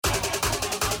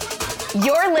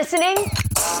You're listening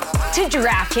to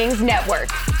DraftKings Network.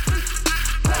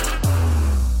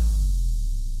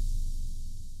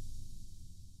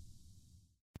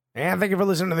 And thank you for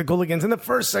listening to the Cooligans. In the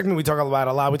first segment, we talk about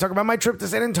a lot. We talk about my trip to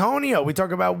San Antonio. We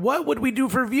talk about what would we do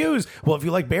for views. Well, if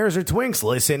you like Bears or Twinks,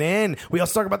 listen in. We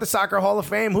also talk about the Soccer Hall of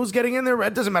Fame. Who's getting in there?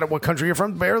 It doesn't matter what country you're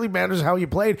from. Barely matters how you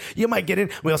played. You might get in.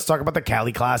 We also talk about the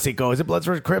Cali Classico. Is it Bloods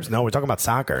versus Crips? No, we're talking about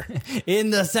soccer. In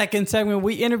the second segment,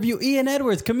 we interview Ian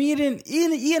Edwards, comedian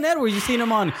Ian Edwards. You've seen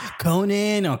him on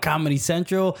Conan, on Comedy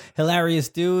Central. Hilarious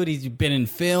dude. He's been in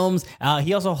films.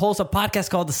 He also hosts a podcast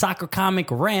called The Soccer Comic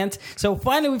Rant. So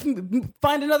finally, we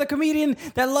find another comedian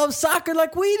that loves soccer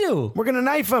like we do. We're going to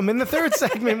knife him. In the third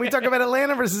segment, we talk about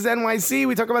Atlanta versus NYC.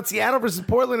 We talk about Seattle versus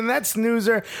Portland, and that's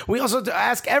snoozer. We also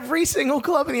ask every single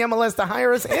club in the MLS to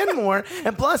hire us and more.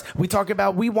 And plus, we talk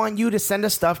about we want you to send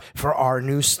us stuff for our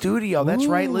new studio. That's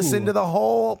right. Listen to the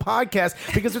whole podcast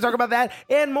because we talk about that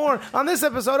and more on this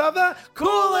episode of the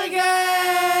Cooligans.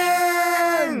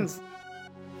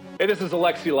 Hey, this is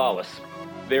Alexi Lawless.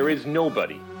 There is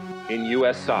nobody in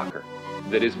U.S. soccer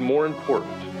that is more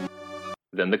important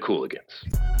than the Cooligans.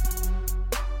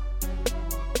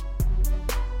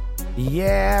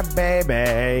 Yeah,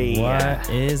 baby. What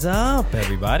is up,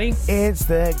 everybody? It's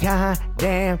the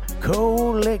goddamn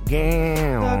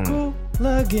Cooligans. The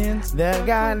Cooligans. The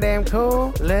goddamn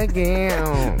Cooligans.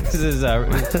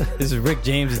 This is Rick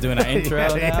James is doing an intro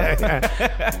now.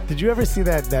 Yeah. Did you ever see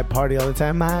that party all the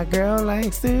time? My girl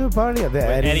likes to party. The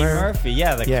Eddie Murphy.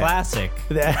 Yeah, the classic.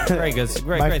 Very good.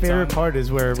 My favorite song. part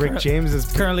is where Rick James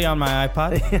is currently on my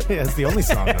iPod. It's the only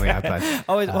song on the iPod.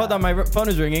 Oh, hold on, my phone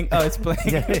is ringing. Oh, it's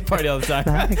playing Party all the time.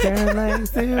 My girl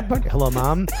likes to party. Hello,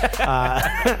 Mom.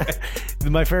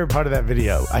 My favorite part of that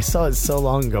video, I saw it so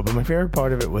long ago, but my favorite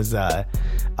part of it was right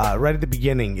at the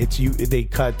beginning. They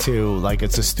cut to like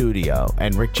it's a studio,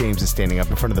 and Rick James is standing up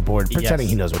in front of the board, pretending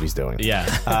he knows what he's doing. Yeah.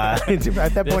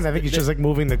 At that point, I think he's just like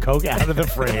moving the coke out of the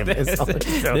frame.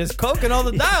 There's coke in all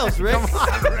the dials, Rick. Come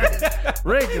on,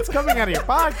 Rick, it's coming out of your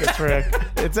pockets, Rick.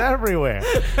 It's everywhere.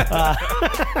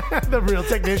 The real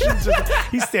technician's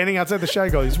he's standing outside the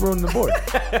shot. He's ruining the board.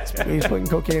 He's putting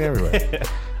cocaine everywhere.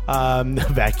 The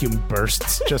vacuum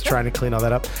bursts just trying to clean all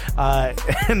that up.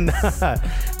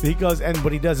 He goes, and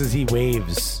what he does is he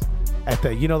waves at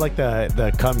the, like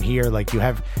the come here, like you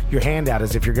have your hand out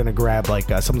as if you're going to grab like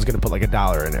someone's going to put like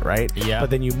 $1 in it, right? Yeah.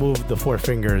 But then you move the four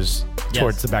fingers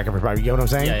towards the back of her body. You get what I'm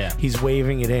saying? Yeah. He's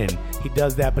waving it in. He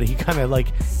does that, but he kind of like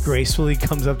gracefully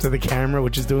comes up to the camera,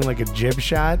 which is doing like a jib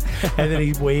shot, and then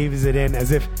he waves it in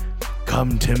as if,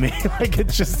 come to me. Like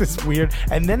it's just this weird,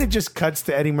 and then it just cuts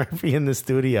to Eddie Murphy in the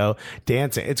studio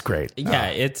dancing. It's great. Yeah,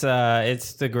 it's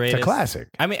the greatest. It's a classic.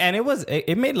 I mean, and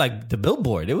it made like the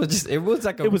Billboard. It was a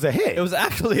hit. It was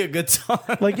actually a good song.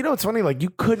 Like, it's funny, like you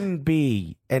couldn't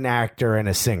be an actor and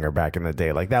a singer back in the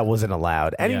day. Like that wasn't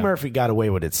allowed. Eddie Murphy got away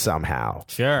with it somehow.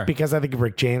 Sure. Because I think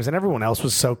Rick James and everyone else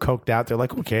was so coked out. They're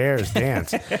like, who cares?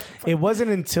 Dance. It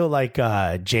wasn't until like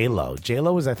J-Lo.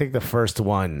 J-Lo was, I think, the first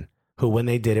one who, when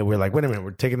they did it, we're like, wait a minute, we're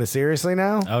taking this seriously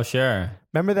now? Oh, sure.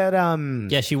 Remember that?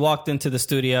 Yeah, she walked into the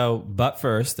studio butt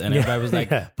first, and everybody was like,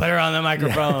 put her on the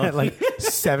microphone. Yeah. Like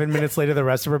 7 minutes later, the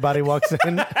rest of her body walks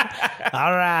in.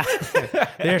 All right.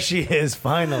 There she is,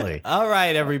 finally. All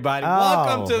right, everybody.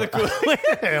 Welcome to the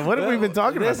Cooligans. What have we been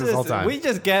talking about this whole time? We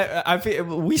just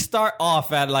we start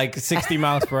off at like 60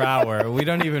 miles per hour. We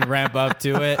don't even ramp up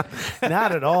to it.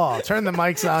 Not at all. Turn the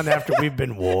mics on after we've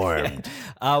been warmed.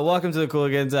 Welcome to the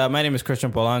Cooligans. My name is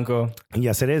Christian Polanco.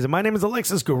 Yes, it is. And my name is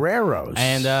Alexis Guerreros.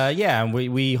 And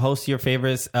we host your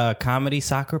favorite comedy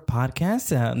soccer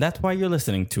podcast. That's why you're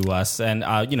listening to us. And,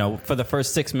 for the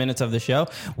first 6 minutes of the show,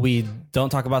 we don't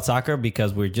talk about soccer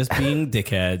because we're just being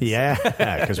dickheads. Yeah,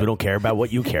 because we don't care about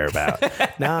what you care about.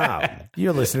 No,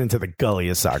 you're listening to the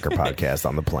gulliest soccer podcast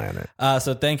on the planet.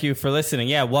 So thank you for listening.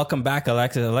 Yeah, welcome back,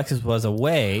 Alexis. Alexis was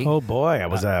away. Oh, boy. I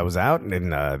was out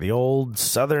in the old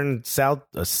southern south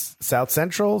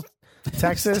central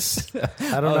Texas.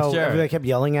 I don't know. Sure. They kept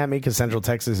yelling at me because Central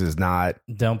Texas is not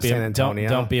San Antonio.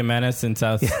 Don't be a menace in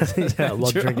South.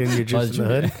 Love drinking your juice in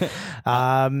the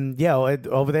hood.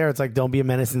 Over there it's like don't be a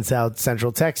menace in South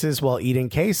Central Texas while eating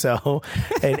queso.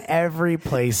 In every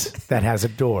place that has a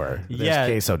door, there's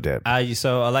queso dip.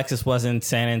 So Alexis was in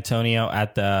San Antonio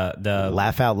at the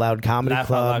Laugh Out Loud Comedy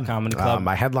Club.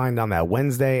 I headlined on that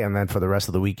Wednesday, and then for the rest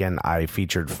of the weekend, I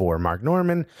featured for Mark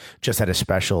Norman. Just had a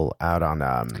special out on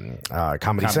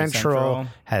Comedy Central.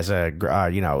 Has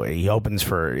he opens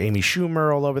for Amy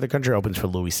Schumer all over the country, opens for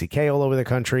Louis C.K. all over the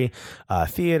country,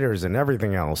 theaters and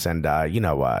everything else. And,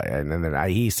 and then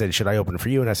he said, should I open for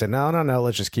you? And I said, no,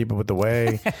 let's just keep it with the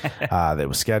way that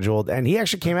was scheduled. And he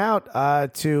actually came out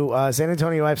to San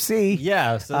Antonio FC.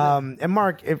 Yeah. So and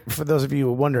Mark, for those of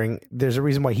you wondering, there's a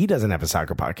reason why he doesn't have a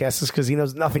soccer podcast. Is because he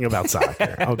knows nothing about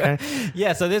soccer. Okay.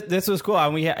 Yeah. So this was cool.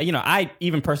 And I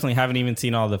even personally haven't even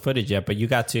seen all the footage yet, but you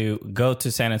got to go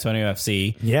to San Antonio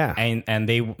FC. Yeah. And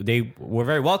they were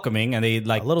very welcoming, and they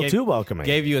too welcoming.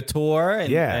 Gave you a tour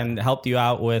and helped you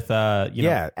out with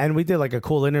and we did like a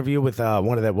cool interview with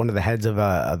one of the heads of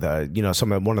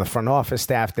one of the front office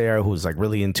staff there, who's like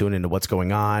really in tune into what's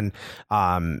going on.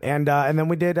 And then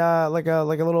we did like a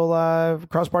little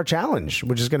crossbar challenge,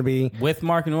 which is going to be with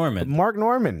Mark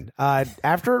Norman.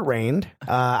 After it rained,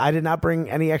 I did not bring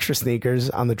any extra sneakers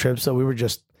on the trip, so we were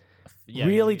just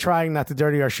really trying not to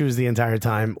dirty our shoes the entire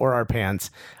time or our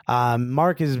pants.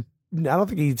 Mark is, I don't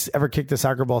think he's ever kicked a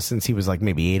soccer ball since he was like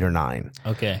maybe 8 or 9.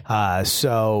 Okay.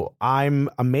 So I'm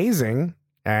amazing,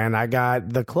 and I got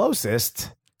the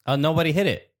closest. Oh, nobody hit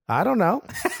it. I don't know.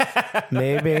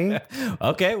 Maybe.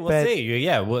 Okay, we'll see.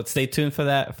 Yeah, we'll stay tuned for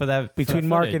that. Between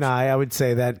Mark and I would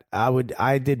say that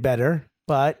I did better,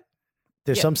 but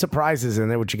there's some surprises in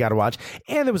there which you got to watch.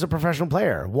 And there was a professional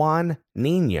player, Juan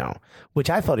Nino,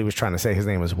 which I thought he was trying to say his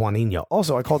name was Juaninho.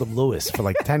 Also, I called him Lewis for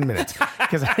like 10 minutes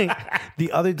because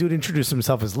the other dude introduced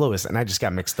himself as Lewis, and I just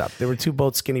got mixed up. They were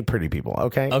both skinny, pretty people.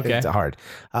 Okay, it's hard.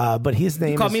 But his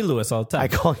name. You call me Lewis all the time. I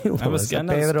call you Lewis. I'm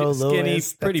a skinny,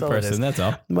 pretty person. That's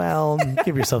all. Well,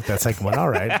 give yourself that second one. All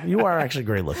right, you are actually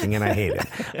great looking, and I hate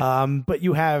it. But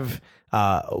you have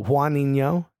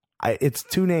Juaninho. It's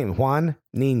 2 names, Juan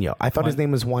Nino. I thought his name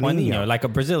was Juaninho. Like a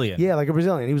Brazilian. Yeah, like a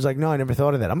Brazilian. He was like, no, I never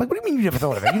thought of that. I'm like, what do you mean you never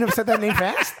thought of that? You never said that name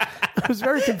fast? I was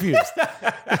very confused.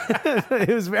 It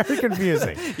was very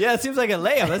confusing. Yeah, it seems like a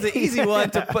layup. That's an easy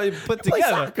one to put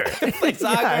together. Play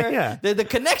soccer. Yeah. The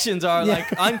connections are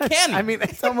like uncanny. I mean,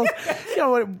 it's almost,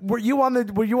 were you on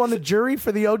the jury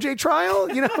for the OJ trial?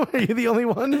 Are you the only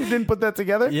one who didn't put that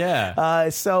together? Yeah.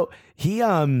 So he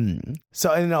and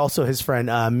also his friend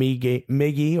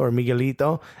Miggy or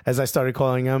Miguelito, as I started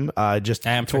calling him, I'm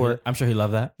sure he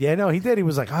loved that. Yeah, no, he did. He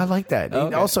was like, oh, I like that. Okay.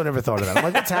 He also never thought of that. I'm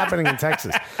like, what's happening in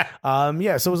Texas? So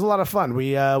it was a lot of fun.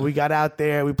 We got out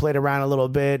there, we played around a little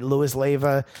bit. Louis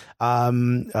Leyva,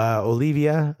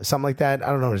 Olivia, something like that. I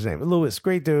don't know his name. Louis,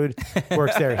 great dude,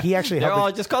 works there. He actually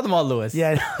just call them all Louis.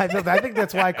 Yeah, I think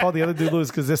that's why I called the other dude Louis,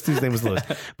 because this dude's name was Louis.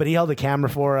 But he held the camera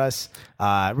for us.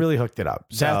 Really hooked it up.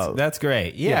 So that's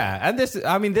great. Yeah. And this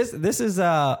is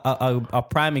a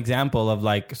prime example of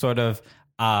like sort of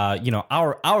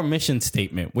our mission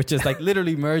statement, which is like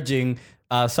literally merging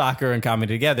soccer and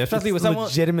comedy together, especially with someone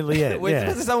legitimately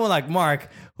especially someone like Mark,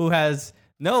 who has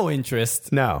no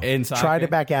interest in soccer. Tried to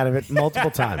back out of it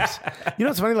multiple times.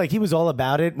 It's funny, like he was all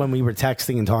about it when we were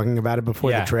texting and talking about it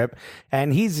before the trip.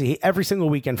 And he every single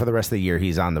weekend for the rest of the year,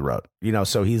 he's on the road.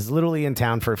 So he's literally in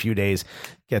town for a few days,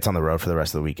 gets on the road for the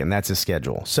rest of the weekend. That's his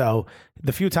schedule. So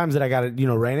the few times that I got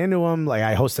ran into him, like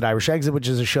I hosted Irish Exit, which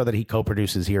is a show that he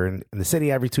co-produces here in the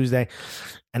city every Tuesday.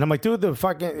 And I'm like, dude, the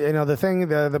fucking, the thing,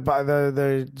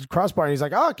 the crossbar. And he's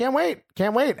like, oh, can't wait.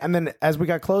 And then as we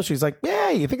got closer, he's like, yeah,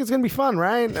 you think it's going to be fun,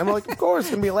 right? And I'm like, of course, it's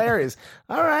going to be hilarious.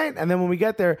 All right. And then when we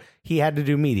get there, he had to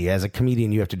do media. As a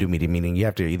comedian, you have to do media, meaning you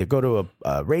have to either go to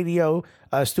a radio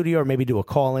studio or maybe do a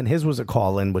call-in. His was a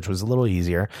call-in, which was a little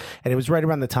easier. And it was right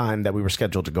around the time that we were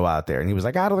scheduled to go out there. And he was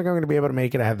like, I don't think I'm going to be able to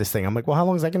make it. I have this thing. I'm like, well, how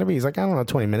long is that going to be? He's like, I don't know,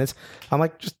 20 minutes. I'm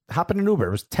like, just hop in an Uber.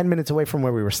 It was 10 minutes away from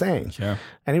where we were staying. Sure.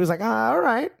 And he was like, all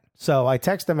right. So I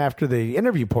texted him after the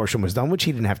interview portion was done, which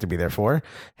he didn't have to be there for.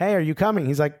 Hey, are you coming?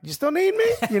 He's like, you still need me?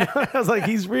 I was like,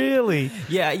 he's really.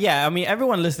 Yeah. I mean,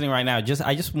 everyone listening right now, I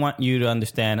just want you to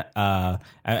understand,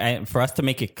 and for us to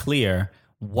make it clear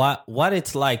what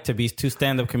it's like to be 2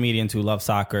 stand-up comedians who love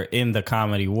soccer in the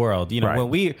comedy world.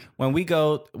 Right. when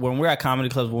we're at comedy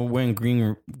clubs, when we're in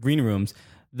green rooms,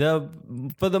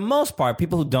 for the most part,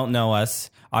 people who don't know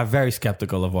us are very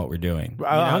skeptical of what we're doing.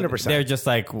 100%. They're just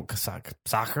like,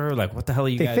 soccer? Like, what the hell are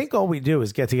you guys? They think all we do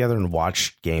is get together and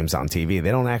watch games on TV.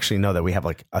 They don't actually know that we have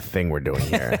like a thing we're doing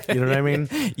here. You know what I mean?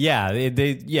 Yeah.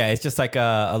 It's just like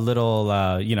a little,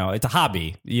 it's a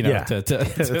hobby, that's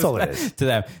all it is to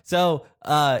them. So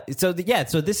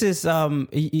this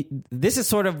is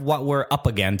sort of what we're up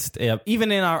against,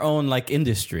 even in our own like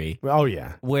industry. Oh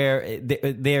yeah, where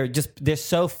there's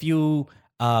so few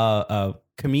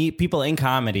people in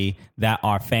comedy that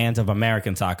are fans of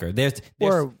American soccer. There's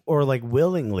or like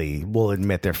willingly will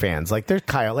admit they're fans. Like there's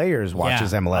Kyle Ayers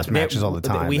watches MLS matches all the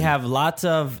time. We have lots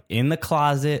of in the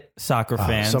closet soccer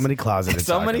fans. So many closeted.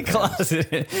 So many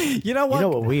closeted. You know what? You know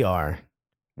what we are?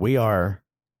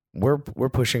 We're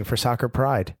pushing for soccer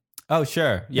pride. Oh,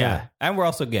 sure. Yeah. And we're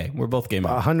also gay. We're both gay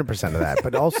men. 100% of that.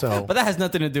 But also... but that has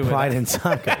nothing to do with pride in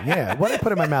soccer. Yeah. What I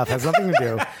put in my mouth has nothing to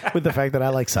do with the fact that I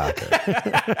like soccer.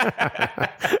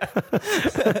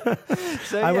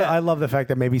 I love the fact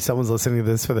that maybe someone's listening to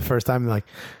this for the first time and like...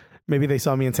 Maybe they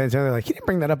saw me in San Antonio. They're like, he didn't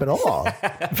bring that up at all.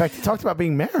 In fact, he talked about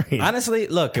being married. Honestly,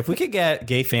 look, if we could get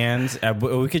gay fans,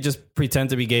 we could just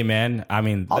pretend to be gay men. I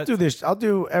mean, I'll do this. I'll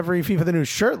do every FIFA the News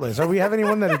shirtless. Are we have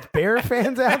anyone that is Bear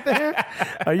fans out there?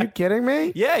 Are you kidding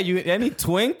me? Yeah, any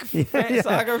twink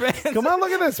soccer fans? Come on,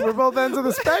 look at this. We're both ends of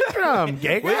the spectrum.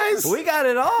 Gay guys? We got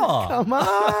it all. Come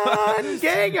on,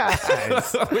 gay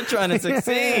guys. We're trying to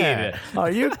succeed.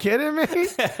 Are you kidding me?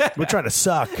 We're trying to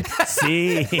suck.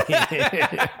 See.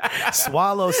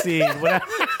 Swallow seed, whatever.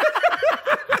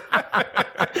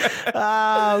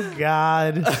 Oh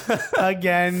God!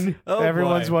 Again,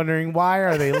 everyone's wondering why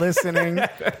are they listening.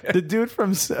 The dude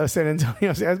from San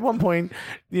Antonio at one point,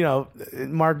 you know,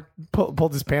 Mark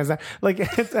pulled his pants down. Like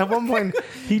at one point,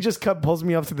 he just pulls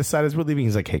me up to the side as we're leaving.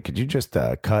 He's like, "Hey, could you just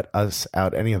cut us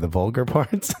out any of the vulgar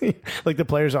parts? Like the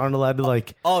players aren't allowed to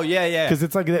like." Oh yeah, because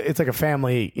it's like a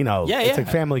family, you know. Yeah, it's like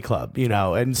family club, you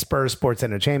know, and Spurs Sports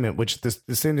Entertainment, which the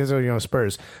San Antonio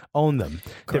Spurs own them.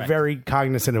 Correct. They're very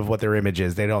cognizant of what their image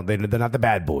is. They're not the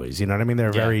bad boys. You know what I mean?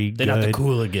 They're very. They're not the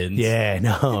cooligans. Yeah,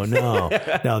 no.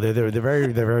 They're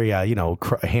very you know,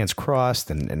 hands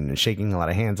crossed and shaking a lot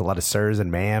of hands, a lot of sirs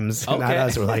and ma'ams. Okay. Not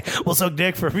us. We're like, we'll suck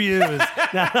dick for views.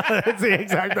 No, it's the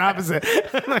exact opposite.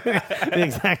 The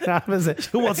exact opposite.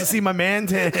 Who wants to see my man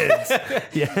tits?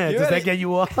 Yeah, does that get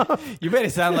you off? You made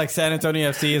it sound like San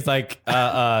Antonio FC is like,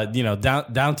 you know,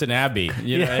 Downton Abbey.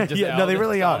 You know, no, they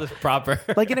really are. Proper.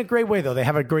 Like in a great way, though. They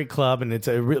have a great club, and it's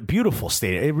a beautiful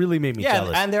stadium. It really made me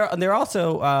jealous. And they're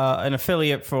also an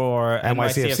affiliate for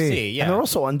NYCFC. Yeah, and they're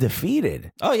also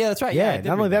undefeated. Oh yeah, that's right. Yeah,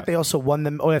 not only that, they also won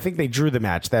them. Oh, I think they drew the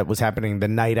match that was happening the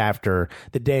night after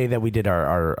the day that we did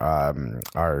our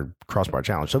crossbar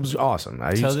challenge. So it was awesome.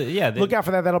 Look out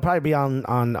for that. That'll probably be on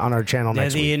our channel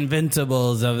next week. They're the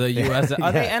Invincibles of the USL.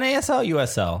 Are they NASL,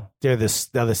 USL? They're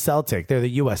the Celtic. They're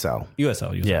the USL.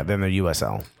 USL. Yeah, then they're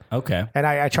USL. Okay. And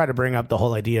I try to bring up the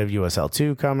whole idea of USL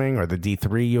 2 coming or the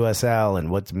D3 USL and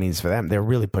what it means for them. They're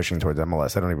really pushing towards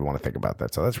MLS. I don't even want to think about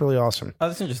that. So that's really awesome. Oh,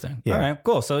 that's interesting. Yeah. All right,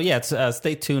 cool. So yeah,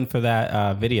 stay tuned for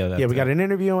that video. We got an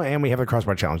interview and we have a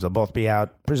crossbar challenge. They'll both be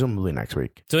out presumably next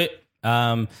week. Sweet.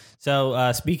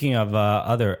 So speaking of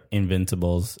other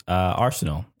Invincibles,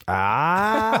 Arsenal.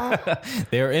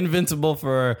 They're invincible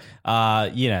for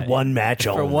one match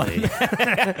only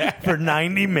for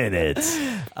 90 minutes.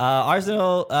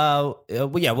 Arsenal,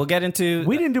 we'll get into.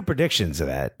 We didn't do predictions of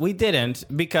that. We didn't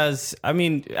because I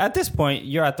mean at this point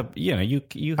you're at the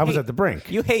you. I was at the brink.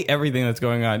 You hate everything that's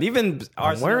going on. Even Arsenal,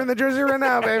 I'm wearing the jersey right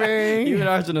now, baby. Even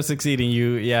Arsenal succeeding,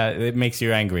 it makes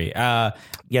you angry.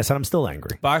 Yes, and I'm still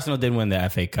angry. But Arsenal did win the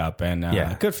FA Cup,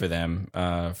 and good for them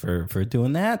for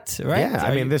doing that, right? Yeah,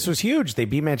 I mean, this was huge. They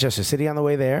beat Manchester City on the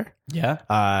way there.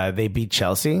 Yeah. They beat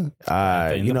Chelsea,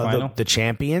 the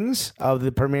champions of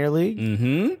the Premier League.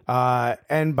 Mm-hmm.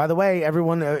 And by the way,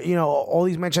 everyone, all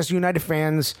these Manchester United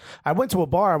fans, I went to a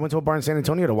bar in San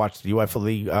Antonio to watch the UEFA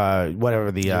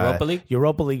League,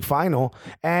 Europa League final,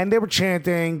 and they were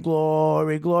chanting,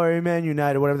 glory, glory, Man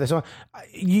United, whatever they saw.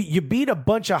 You beat a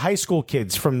bunch of high school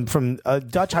kids from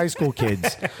Dutch high school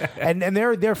kids, and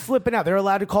they're flipping out. They're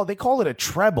allowed to they call it a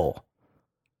treble.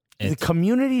 The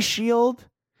Community Shield,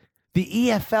 the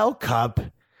EFL Cup,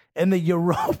 and the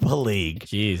Europa League.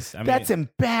 Jeez. I mean, that's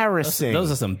embarrassing.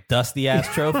 Those are some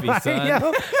dusty-ass trophies, son.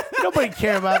 Yeah, nobody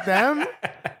care about them.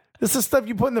 This is stuff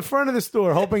you put in the front of the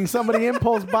store, hoping somebody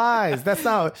impulse buys. That's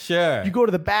not. Sure. You go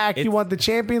to the back. You want the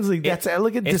Champions League.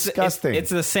 Look at disgusting.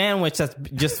 It's the sandwich that's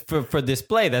just for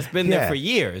display. That's been there for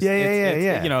years.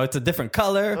 Yeah. It's a different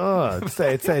color. Oh, it's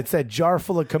that jar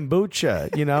full of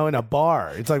kombucha, in a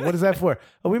bar. It's like, what is that for?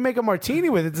 Oh, we make a martini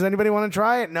with it. Does anybody want to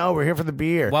try it? No, we're here for the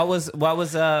beer. What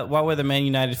were the Man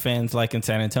United fans like in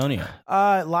San Antonio?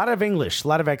 A lot of English, a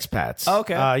lot of expats. Oh,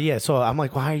 okay. So I'm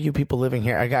like, why are you people living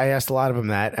here? I asked a lot of them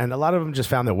that, and A lot of them just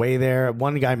found their way there.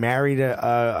 One guy married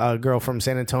a girl from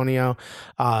San Antonio.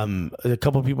 A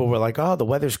couple of people were like, "Oh, the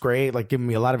weather's great," like giving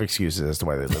me a lot of excuses as to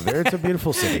why they live there. It's a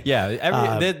beautiful city.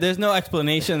 Yeah, there's no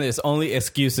explanation. There's only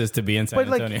excuses to be in San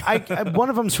Antonio. Like, one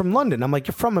of them's from London. I'm like,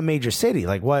 "You're from a major city.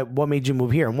 Like, what made you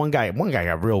move here?" And one guy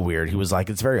got real weird. He was like,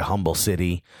 "It's a very humble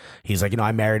city." He's like,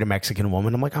 "I married a Mexican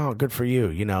woman." I'm like, "Oh, good for you."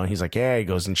 And he's like, "Yeah." He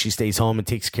goes, and she stays home and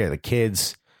takes care of the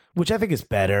kids, which I think is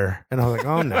better. And I was like,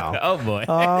 "Oh no, oh boy,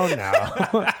 oh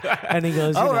no." And he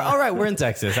goes, all right, we're in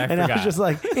Texas. I forgot. I was just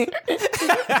like,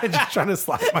 just trying to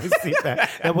slide my seat back.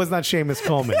 That was not Seamus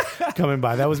Coleman coming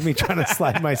by. That was me trying to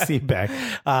slide my seat back.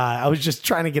 I was just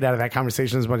trying to get out of that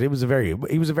conversation as much. He was a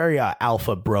very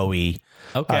alpha bro-y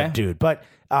dude. But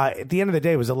at the end of the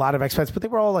day, it was a lot of expats, but they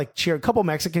were all like cheer. A couple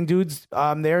Mexican dudes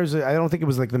there. I don't think it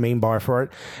was like the main bar for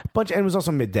it. And it was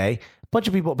also midday. Bunch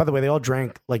of people, by the way, they all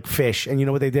drank like fish. And you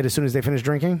know what they did as soon as they finished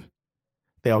drinking?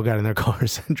 They all got in their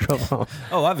cars and drove home.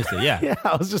 Oh, obviously, yeah. Yeah,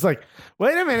 I was just like,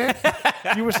 wait a minute.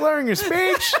 You were slurring your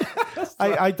speech.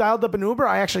 I dialed up an Uber.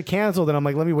 I actually canceled it. I'm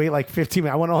like, let me wait like 15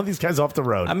 minutes. I want all these guys off the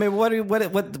road. I mean,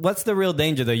 what's the real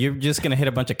danger, though? You're just going to hit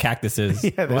a bunch of cactuses.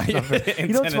 Yeah, you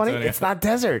know what's funny? It's not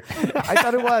desert. I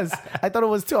thought it was. I thought it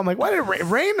was too. I'm like, why did it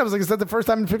rain? I was like, is that the first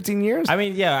time in 15 years? I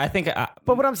mean, yeah, I think.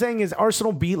 But what I'm saying is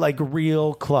Arsenal beat like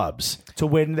real clubs to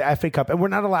win the FA Cup, and we're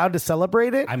not allowed to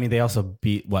celebrate it. I mean, they also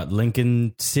beat, Lincoln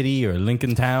City or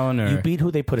Lincoln Town? Or... You beat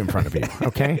who they put in front of you,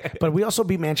 okay? But we also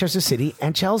beat Manchester City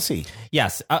and Chelsea.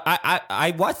 Yes.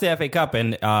 I watched the FA Cup,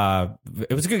 and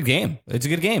it was a good game. It's a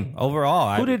good game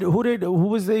overall. Who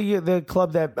was the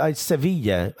club that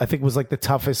Sevilla, I think, was like the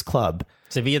toughest club?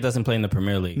 Sevilla doesn't play in the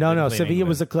Premier League. No. Sevilla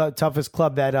was the toughest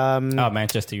club that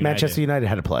Manchester United. Manchester United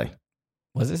had to play.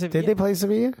 Was it Sevilla? Did they play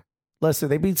Sevilla? Leicester.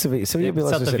 They beat Sevilla. Sevilla beat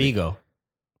Leicester City. Vigo.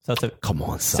 Come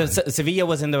on, son. Sevilla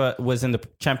was in the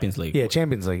Champions League. Yeah,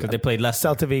 Champions League. Because they played Leicester.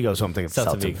 Celta Vigo, so I'm thinking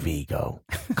Celta Vigo.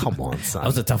 Come on, son. That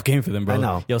was a tough game for them, bro. I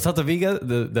know. Yo, Celta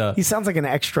Vigo, he sounds like an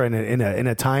extra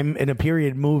in a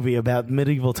period movie about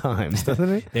medieval times,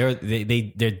 doesn't he?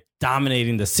 They're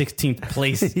dominating the 16th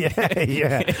place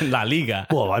in La Liga.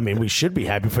 Well, I mean, we should be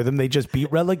happy for them. They just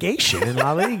beat relegation in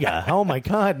La Liga. Oh my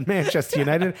God, Manchester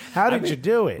United. How did you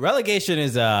do it? Relegation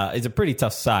is a pretty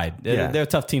tough side. They're a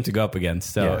tough team to go up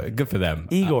against, so good for them.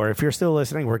 Igor, if you're still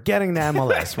listening, we're getting to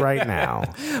MLS right now.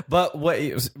 But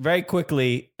very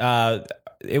quickly,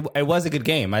 it was a good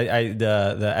game.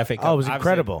 The FA Cup. Oh, it was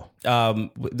incredible. Ramsey's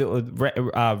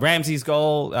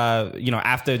goal,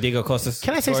 after Diego Costa.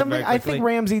 Can I say something? I think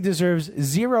Ramsey deserves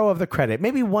 0 of the credit,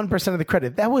 maybe 1% of the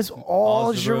credit. That was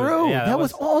all Giroud. Yeah, that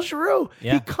was all Giroud.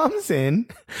 Yeah. He comes in.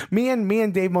 Me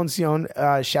and Dave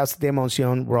Moncion, shouts to Dave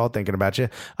Moncion. We're all thinking about you.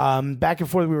 Back and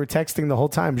forth, we were texting the whole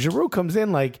time. Giroud comes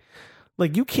in like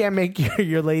you can't make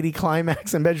your lady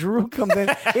climax, and Giroud comes in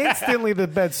instantly, the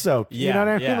bed's soaked. You know what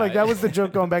I mean? Like that was the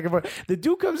joke going back and forth. The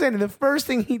dude comes in, and the first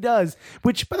thing he does,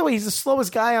 which by the way, he's the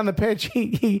slowest guy on the pitch.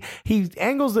 He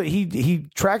angles he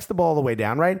tracks the ball all the way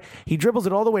down, right? He dribbles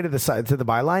it all the way to the side to the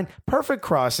byline. Perfect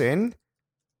cross in.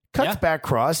 Cuts back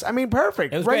cross. I mean,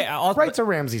 perfect. It was right, great. Right to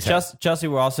Ramsey's head. Chelsea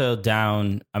were also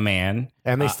down a man,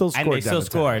 and they still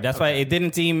scored. That's why it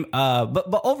didn't seem.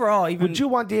 But overall, even would you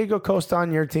want Diego Costa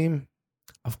on your team?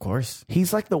 Of course.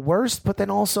 He's like the worst, but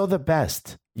then also the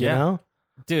best. You know?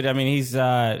 Dude, I mean, he's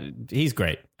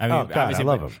great. I mean, obviously, I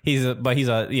love him. He's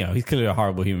clearly a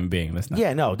horrible human being. Let's not.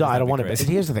 Yeah, no, I don't want to.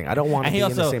 Here's the thing: I don't want to be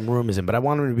in the same room as him, but I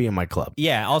want him to be in my club.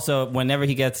 Yeah. Also, whenever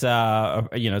he gets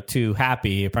too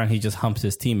happy, apparently he just humps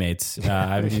his teammates.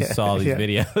 I mean, you saw all these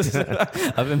videos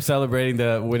of him celebrating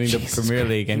winning the Premier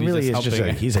League, and he really he's is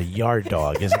just he's a yard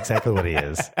dog. Is exactly what he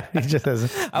is. He just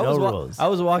has no rules. I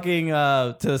was walking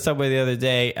to the subway the other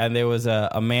day, and there was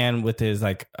a man with his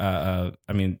like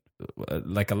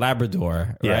a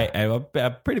Labrador, right? And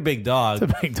a pretty big dog.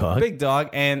 It's a big dog.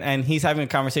 And he's having a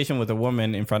conversation with a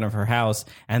woman in front of her house,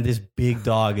 and this big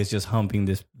dog is just humping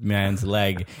this man's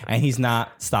leg, and he's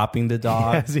not stopping the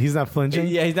dog. Yeah, so he's not flinching?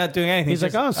 Yeah, he's not doing anything. He's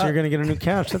like, so you're going to get a new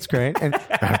couch. That's great. And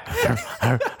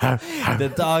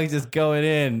the dog's just going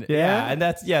in. Yeah? And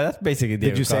that's basically the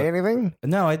Did you say anything?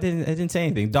 No, I didn't say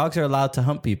anything. Dogs are allowed to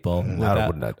hump people. I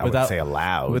wouldn't say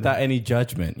allowed. Without any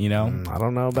judgment, you know? I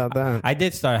don't know about that. I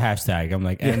did start a hashtag. I'm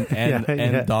like,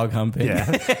 and dog humping.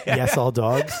 Yeah. Yes, all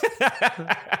dogs.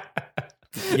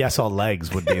 Yes, all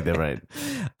legs would be the right.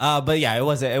 But yeah, it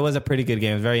was a pretty good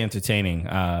game. It was very entertaining.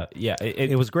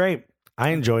 It was great. I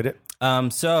enjoyed it.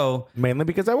 So mainly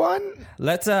because I won.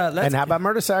 Let's and how about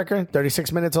Mertesacker?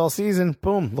 36 minutes all season.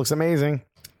 Boom, looks amazing.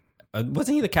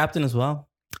 Wasn't he the captain as well?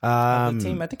 The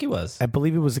team, I think he was. I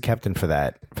believe he was the captain for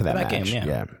that match. Game.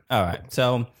 Yeah. All right.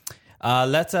 So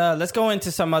Let's go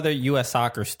into some other U.S.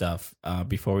 soccer stuff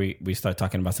before we start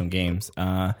talking about some games.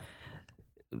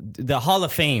 The Hall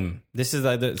of Fame. This is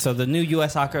the new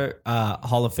U.S. Soccer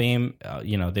Hall of Fame.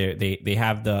 They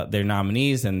have their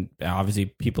nominees, and obviously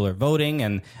people are voting,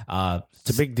 and It's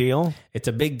a big deal. it's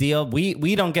a big deal.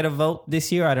 We don't get a vote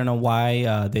this year. I don't know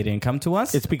why they didn't come to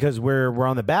us. It's because we're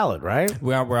on the ballot, right?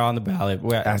 We're on the ballot.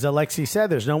 As Alexi said,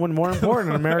 there's no one more important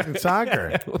in American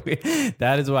soccer.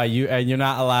 That is why you're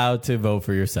not allowed to vote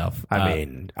for yourself. I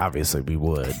mean, obviously we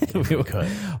would. If we could.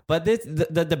 But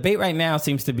the debate right now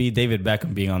seems to be David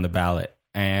Beckham being on the ballot,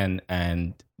 and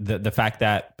the fact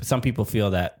that some people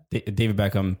feel that David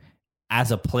Beckham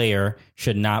as a player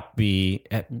should not be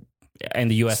in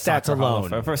the U.S. Stats Soccer Hall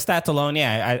alone. for stats alone.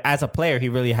 Yeah, as a player, he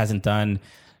really hasn't done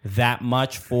that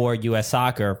much for U.S.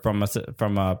 soccer from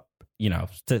a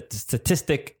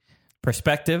statistic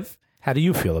perspective. How do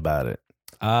you feel about it?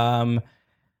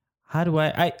 How do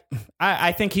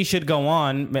I think he should go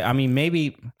on. I mean,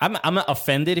 maybe I'm not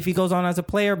offended if he goes on as a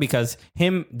player, because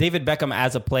David Beckham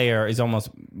as a player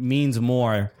means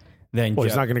more than Well,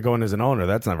 he's not going to go in as an owner.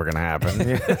 That's never going to happen.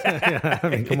 Yeah, I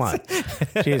mean, come on.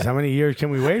 Jeez, how many years can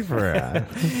we wait for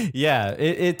it? Yeah,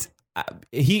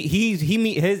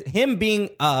 him being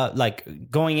like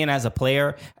going in as a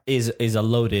player is a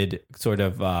loaded sort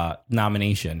of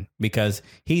nomination, because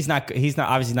he's not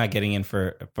obviously not getting in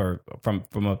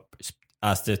from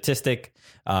a statistic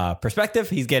perspective.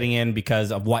 He's getting in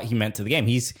because of what he meant to the game.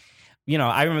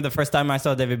 I remember the first time I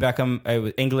saw David Beckham, it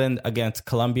was England against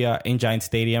Colombia in Giant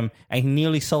Stadium, and he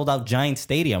nearly sold out Giant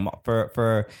Stadium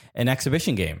for an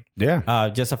exhibition game. Yeah.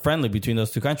 Just a friendly between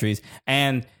those two countries.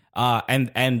 And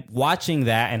watching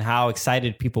that and how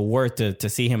excited people were to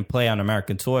see him play on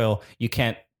American soil, you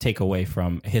can't take away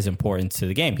from his importance to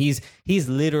the game. He's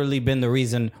literally been the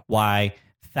reason why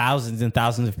thousands and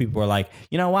thousands of people were like,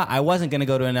 you know what, I wasn't going to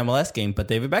go to an MLS game, but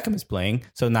David Beckham is playing,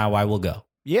 so now I will go.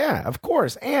 Yeah, of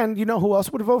course. And you know who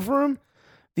else would vote for him?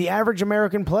 The average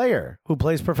American player who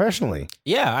plays professionally.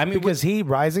 Yeah, I mean, Because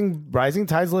rising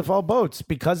tides lift all boats.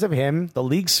 Because of him, the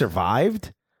league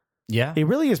survived. yeah, It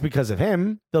really is because of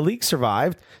him. The league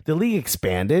survived. The league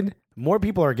expanded. More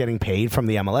people are getting paid from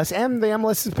the MLS, and the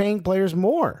MLS is paying players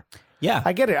more. yeah.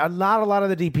 I get it. Not a lot of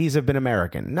the DPs have been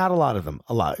American. Not a lot of them.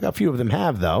 A few of them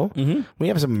have, though. Mm-hmm. We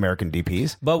have some American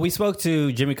DPs. But we spoke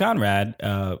to Jimmy Conrad,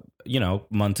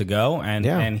 months ago,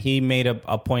 and he made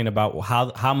a point about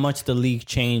how much the league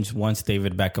changed once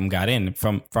David Beckham got in,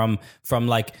 from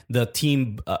like the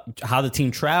team, how the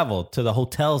team traveled to the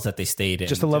hotels that they stayed in,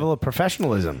 Just a level of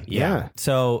professionalism. Yeah.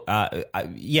 So,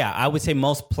 I would say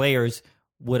most players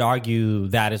would argue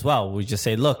that as well. We just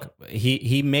say, look,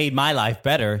 he made my life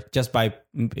better just by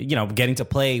getting to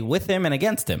play with him and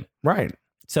against him. Right.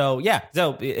 So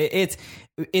it's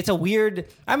a weird.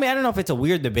 I mean, I don't know if it's a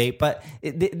weird debate, but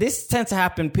this tends to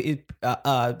happen.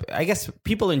 I guess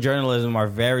people in journalism are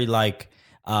very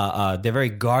they're very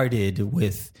guarded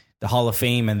with the Hall of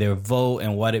Fame and their vote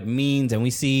and what it means, and we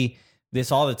see this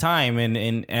all the time in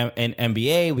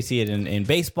NBA. We see it in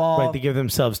baseball. Right, they give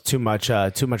themselves too much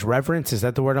reverence. Is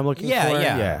that the word I'm looking for?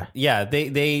 Yeah.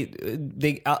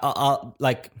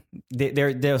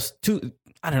 They're too,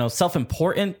 I don't know,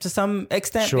 self-important to some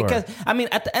extent. Sure. Because I mean,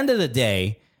 at the end of the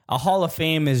day, a Hall of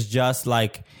Fame is just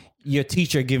like your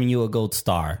teacher giving you a gold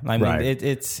star. I mean, Right.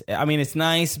 it's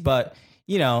nice, but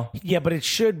Yeah, but it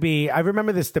should be. I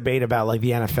remember this debate about like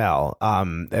the NFL.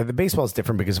 The baseball is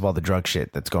different because of all the drug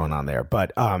shit that's going on there.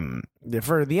 But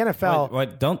for the NFL,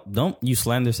 what, don't you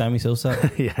slander Sammy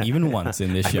Sosa even once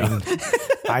in this show?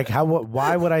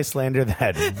 Why would I slander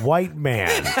that white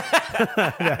man?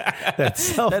 that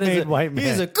self-made white man.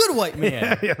 He's a good white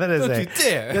man. Yeah, that is Don't you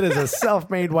dare. That is a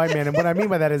self-made white man, and what I mean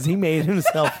by that is he made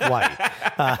himself white.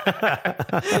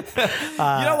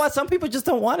 You know what? Some people just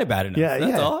don't want it bad enough. Yeah,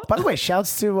 That's yeah. all. By the way,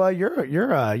 shouts to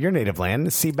your native land,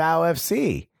 Cibao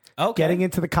FC. Okay. Getting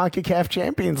into the CONCACAF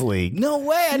Champions League. No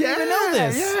way! I didn't even know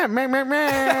this. Yeah, meh, meh,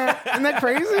 meh. Isn't that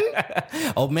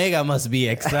crazy? Omega must be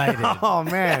excited. Oh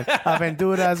man,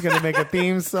 Aventura is going to make a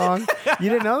theme song. You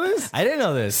didn't know this? I didn't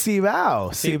know this.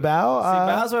 Cibao.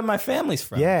 That's where my family's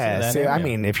from. Yeah, So that I area.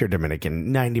 mean, if you're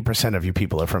Dominican, 90% of you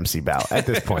people are from Cibao at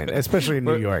this point, especially in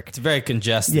New York. It's very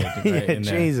congested. Yeah, right yeah, in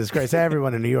there. Jesus Christ!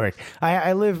 Everyone in New York.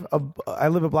 I live a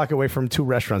block away from two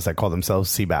restaurants that call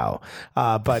themselves Cibao,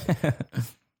 but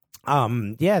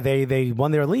they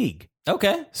won their league,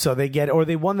 Okay. so they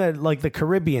won the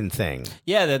Caribbean thing.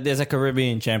 Yeah, there's a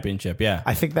Caribbean championship. Yeah.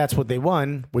 I think that's what they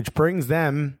won, which brings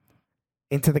them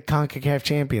into the CONCACAF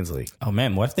Champions League. Oh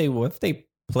man, what if they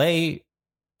play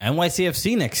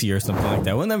NYCFC next year or something like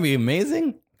that? Wouldn't that be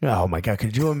amazing? Oh my God!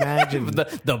 Could you imagine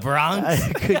the Bronx?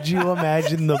 Could you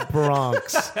imagine the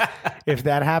Bronx if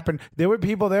that happened? There were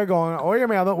people there going, "Oye,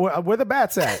 where the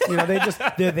bats at?" You know,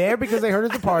 they're there because they heard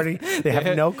it's a party. They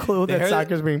have no clue that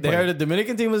soccer's being played. They heard the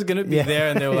Dominican team was going to be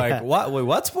there, and they were like, "What? Wait,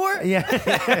 what sport?"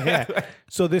 Yeah.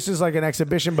 So this is like an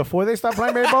exhibition before they start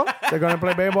playing baseball. They're going to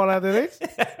play baseball after this.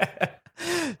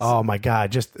 Oh my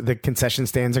God! Just the concession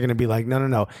stands are going to be like,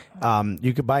 no.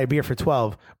 You could buy a beer for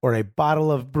 $12 or a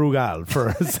bottle of Brugal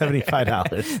for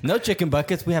 $75. No chicken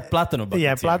buckets. We have plátano buckets. Yeah,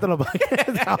 here. plátano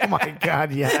buckets. Oh my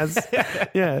God, yes.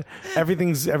 Yeah,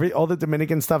 all the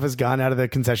Dominican stuff has gone out of the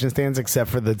concession stands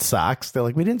except for the socks. They're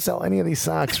like, we didn't sell any of these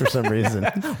socks for some reason.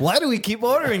 Why do we keep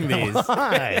ordering these?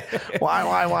 Why?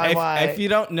 Why? If you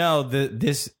don't know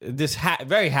this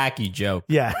very hacky joke,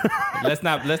 Yeah. let's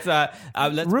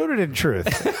Rooted in truth.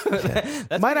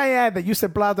 Might I add that you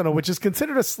said plátano, which is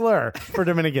considered a slur for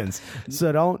Dominicans.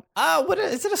 So don't. what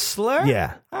is it a slur?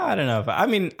 Yeah. I don't know.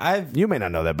 I've. You may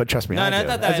not know that, but trust me, I do.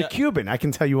 As a Cuban, I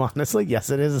can tell you honestly, yes,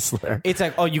 it is a slur. It's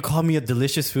like, oh, you call me a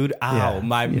delicious food? Ow,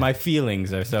 my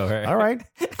feelings are so hurt. All right.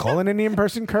 Call an Indian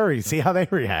person curry. See how they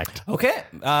react. Okay,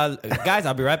 guys,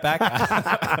 I'll be right back.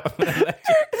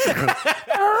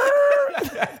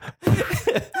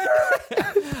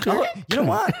 You know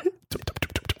what?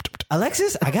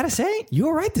 Alexis, I gotta say, you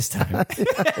were right this time.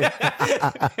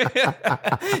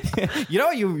 You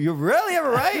know, you rarely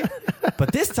ever right,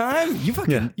 but this time you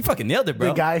fucking nailed it, bro.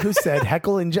 The guy who said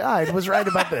heckle and jive was right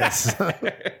about this.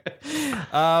 Okay,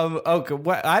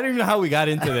 I don't even know how we got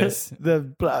into this.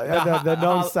 the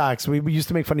no socks. We used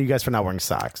to make fun of you guys for not wearing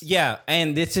socks. Yeah,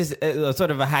 and this is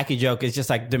sort of a hacky joke. It's just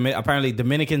like apparently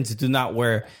Dominicans do not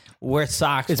wear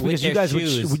socks. It's because you guys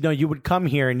you would come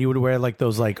here and you would wear like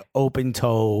those like open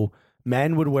toe.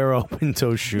 Men would wear open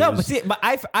toe shoes. No, but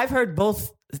I've heard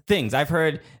both things. I've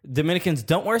heard Dominicans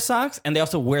don't wear socks, and they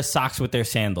also wear socks with their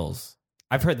sandals.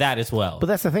 I've heard that as well. But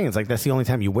that's the thing. It's like that's the only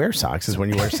time you wear socks is when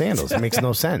you wear sandals. It makes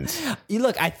no sense.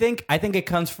 Look, I think it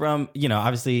comes from,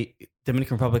 obviously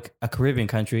Dominican Republic, a Caribbean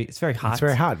country. It's very hot. It's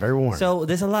very hot, very warm. So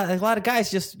there's a lot of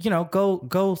guys just go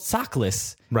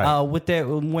sockless, right? With their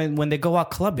when they go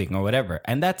out clubbing or whatever,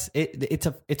 and that's it. It's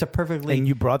a perfectly. And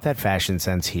you brought that fashion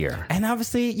sense here, and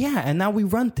obviously, and now we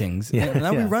run things. Yeah, and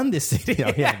now we run this city.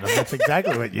 Yeah, that's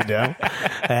exactly what you do.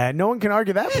 No one can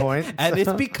argue that point. And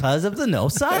it's because of the no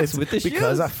socks with the shoes.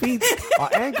 Because our feet, our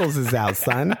ankles is out,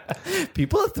 son.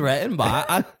 People are threatened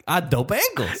by our dope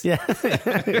ankles. Yeah.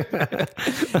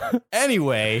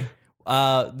 Anyway,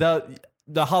 the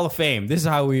Hall of Fame. This is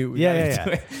how we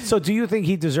yeah. So do you think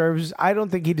he deserves? I don't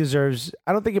think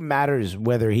it matters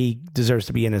whether he deserves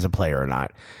to be in as a player or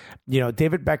not.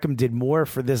 David Beckham did more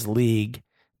for this league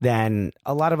than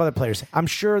a lot of other players. I'm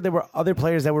sure there were other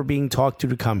players that were being talked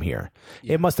to come here.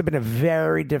 Yeah. It must have been a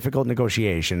very difficult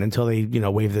negotiation until they,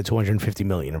 waved the $250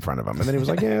 million in front of him, and then he was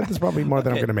like, "Yeah, this is probably more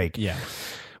than I'm going to make." Yeah.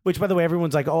 Which, by the way,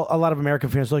 everyone's like, a lot of American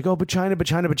fans are like, but China.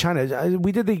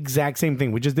 We did the exact same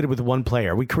thing. We just did it with one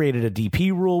player. We created a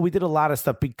DP rule. We did a lot of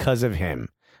stuff because of him.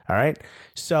 All right.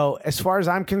 So as far as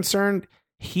I'm concerned,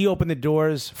 he opened the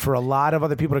doors for a lot of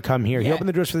other people to come here. Yeah. He opened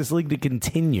the doors for this league to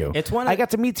continue. I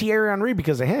got to meet Thierry Henry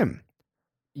because of him.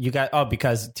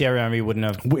 Because Thierry Henry he wouldn't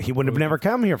have never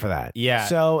come here for that. Yeah.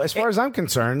 So as far as I'm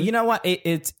concerned, you know what?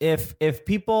 It's if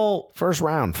people first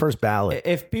round, first ballot.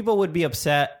 If people would be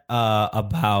upset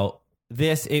about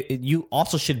this, you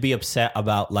also should be upset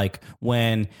about like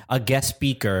when a guest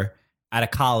speaker at a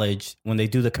college, when they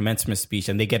do the commencement speech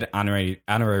and they get an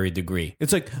honorary degree.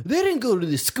 It's like, they didn't go to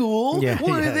the school. Yeah,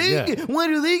 Why do they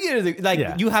get it?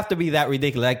 Like, you have to be that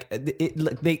ridiculous. Like,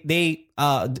 David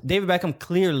Beckham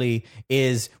clearly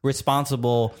is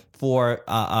responsible for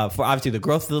obviously the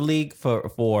growth of the league,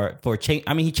 for change.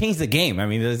 I mean, he changed the game. I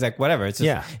mean, it's like, whatever. It's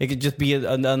just, it could just be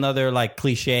another like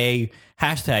cliche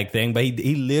hashtag thing, but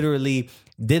he literally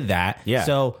did that. Yeah.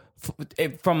 So,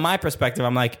 from my perspective,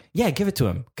 I'm like, yeah, give it to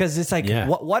him, because it's like,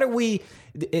 what are we?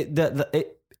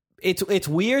 It's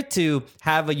weird to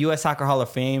have a U.S. Soccer Hall of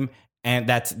Fame and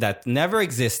that never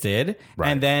existed, right.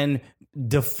 And then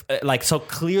so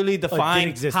clearly define it did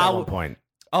exist how at one point.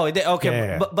 Oh, it did? Okay,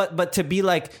 yeah. But to be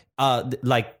like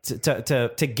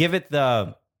to give it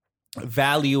the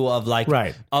value of like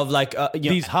right of like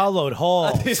these hollowed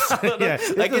halls. Like it's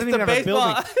the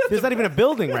baseball. There's not even a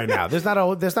building right now. There's not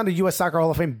a U.S. Soccer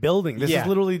Hall of Fame building. This is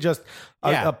literally just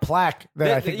a plaque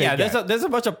that I think. There's a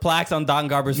bunch of plaques on Don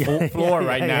Garber's floor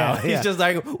right now. He's just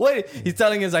like, what? He's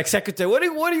telling his like secretary, what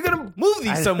are you gonna move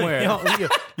these somewhere?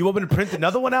 You want me to print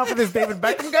another one out for this David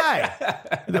Beckham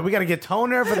guy? Then we got to get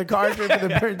toner for the cartridge for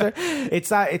the printer.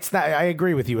 It's not. I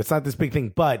agree with you. It's not this big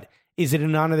thing, but Is it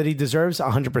an honor that he deserves?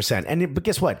 100%. But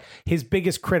guess what? His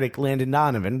biggest critic, Landon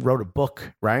Donovan, wrote a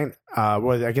book, right?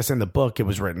 Well, I guess in the book it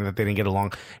was written that they didn't get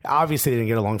along. Obviously, they didn't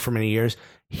get along for many years.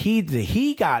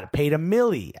 He got paid $1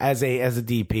 million as a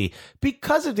DP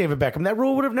because of David Beckham. That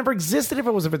rule would have never existed if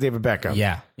it wasn't for David Beckham.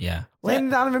 Yeah.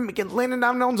 Landon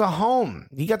Donovan owns a home.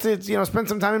 He got to spend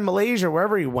some time in Malaysia,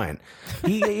 wherever he went.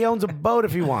 He owns a boat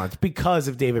if he wants because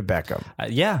of David Beckham.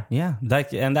 Yeah.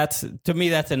 And that's, to me,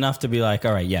 that's enough to be like,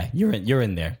 all right, yeah, you're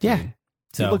in there. Yeah. Dude.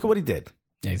 So look at what he did.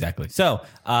 Exactly. So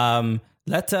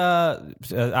let's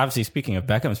obviously, speaking of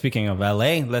Beckham, speaking of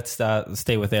LA, let's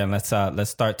stay with it and let's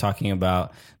start talking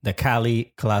about the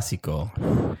Cali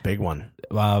Clásico. Big one.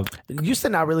 It used to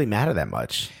not really matter that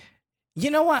much. You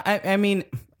know what? I mean,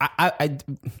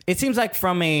 it seems like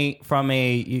from a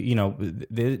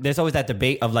there's always that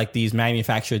debate of like these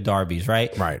manufactured derbies,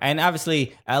 right? Right. And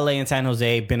obviously, LA and San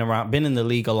Jose been in the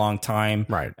league a long time,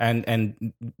 right?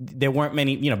 And there weren't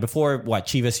many, before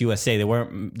Chivas USA,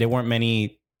 there weren't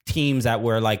many teams that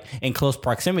were like in close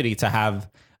proximity to have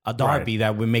a derby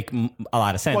that would make a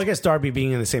lot of sense. Well, I guess derby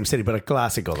being in the same city, but a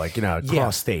Clásico, like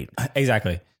cross state.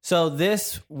 Exactly. So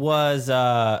this was.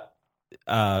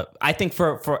 I think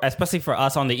for especially for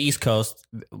us on the East Coast,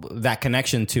 that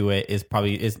connection to it is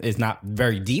probably is not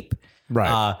very deep,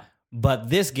 right? But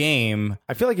this game,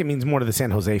 I feel like it means more to the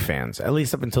San Jose fans, at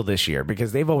least up until this year,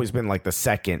 because they've always been like the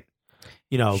second.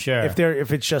 Sure.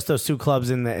 If it's just those two clubs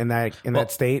in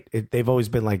that state, they've always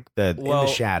been like in the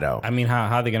shadow. I mean, how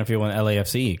are they going to feel when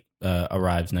LAFC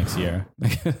arrives next year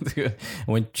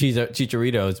when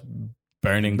Chicharito is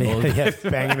burning goals. Yes,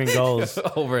 banging in goals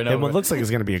over and over. over. What looks like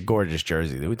it's going to be a gorgeous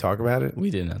jersey. Did we talk about it?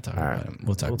 We did not talk about it.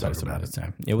 We'll talk about it some about other it.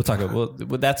 time. Yeah, we'll talk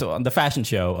about that's on the fashion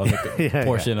show of the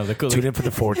portion of the Cooley. Tune in for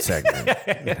the fourth segment.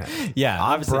 Yeah,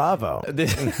 obviously. Bravo.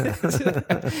 This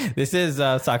is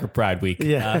Soccer Pride Week.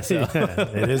 Yeah,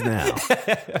 it is now.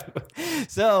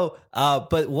 So,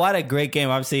 but what a great game.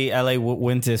 Obviously, LA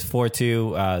wins this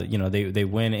 4-2. They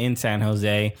win in San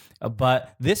Jose.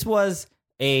 But this was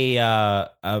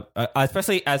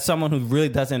especially as someone who really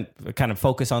doesn't kind of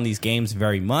focus on these games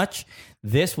very much,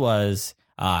 this was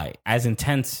as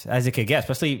intense as it could get.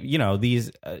 Especially,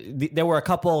 there were a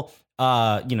couple,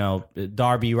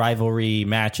 derby rivalry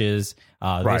matches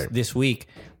this week,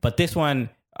 but this one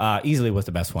easily was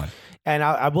the best one. And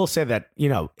I will say that,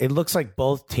 it looks like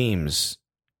both teams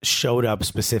showed up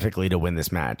specifically to win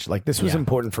this match. Like, this was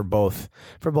important for both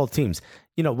teams.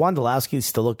 Wondolowski's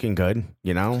still looking good,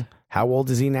 How old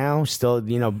is he now? Still,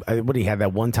 what he had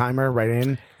that one timer right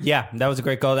in. Yeah, that was a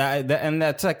great goal. And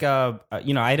that's like, I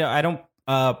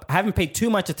haven't paid too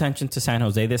much attention to San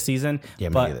Jose this season. Yeah,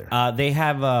 me but neither. they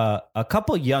have a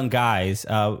couple young guys.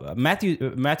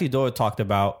 Matthew Doyle talked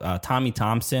about Tommy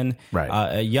Thompson,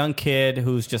 right? A young kid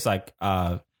who's just like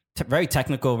very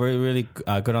technical, really, really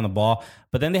good on the ball.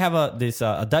 But then they have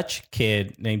a Dutch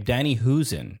kid named Danny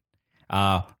Huizen,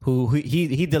 who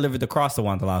he delivered the cross to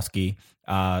Wondolowski.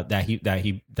 That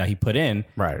he put in,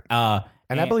 right?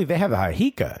 And I believe they have the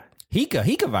Hika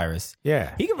virus.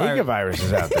 Yeah, Hika virus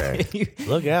is out there.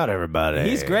 Look out, everybody!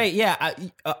 He's great. Yeah.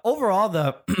 Overall,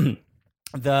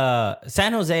 the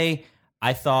San Jose,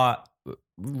 I thought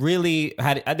really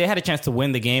had a chance to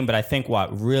win the game, but I think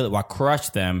what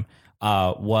crushed them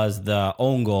was the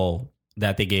own goal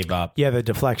that they gave up. Yeah, the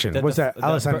deflection. Was that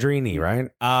Alessandrini, right?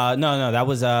 No, that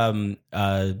was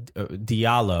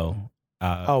Diallo.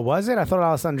 Was it? I thought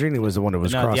Alessandrini was the one who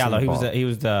was crossing the ball. He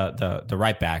was the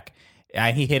right back.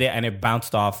 And he hit it, and it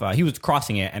bounced off. He was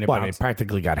crossing it, and it bounced. It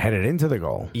practically got headed into the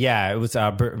goal. Yeah, it was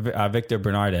Victor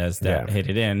Bernardez that hit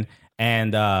it in.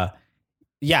 And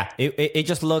it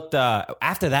just looked,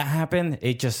 after that happened,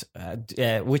 it just,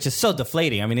 which is so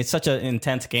deflating. I mean, it's such an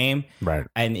intense game. Right.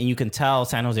 And you can tell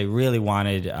San Jose really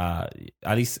wanted at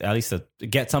least to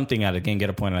get something out of the game, get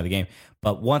a point out of the game.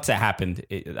 But once that happened,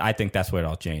 I think that's where it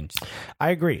all changed.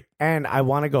 I agree. And I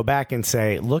want to go back and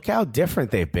say, look how different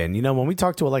they've been. When we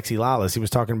talked to Alexi Lalas, he was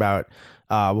talking about,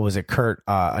 what was it, Kurt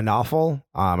Anoffel?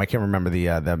 I can't remember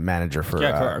the manager for...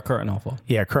 Kurt Anoffel.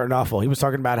 Yeah, Kurt Anoffel. He was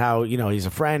talking about how, he's a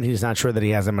friend. He's not sure that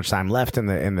he has that much time left in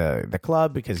the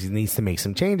club because he needs to make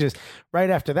some changes.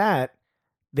 Right after that,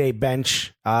 they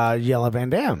bench Jelle Van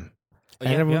Dam.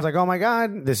 And everyone's like, oh my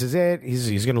God, this is it.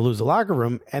 He's going to lose the locker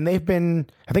room. And they've been,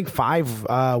 I think, 4.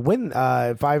 I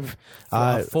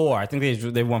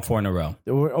think they won 4 in a row.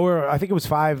 Or I think it was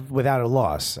 5 without a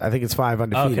loss. I think it's 5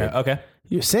 undefeated. Okay.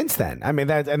 Since then, I mean,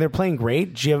 and they're playing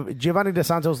great. Giovanni Dos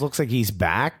Santos looks like he's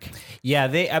back. Yeah,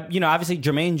 they obviously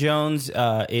Jermaine Jones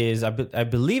is I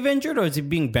believe injured, or is he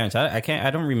being benched? I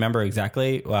don't remember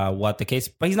exactly what the case,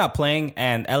 but he's not playing,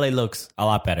 and LA looks a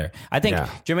lot better. I think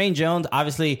Jermaine Jones,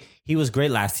 obviously he was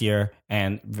great last year,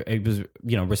 and he was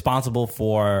responsible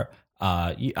for.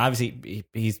 Obviously,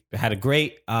 he's had a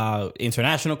great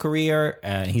international career,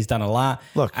 and he's done a lot.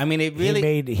 Look, I mean,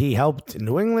 he helped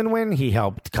New England win, he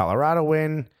helped Colorado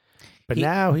win, but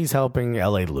now he's helping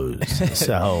LA lose.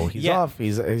 So he's off.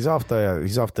 He's off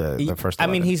the first 11. I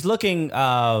mean, he's looking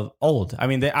old. I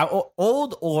mean,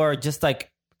 old or just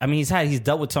like he's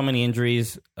dealt with so many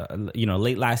injuries.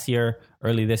 Late last year,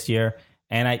 early this year,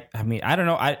 and I mean, I don't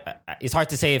know. It's hard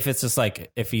to say if it's just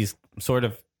like if he's sort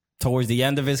of towards the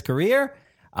end of his career,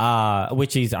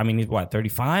 which he's what,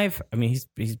 35? I mean,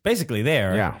 he's basically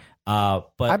there. Yeah.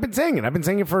 But I've been saying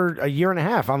it for a year and a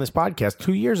half on this podcast,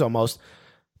 2 years almost.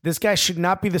 This guy should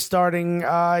not be the starting,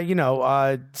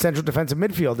 central defensive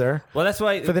midfielder. Well, that's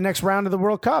why for the next round of the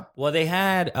World Cup. Well, they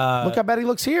had look how bad he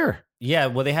looks here. Yeah.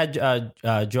 Well, they had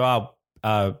Joao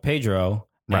Pedro,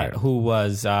 right? Who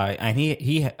was and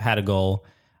he had a goal.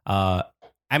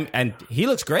 And he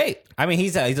looks great. I mean,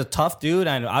 he's a tough dude,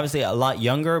 and obviously a lot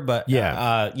younger. But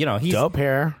he's dope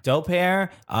hair.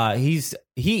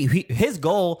 His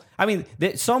goal. I mean,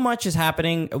 so much is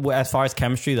happening as far as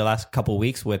chemistry the last couple of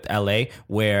weeks with LA,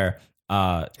 where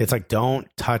it's like don't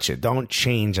touch it, don't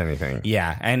change anything.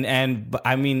 Yeah, and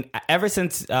I mean, ever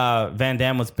since Van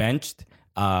Damme was benched,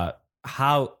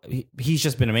 he's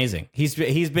just been amazing. He's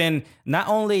been not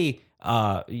only.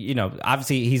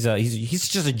 Obviously he's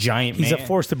just a giant man. He's a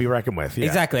force to be reckoned with. Yeah.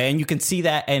 Exactly. And you can see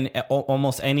that in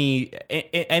almost any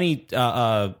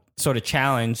sort of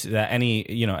challenge that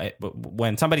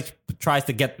when somebody tries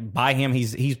to get by him,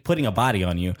 he's putting a body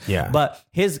on you. Yeah. But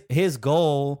his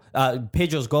goal,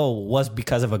 Pedro's goal, was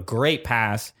because of a great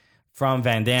pass from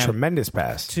Van Damme. Tremendous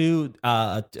pass. To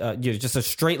just a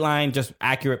straight line, just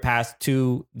accurate pass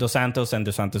to Dos Santos, and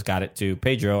Dos Santos got it to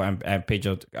Pedro, and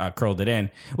Pedro curled it in,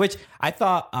 which I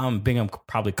thought Bingham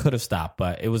probably could have stopped,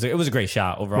 but it was a great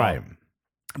shot overall. Right.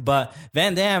 But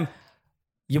Van Damme,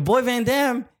 your boy Van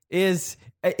Damme is...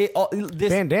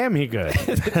 Van Damme, he good.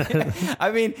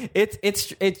 I mean,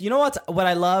 it's you know what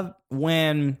I love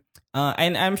when...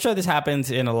 and I'm sure this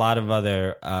happens in a lot of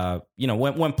other,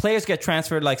 when players get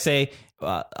transferred, like say,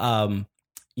 so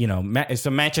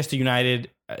Manchester United,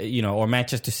 or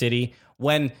Manchester City,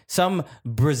 when some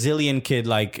Brazilian kid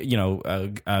like,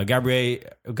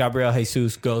 Gabriel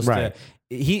Jesus goes to,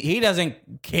 he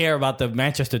doesn't care about the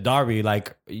Manchester derby,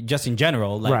 like just in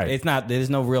general, like there's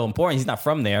no real importance. He's not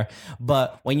from there.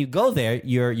 But when you go there,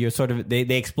 you're sort of, they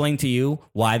explain to you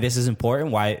why this is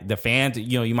important, why the fans,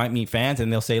 you might meet fans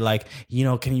and they'll say like,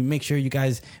 can you make sure you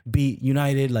guys beat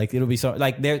United? Like it'll be so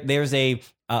like there's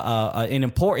an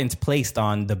importance placed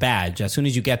on the badge as soon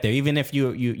as you get there, even if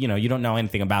you don't know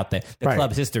anything about the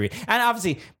club's history. And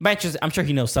obviously, Manchester, I'm sure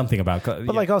he knows something about. But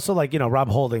Rob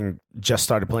Holding just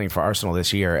started playing for Arsenal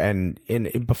this year, and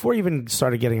before he even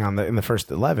started getting in the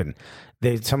first 11,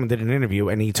 someone did an interview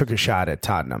and he took a shot at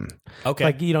Tottenham.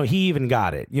 Okay, he even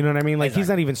got it. You know what I mean? Like he's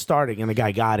not even starting, and the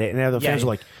guy got it, and the fans are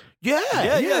like.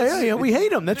 Yeah, we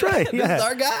hate him. That's right. This is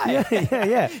our guy.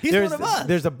 Yeah. He's one of us.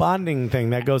 There's a bonding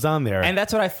thing that goes on there. And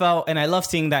that's what I felt, and I love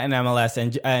seeing that in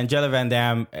MLS, and Jelle Van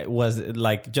Damme was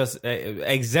like just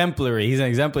exemplary. He's an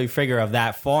exemplary figure of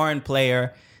that foreign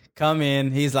player. Come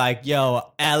in, he's like,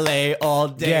 yo, LA all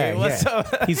day. What's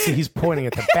up? He's pointing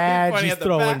at the badge. He's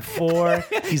throwing 4.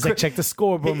 He's like, check the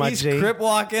scoreboard, my G. He's crip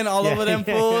walking all over them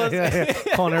fools.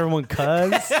 Calling everyone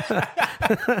cuz.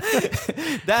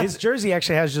 His jersey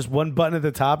actually has just one button at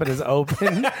the top and is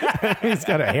open. He's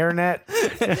got a hairnet.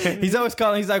 He's always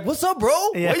calling. He's like, what's up,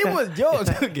 bro? Where you was? Yo,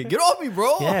 get off me,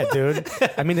 bro. Yeah, dude.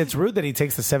 I mean, it's rude that he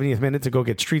takes the 70th minute to go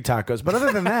get street tacos. But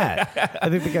other than that, I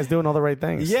think the guy's doing all the right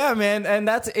things. Yeah, man. And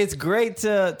it's great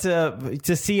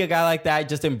to see a guy like that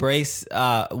just embrace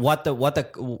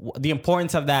the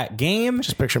importance of that game.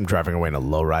 Just picture him driving away in a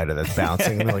lowrider that's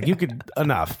bouncing, and they're like, "You could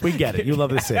enough. We get it. You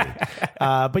love the city."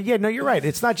 But yeah, no, you're right.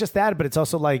 It's not just that, but it's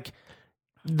also like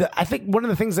I think one of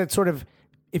the things that sort of,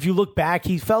 if you look back,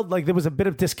 he felt like there was a bit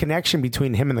of disconnection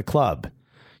between him and the club.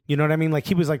 You know what I mean? Like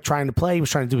he was like trying to play, he was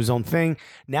trying to do his own thing.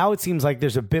 Now it seems like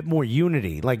there's a bit more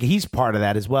unity. Like he's part of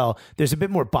that as well. There's a bit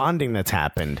more bonding that's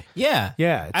happened. Yeah.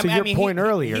 To your point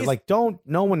earlier, like no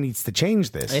one needs to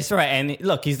change this. That's right. And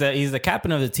look, he's the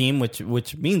captain of the team,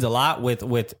 which means a lot with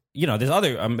there's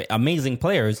other amazing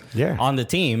players on the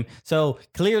team. So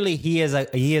clearly he is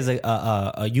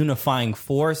a unifying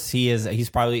force. He's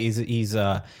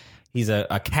he's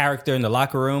a character in the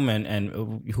locker room and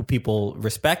who people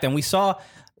respect. And we saw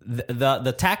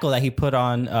the tackle that he put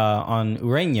on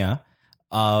Urena,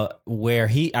 where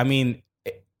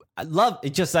I love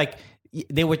it. Just like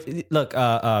they would look,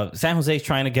 San Jose's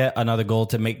trying to get another goal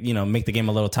to make the game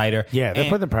a little tighter. Yeah, they're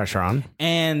putting the pressure on.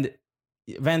 And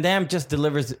Van Damme just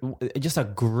delivers just a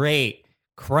great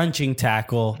crunching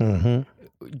tackle,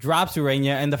 drops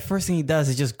Urena, and the first thing he does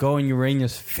is just go in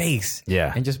Urena's face,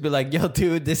 and just be like, "Yo,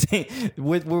 dude, this ain't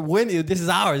we're winning. This is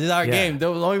ours. This is our game.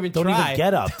 Don't even Don't try. even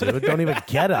get up, dude. Don't even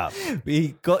get up."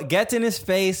 He gets in his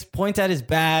face, points at his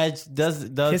badge, does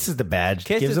Kisses the badge,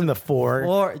 gives him the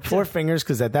four fingers,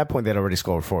 because at that point they'd already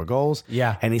scored 4 goals.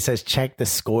 Yeah. And he says, "Check the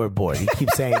scoreboard." He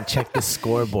keeps saying, "Check the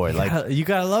scoreboard." Like, you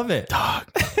gotta love it. dog.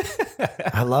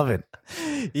 I love it.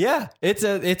 Yeah, it's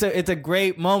a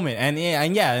great moment, and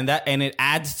it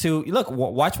adds to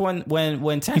watch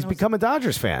when He's become a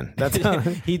Dodgers fan. That's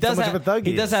he does so much have of a thug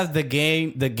he does have the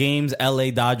game's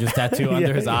LA Dodgers tattoo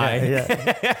under his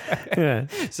eye. Yeah.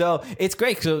 So it's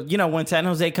great. So when San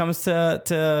Jose comes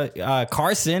to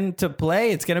Carson to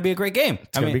play, it's gonna be a great game.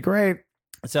 It's gonna be great.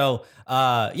 So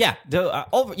overall,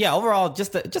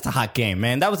 just a hot game,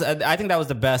 man. I think that was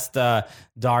the best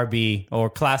derby or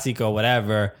Clásico,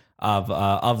 whatever,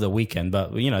 of the weekend.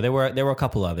 But there were a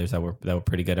couple others that were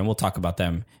pretty good, and we'll talk about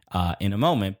them in a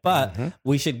moment. But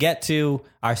we should get to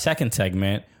our second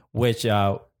segment, which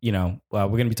we're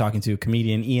going to be talking to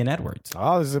comedian Ian Edwards.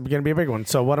 Oh, this is going to be a big one.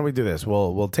 So why don't we do this?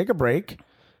 We'll take a break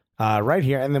right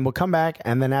here, and then we'll come back,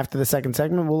 and then after the second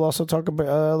segment, we'll also talk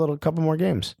about a couple more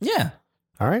games. Yeah.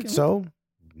 All right. So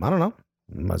I don't know.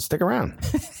 Let's stick around.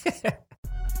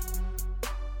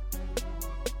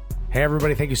 Hey,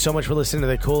 everybody. Thank you so much for listening to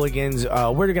the Cooligans.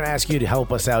 We're going to ask you to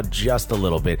help us out just a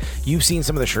little bit. You've seen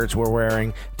some of the shirts we're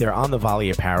wearing. They're on the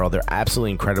Volley Apparel. They're absolutely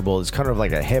incredible. It's kind of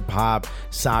like a hip-hop,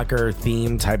 soccer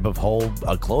theme type of whole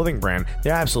clothing brand.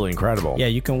 They're absolutely incredible. Yeah,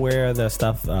 you can wear the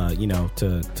stuff,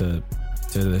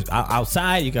 to the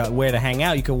outside. You can wear to hang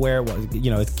out. You can wear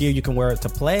it's gear. You can wear it to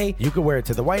play. You can wear it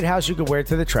to the White House. You can wear it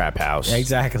to the Trap House.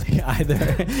 Exactly.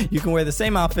 Either you can wear the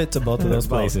same outfit to both of those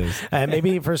places. And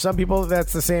maybe for some people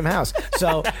that's the same house.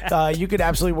 So you could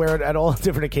absolutely wear it at all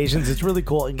different occasions. It's really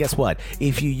cool. And guess what?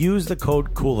 If you use the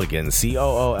code Cooligans,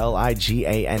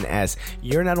 COOLIGANS,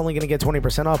 you're not only going to get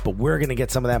 20% off, but we're going to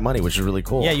get some of that money, which is really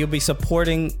cool. Yeah, you'll be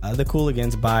supporting the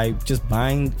Cooligans by just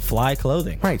buying fly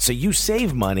clothing. Right. So you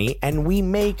save money and we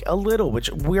make a little,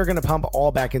 which we're going to pump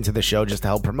all back into the show just to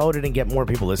help promote it and get more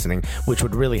people listening, which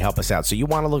would really help us out. So you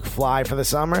want to look fly for the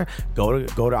summer? Go to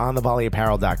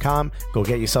onthevolleyapparel.com. Go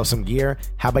get yourself some gear.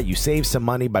 How about you save some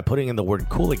money by putting in the word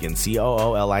Cooligans,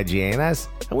 COOLIGANS,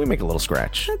 and we make a little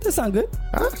scratch. That does sound good.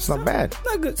 It's not bad.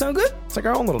 Not good. Sound good? It's like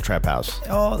our own little trap house.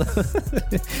 Oh,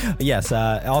 yes.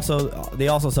 They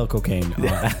also sell cocaine.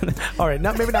 All right.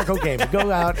 Maybe not cocaine, but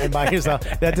go out and buy yourself.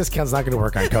 That discount's not going to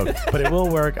work on coke, but it will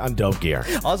work on dope gear.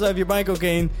 Also, if you're buying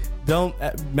cocaine, don't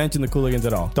mention the Cooligans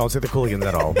at all. Don't say the Cooligans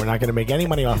at all. We're not going to make any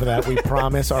money off of that. We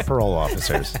promise our parole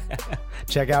officers.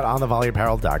 Check out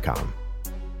onthevolleyapparel.com.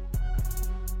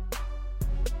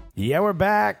 Yeah, we're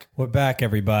back. We're back,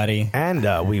 everybody.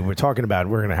 And we were talking about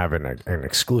we're going to have an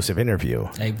exclusive interview.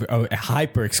 A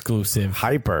hyper exclusive.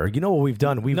 Hyper. You know what we've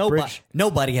done?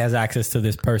 Nobody has access to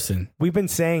this person. We've been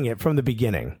saying it from the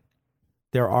beginning.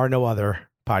 There are no other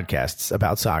podcasts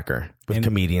about soccer with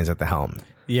comedians at the helm.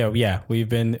 Yeah, we've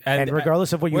been, and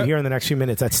regardless of what you hear in the next few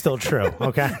minutes, that's still true.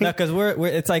 Okay, no, because we're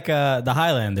it's like the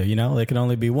Highlander. There can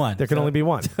only be one. There can only be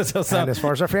one. So, and as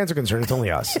far as our fans are concerned, it's only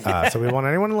us. So we want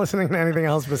anyone listening to anything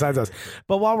else besides us.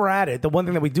 But while we're at it, the one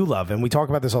thing that we do love, and we talk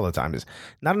about this all the time, is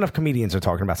not enough comedians are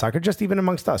talking about soccer. Just even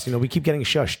amongst us, we keep getting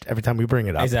shushed every time we bring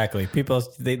it up. Exactly. People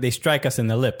they strike us in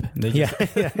the lip. They just,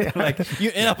 like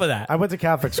you enough of that. I went to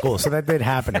Catholic school, so that did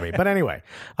happen to me. But anyway,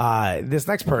 this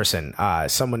next person,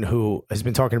 someone who has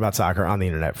been talking about soccer on the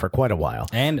internet for quite a while,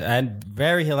 and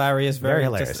very hilarious, very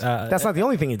hilarious. Just, that's not the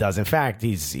only thing he does. In fact,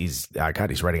 he's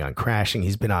writing on Crashing.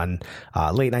 He's been on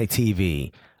late night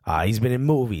TV. He's been in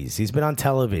movies. He's been on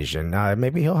television.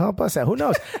 Maybe he'll help us out. Who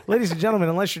knows? Ladies and gentlemen,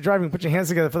 unless you're driving, put your hands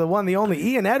together for the one, the only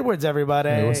Ian Edwards, everybody.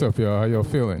 Hey, what's up, y'all? How y'all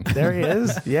feeling? There he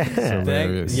is. Yeah.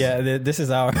 Yeah, this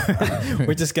is our...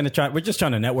 we're just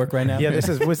trying to network right now. Yeah,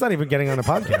 it's not even getting on a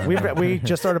podcast. We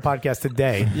just started a podcast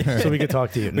today, so we could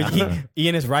talk to you.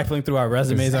 Ian is rifling through our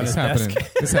resumes on his desk.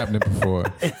 It's happening before.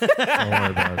 Don't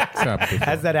worry about it. It's happened before.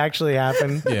 Has that actually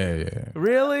happened? Yeah.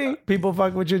 Really? People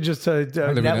fuck with you just to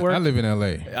network? I live in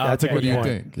L.A. That's a good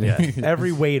point. Yeah.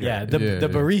 Every waiter. Yeah, the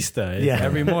barista is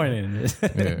every morning.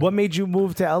 What made you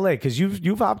move to LA? Because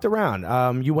you've hopped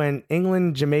around. You went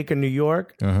England, Jamaica, New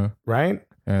York, right?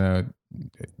 And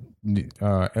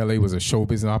LA was a show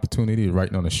business opportunity,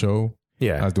 writing on a show.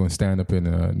 Yeah. I was doing stand-up in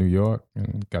New York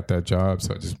and got that job.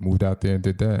 So I just moved out there and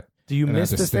did that. Do you And I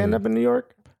miss the just stand-up in New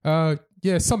York?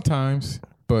 Yeah, sometimes.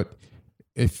 But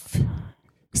if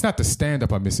it's not the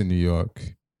stand-up I miss in New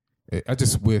York, I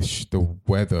just wish the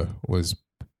weather was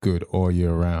good all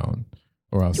year round.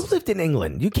 Or else, You lived in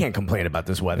England. You can't complain about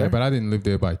this weather. yeah, but I didn't live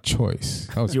there by choice.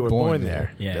 I was You were born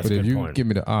there. Yeah. That's But a if good you point. give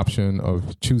me the option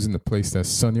of choosing the place that's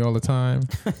sunny all the time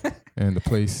and the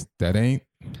place that ain't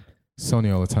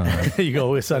sunny all the time, You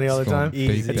go with Sunny all the it's gonna time? bake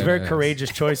Easy. It's a that very ass.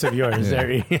 courageous choice of yours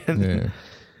there, Ian. Yeah.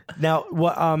 Now,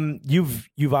 what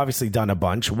you've obviously done a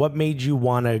bunch. What made you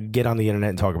want to get on the internet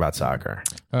and talk about soccer?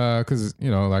 Because,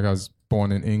 like I was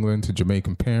born in England to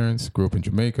Jamaican parents, grew up in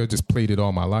Jamaica, just played it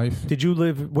all my life. Did you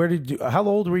live? How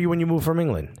old were you when you moved from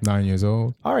England? 9 years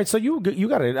old. All right, so you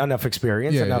got enough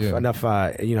experience, Yeah, yeah. enough,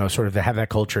 sort of to have that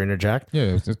culture interject.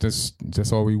 Yeah,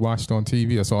 that's all we watched on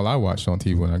TV. That's all I watched on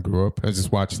TV when I grew up. I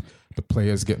just watched the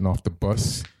players getting off the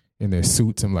bus in their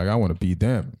suits. I'm like, I want to be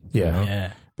them. you Yeah. know?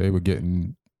 Yeah. They were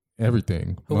getting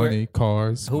everything, Who were- money,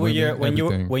 cars. Who were your women,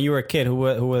 everything. when you were a kid? Who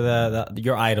were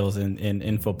your idols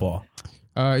in football?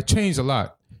 It changed a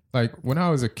lot. Like when I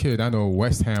was a kid, I know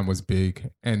West Ham was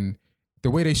big, and the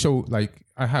way they show, like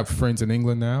I have friends in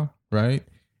England now, right?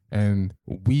 And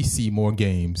we see more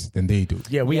games than they do.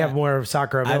 Yeah, we Yeah. have more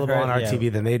soccer available heard, on our yeah. TV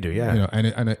than they do. Yeah. You know,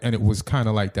 and it was kind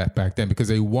of like that back then because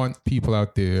they want people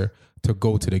out there to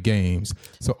go to the games.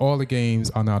 So all the games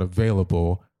are not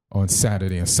available on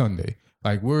Saturday and Sunday.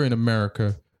 Like we're in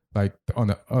America, like on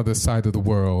the other side of the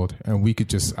world, and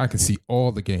I could see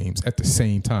all the games at the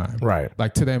same time. Right.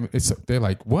 Like to them, they're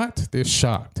like, what? They're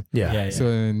shocked. Yeah. Yeah. So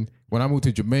then when I moved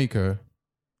to Jamaica,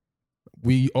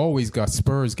 we always got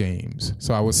Spurs games.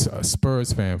 So I was a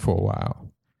Spurs fan for a while.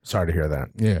 Sorry to hear that.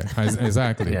 Yeah,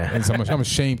 exactly. Yeah. And so I'm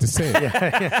ashamed to say it.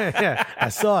 Yeah, I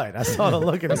saw it. I saw the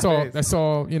look in That's his all. face. That's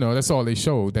all. That's all they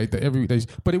showed. But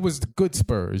it was the good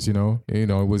Spurs. It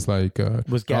was like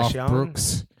Was Garth Gassion?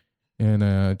 Brooks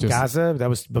and just Gaza. That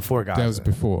was before Gaza. that was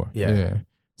before. Yeah.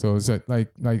 So it's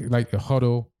like the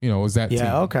huddle. It was that team.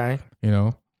 Yeah. Okay.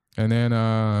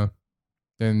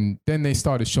 And then they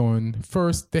started showing.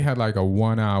 First, they had like a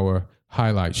 1 hour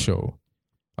highlight show,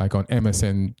 like on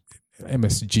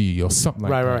MSG or something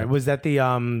like that. Right. Was that the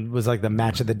was like the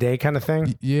match of the day kind of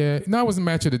thing? Yeah, no, it wasn't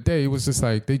match of the day. It was just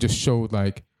like they just showed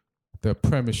like the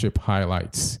Premiership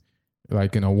highlights,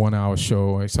 like in a 1 hour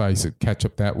show. So I used to catch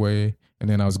up that way, and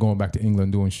then I was going back to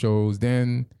England doing shows.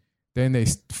 Then they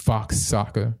Fox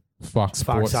Sports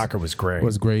Fox Soccer was great.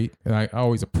 was great, and I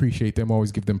always appreciate them.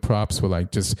 Always give them props for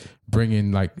like just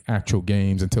bringing like actual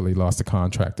games until they lost the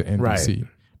contract to NBC. Right.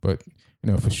 But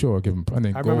for sure, give them. And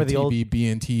then I Gold remember the old- TV,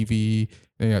 BNTV.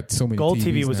 They had so many. Gold TVs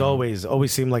TV was now.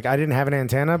 always seemed like I didn't have an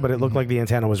antenna, but it looked like the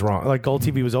antenna was wrong. Like Gold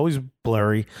TV was always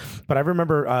blurry, but I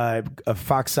remember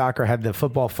Fox Soccer had the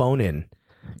football phone in.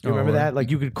 You remember right. that?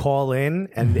 Like you could call in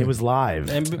and it was live.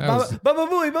 And was- Baba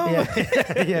Booey, Baba yeah,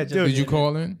 Booey. yeah, dude. Did you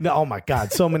call in? No, oh my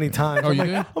God, so many times. Oh, I'm you like,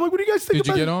 did? I'm like, what do you guys think Did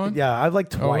you about get it? on? Yeah, I like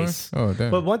twice. Oh,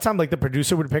 damn. But one time, like the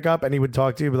producer would pick up and he would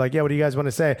talk to you, be like, yeah, what do you guys want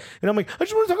to say? And I'm like, I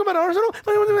just want to talk about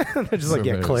Arsenal. They're just like,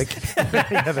 yeah, Hilarious. click.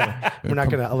 Yeah, we're not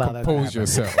going to allow that to Compose happen.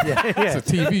 yourself. Yeah.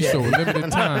 It's a TV show,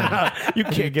 limited time. You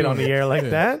can't get on the air like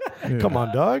that. Come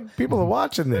on, dog. People are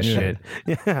watching this Yeah. shit.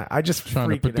 Yeah, I just Trying to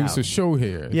freak it produce out. a show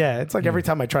here. Yeah, it's like every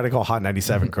time I try to call Hot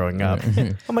 97 growing up.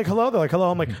 I'm like, hello. They're like,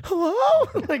 hello. I'm like, hello?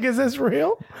 Like, is this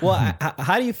real? Well,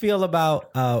 how do you feel about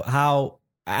how,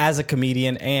 as a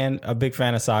comedian and a big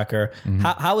fan of soccer,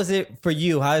 how is it for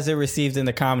you? How is it received in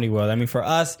the comedy world? I mean, for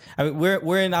us,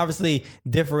 we're in obviously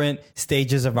different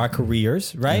stages of our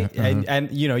careers, right?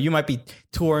 And you might be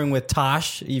touring with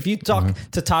Tosh. If you talk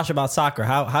to Tosh about soccer,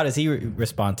 how does he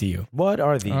respond to you? What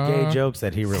are the gay jokes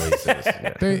that he releases?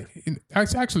 Yeah. They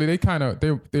actually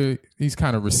he's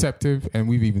kind of receptive, and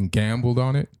we've even gambled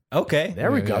on it. Okay.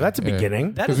 There we go. That's a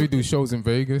beginning. That Because is- we do shows in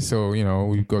Vegas, so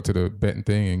we go to the betting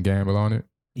thing and gamble on it.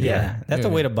 Yeah, that's a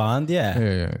way to bond. Yeah.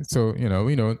 Yeah. So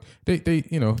they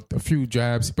a few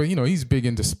jabs, but he's big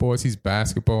into sports. He's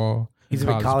basketball. He's a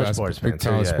big college sports fan, Big too,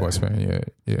 college yeah. sports fan.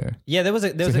 Yeah. Yeah, there was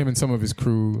So him and some of his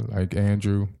crew, like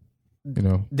Andrew,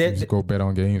 just go bet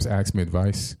on games, ask me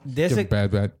advice. There's Give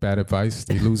them bad advice,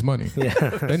 they lose money.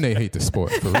 Then they hate the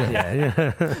sport for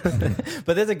real.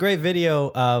 But there's a great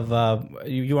video of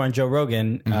you were on Joe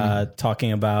Rogan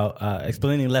talking about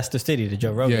explaining Leicester City to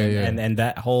Joe Rogan Yeah. and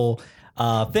that whole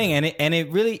thing, and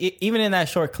it really even in that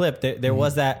short clip there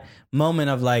was that moment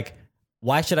of like,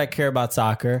 why should I care about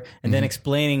soccer? And then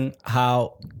explaining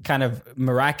how kind of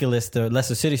miraculous the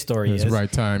Leicester City story It's is. the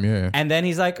right time, yeah. And then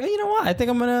he's like, oh, you know what? I think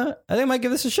I might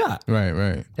give this a shot.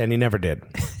 Right. And he never did.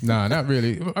 Nah, not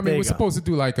really. I mean, you we're go. supposed to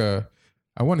do like I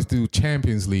wanted to do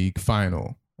Champions League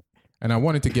final. And I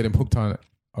wanted to get him hooked on,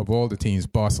 of all the teams,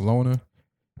 Barcelona.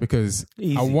 Because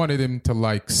Easy. I wanted him to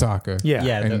like soccer. Yeah.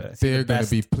 Yeah. And they're going to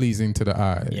be pleasing to the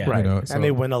eye. Yeah. Right. You know, so- and they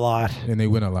win a lot. and they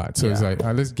win a lot. So it's Yeah. like,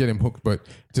 let's get him hooked, but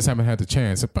just haven't had the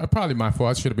chance. Probably my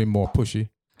fault. I should have been more pushy.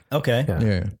 Okay. Yeah.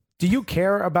 Yeah. Do you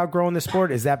care about growing the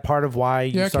sport? Is that part of why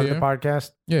you Yeah, I started the care.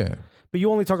 podcast? Yeah. But you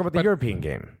only talk about the European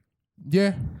game.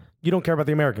 Yeah. You don't care about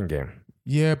the American game.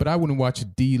 Yeah, but I wouldn't watch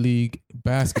D-League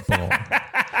basketball.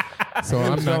 So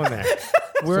I'm Going not, there.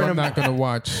 so I'm not going to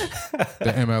watch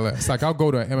the MLS. Like, I'll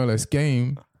go to an MLS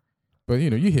game, but,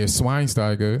 you hear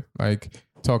Schweinsteiger, like,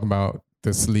 talking about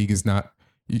this league is not,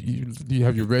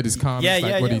 have you read his comments? Yeah, like,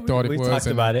 yeah, what yeah. he thought We it was? talked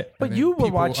about it. But and you then were people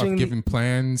watching are giving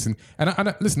plans. And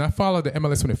listen, I followed the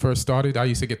MLS when it first started. I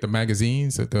used to get the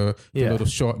magazines, the Yeah. little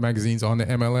short magazines on the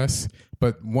MLS.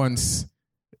 But once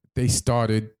they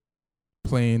started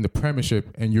playing the Premiership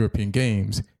and European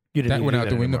games, You didn't that need went to out do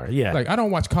the that window. anymore. Yeah. Like, I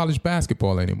don't watch college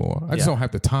basketball anymore. I just Yeah. don't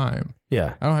have the time.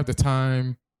 Yeah. I don't have the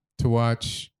time to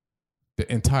watch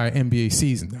the entire NBA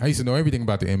season. I used to know everything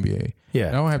about the NBA. Yeah.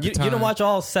 I don't have the You time. don't watch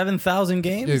all 7,000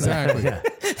 games? Exactly.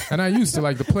 And I used to,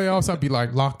 like, the playoffs, I'd be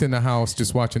like locked in the house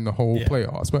just watching the whole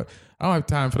playoffs. But I don't have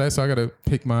time for that, so I got to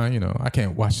pick my, I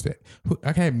can't watch that.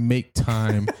 I can't make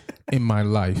time in my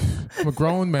life. I'm a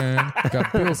grown man, I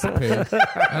got bills to pay, and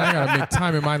I got to make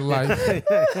time in my life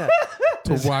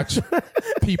to watch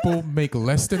people make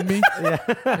less than me. I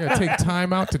got to take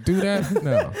time out to do that?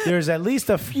 No. There's at least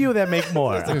a few that make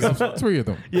more. There's 3 of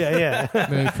them. Yeah.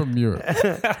 They're from Europe.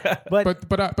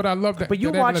 But I love that. But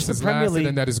you that watch MLS the has Premier lasted League.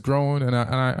 and that is growing, and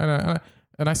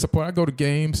I support. I go to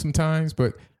games sometimes,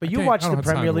 but you watched the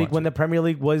Premier League when the Premier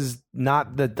League was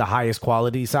not the highest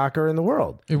quality soccer in the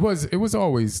world. it was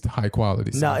always high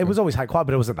quality. No, soccer. it was always high quality,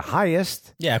 but it wasn't the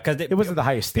highest. Yeah, because It wasn't the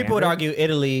highest standard. people would argue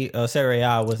Italy, Serie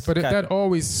A was. But that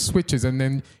always switches, and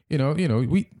then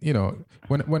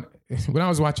when I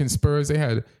was watching Spurs, they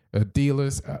had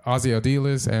dealers, Ozzy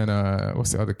dealers, and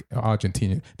what's the other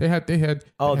Argentinian? They had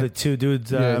the two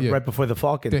dudes Yeah. right before the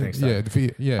Falcon thing. started.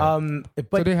 But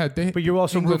But they had but you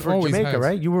also root England for always Jamaica, has-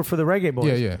 right? You were for the Reggae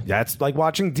Boys. Yeah. That's like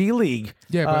watching D League.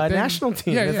 Yeah, but then- national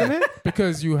team, yeah, isn't yeah. it?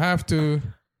 Because you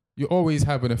always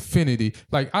have an affinity.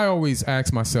 Like, I always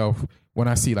ask myself when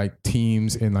I see like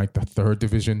teams in like the 3rd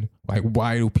division, like,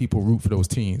 why do people root for those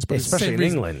teams? But it's the Especially same in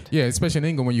reason- England. Yeah, especially in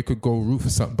England when you could go root for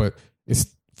something, but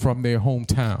it's from their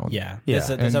hometown. Yeah. Yeah.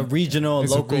 There's a And regional,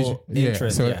 it's a local region-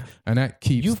 interest. so- Yeah. and that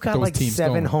keeps You've got those like teams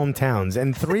 7 going. hometowns,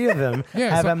 and 3 of them Yeah,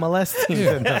 have so- MLS teams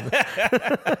Yeah. in them.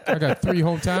 I got 3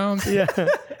 hometowns. Yeah.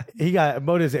 He got,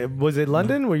 what is it? Was it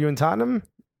London? Were you in Tottenham?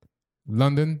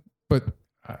 London, but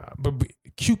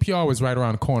QPR was right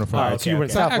around the corner from Oh, us. so you were in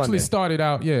So I South actually London. started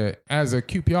out, as a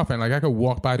QPR fan. Like, I could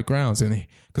walk by the grounds, and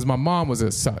because my mom was a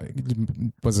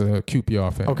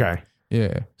QPR fan. Okay.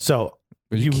 Yeah, So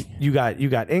But you got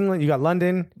England, you got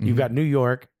London, you got New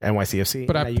York, NYCFC.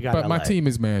 but and now you got my LA. team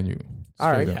is Man U.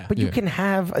 All right, Straight up. but you Yeah. can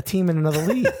have a team in another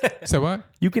league. So what?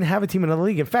 You can have a team in another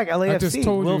league. In fact, I LAFC, just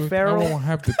told Will you Ferrell. I won't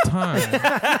have the time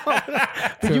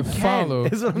to you can, follow.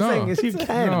 is what I'm saying, is you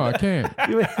can. No, I can't.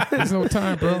 You- There's no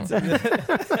time, bro.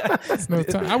 There's no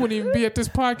time. I wouldn't even be at this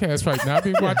podcast right now. I'd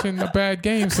be watching a bad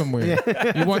game somewhere.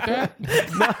 You want that?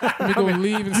 Let me go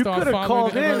leave and you start could have following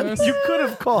called the in. MLS. You could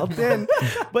have called in.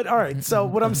 But all right. So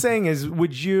what I'm saying is,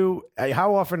 would you?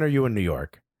 How often are you in New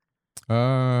York?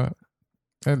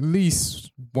 At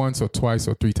least once or twice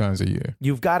or 3 times a year.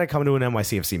 You've got to come to an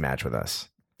NYCFC match with us.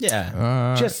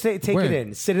 Yeah. Just take when? it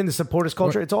in. Sit in the supporters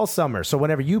culture. It's all summer, so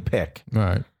whenever you pick.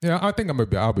 Right. Yeah, I think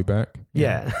I'll be back.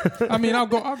 Yeah. I mean, I'll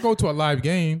go to a live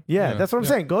game. Yeah, that's what I'm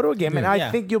saying. Go to a game, and Yeah. I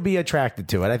Yeah. think you'll be attracted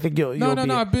to it. I think you'll. No.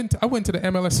 be, I went to the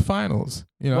MLS finals.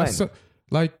 When? So,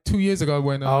 like 2 years ago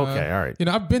when. Okay, all right.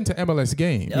 I've been to MLS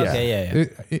games. Okay, yeah.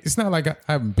 It's not like I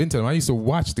haven't been to them. I used to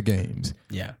watch the games.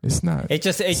 Yeah. It's not. It's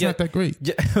not that great.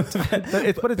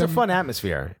 But it's a fun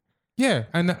atmosphere. Yeah,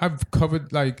 and I've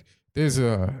covered like there's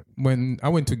when I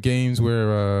went to games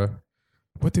where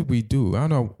what did we do? I don't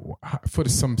know, for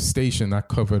some station I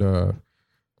covered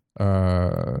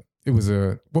it was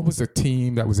what was the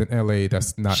team that was in LA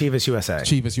that's not Chivas USA.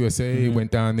 Chivas USA.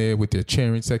 Went down there with their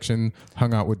cheering section,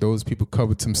 hung out with those people,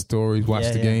 covered some stories, watched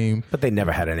Yeah, the yeah. game. But they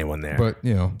never had anyone there. But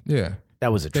yeah,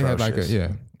 that was they atrocious. had like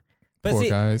But Poor see,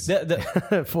 guys.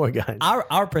 Four guys.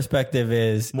 our perspective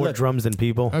is More look, drums than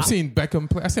people. I've seen Beckham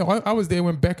play. I was there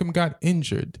when Beckham got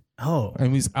injured Oh,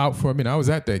 and he's out for a minute. I was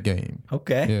at that game.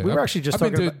 okay. Yeah, We were actually just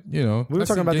I've been talking to, you know, we were I've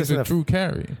talking seen about games this in with the- Drew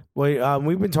Carey. Well,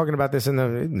 we've been talking about this in the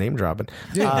name dropping.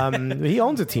 He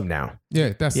owns a team now,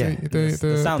 Yeah, that's Yeah. it.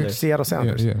 The Sounders. Seattle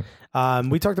Sounders. Yeah.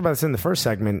 We talked about this in the first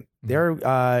segment. David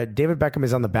Beckham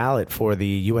is on the ballot for the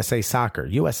U.S.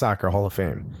 Soccer Hall of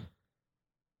Fame.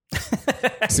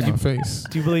 See my face.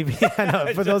 Do you believe? I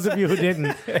know. For those of you who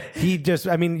didn't,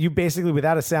 you basically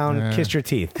without a sound kissed your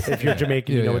teeth. If you're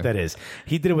Jamaican, you know what that is.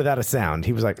 He did it without a sound.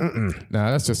 He was like, mm-mm.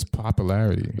 Nah, that's just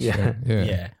popularity. Yeah. So, yeah.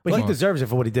 Yeah. But Come he on. deserves it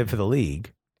for what he did for the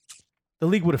league. The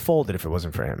league would have folded if it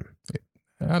wasn't for him.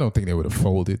 I don't think they would have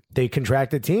folded. They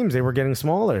contracted teams. They were getting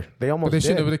smaller. They almost But they did.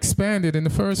 should have expanded in the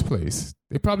first place.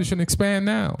 They probably shouldn't expand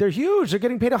now. They're huge. They're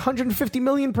getting paid $150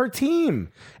 million per team.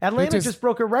 Atlanta just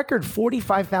broke a record: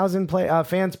 45,000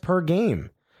 fans per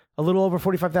game. A little over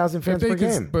 45,000 fans per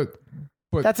game. But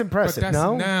That's impressive, But that's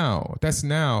no? now. That's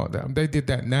now. They did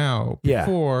that now. Yeah.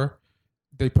 Before,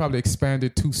 they probably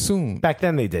expanded too soon. Back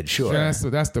then they did, sure. So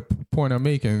that's the point I'm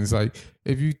making. It's like,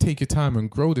 if you take your time and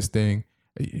grow this thing,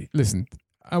 listen,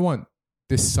 I want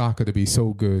this soccer to be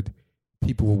so good,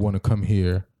 people will want to come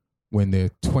here when they're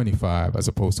 25 as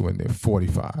opposed to when they're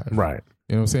 45. Right.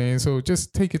 You know what I'm saying? So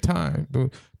just take your time.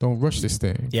 Don't rush this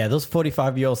thing. Yeah, those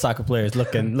 45-year-old soccer players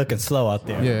looking slow out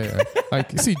there. Yeah.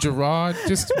 Like, you see, Gerard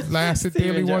just lasted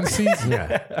barely one season.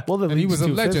 Yeah. Well, And he was a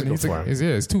legend. It's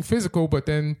It's too physical, but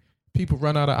then people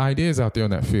run out of ideas out there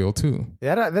on that field, too.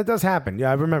 Yeah, that does happen. Yeah,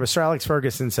 I remember Sir Alex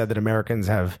Ferguson said that Americans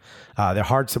have their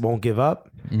hearts that won't give up,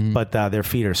 but their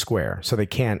feet are square, so they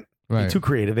can't be Right. too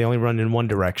creative. They only run in one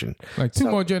direction. Like, two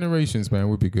more generations, man,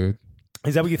 would be good.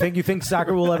 Is that what you think? You think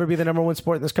soccer will ever be the number one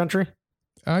sport in this country?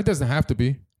 It doesn't have to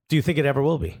be. Do you think it ever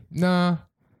will be? Nah.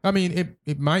 I mean,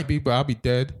 it might be, but I'll be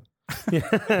dead.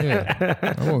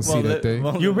 Yeah. I won't see that day.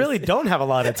 You really don't have a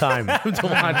lot of time to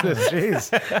watch this.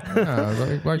 Jeez.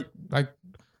 Nah,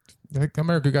 like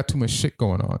America got too much shit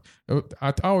going on.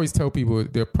 I always tell people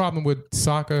the problem with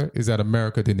soccer is that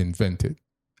America didn't invent it.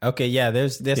 Okay, yeah,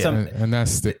 there's some And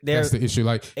that's the issue.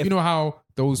 Like, you know how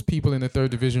those people in the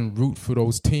third division root for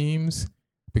those teams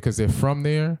because they're from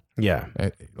there? Yeah.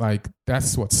 Like,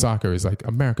 that's what soccer is. Like,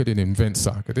 America didn't invent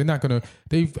soccer. They're not going to,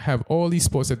 they have all these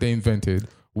sports that they invented.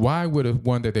 Why would a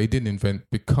one that they didn't invent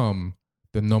become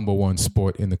the number one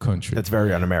sport in the country? That's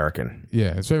very un-American.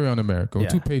 Yeah, it's very un-American. We're Yeah.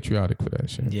 too patriotic for that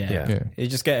shit. Yeah. It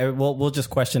just we'll just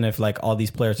question if like all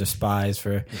these players are spies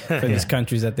for these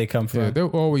countries that they come from. Yeah, they'll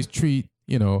always treat,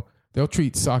 they'll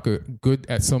treat soccer good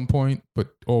at some point,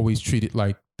 but always treat it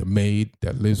like the maid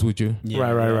that lives with you. Yeah. Right.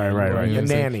 You The know what I'm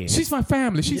saying? nanny. She's my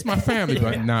family. She's my family,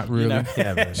 but not really.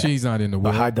 She's not in the But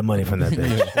world. hide the money from that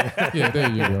bitch. Yeah,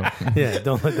 there you go. Yeah,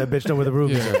 don't let that bitch know where the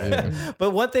rubies are. Yeah. But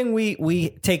one thing we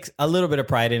take a little bit of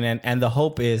pride in, and the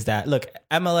hope is that, look,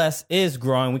 MLS is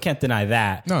growing. We can't deny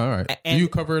that. No, all right. And- Do you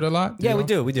cover it a lot? Yeah, we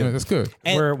do. Yeah, that's good.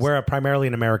 And We're primarily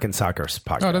an American soccer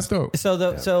podcast. Oh, that's dope.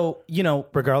 so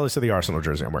Regardless of the Arsenal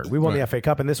jersey I'm wearing. We won the FA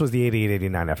Cup, and this was the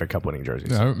 88-89 FA Cup winning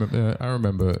jerseys. Yeah, I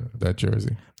remember that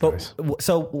jersey. But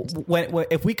so when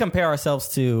if we compare ourselves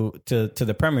to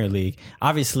the Premier League,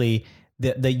 obviously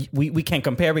we can't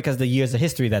compare because of the years of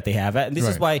history that they have, and this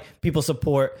is Right. why people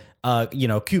support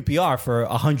QPR for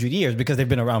 100 years because they've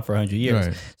been around for 100 years.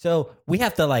 Right. So we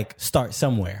have to like start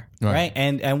somewhere, right?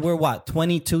 Right. And we're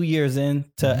 22 years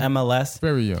into MLS.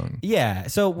 Very young. Yeah,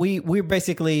 so we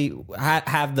basically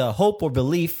have the hope or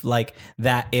belief like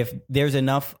that if there's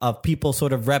enough of people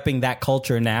sort of repping that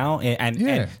culture now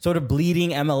and sort of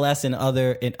bleeding MLS in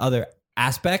other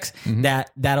aspects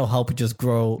that'll help just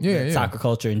grow soccer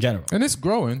culture in general. And it's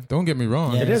growing. Don't get me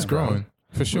wrong. Yeah, it it is is growing. growing.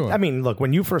 For sure. I mean, look,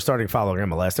 when you first started following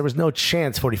MLS, there was no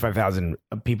chance 45,000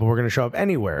 people were going to show up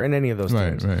anywhere in any of those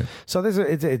teams. Right. So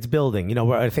it's building.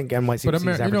 Where I think NYCFC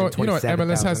is averaging you know what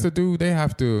MLS has 27,000. to do? They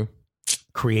have to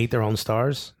Create their own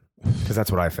stars? Because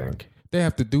that's what I think. They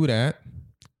have to do that,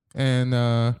 and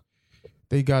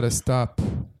they got to stop.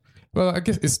 Well, I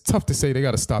guess it's tough to say they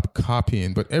got to stop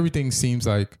copying, but everything seems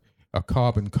like a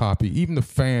carbon copy. Even the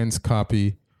fans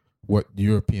copy what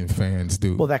European fans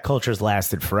do. Well, that culture's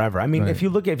lasted forever. I mean, Right. if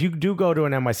you do go to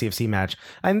an NYCFC match,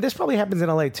 and this probably happens in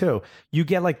LA too, you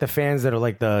get like the fans that are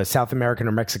like the South American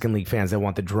or Mexican League fans that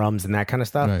want the drums and that kind of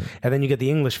stuff. Right. And then you get the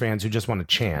English fans who just want to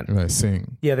chant. Right,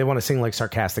 sing. Yeah, they want to sing like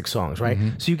sarcastic songs, right?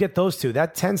 So you get those two.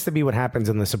 That tends to be what happens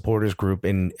in the supporters group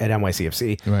at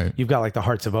NYCFC. Right. You've got like the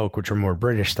Hearts of Oak, which are more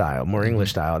British style, more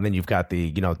English style, and then you've got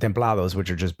the Templados, which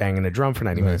are just banging a drum for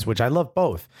 90 minutes, which I love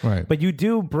both. Right. But you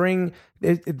do bring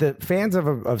the fans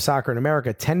of soccer in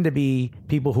America tend to be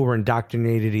people who were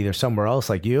indoctrinated either somewhere else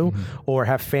like you or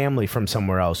have family from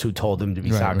somewhere else who told them to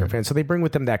be soccer fans. So they bring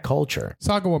with them that culture.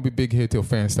 Soccer won't be big here till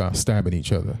fans start stabbing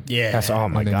each other. Yeah. That's oh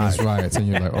my And then god. there's riots, and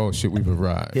you're like, oh shit, we've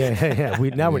arrived. Yeah. We're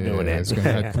doing it. It's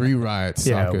gonna have 3 riots.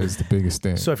 Yeah. Soccer is the biggest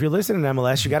thing. So if you're listening to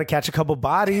MLS, you got to catch a couple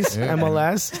bodies. Yeah.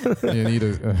 MLS. you need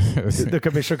The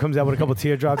commissioner comes out with a couple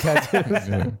teardrop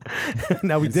tattoos.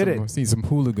 Now we did it. See some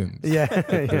hooligans. Yeah.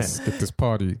 Let's get this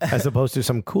party. As opposed to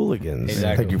some cooligans.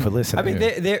 Exactly. Thank you for listening. I mean,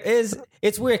 there is.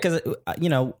 It's weird because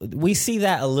we see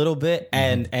that a little bit,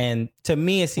 and to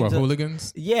me it seems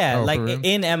hooligans? Yeah, Oh, like for real?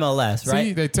 in MLS, right?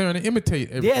 See, they turn to imitate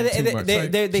Yeah, everything too much.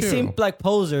 they chill. seem like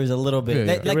posers a little bit.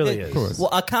 Yeah, yeah. It really is. Of course. Well,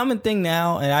 a common thing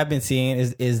now, and I've been seeing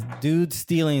is dudes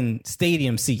stealing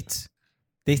stadium seats.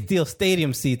 They steal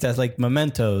stadium seats as like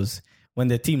mementos when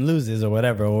the team loses or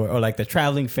whatever, or like the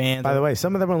traveling fans. By the way,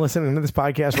 some of them are listening to this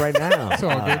podcast right now. It's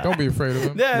all good. Don't be afraid of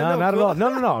them. yeah, No, not at all.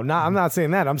 No. I'm not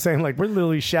saying that. I'm saying like we're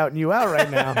literally shouting you out right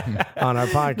now on our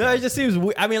podcast. No, it just seems.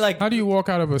 I mean, like How do you walk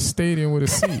out of a stadium with a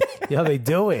seat? Yo, they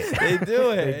do it. they do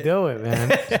They it. do it,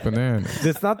 man. Bananas.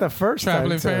 It's not the first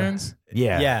Traveling time. fans?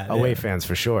 Yeah. Away Yeah. fans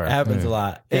for sure. It happens a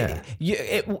lot. Yeah.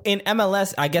 In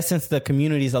MLS, I guess since the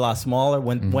community is a lot smaller,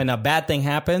 when a bad thing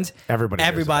happens,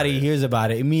 Everybody hears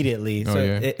about it immediately.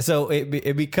 So yeah.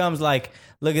 it becomes like,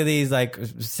 look at these like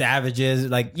savages,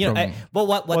 like But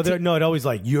what? Well, it always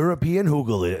like European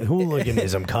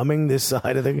hooliganism coming this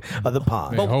side of the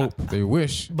pond. They hope. They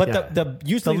wish. But Yeah. the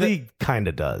usually the league kind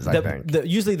of does, I think.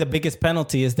 usually the biggest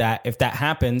penalty is that if that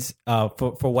happens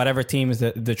for whatever team is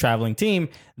the traveling team,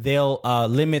 they'll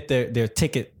limit their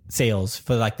ticket sales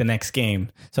for like the next game.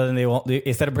 So then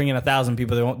instead of bringing 1,000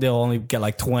 people, they'll only get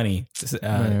like 20.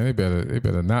 Man, they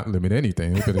better not limit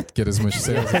anything. They better get as much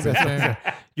sales as they can.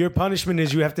 Your punishment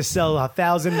is you have to sell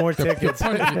 1,000 more tickets.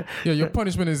 Your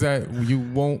punishment is that you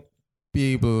won't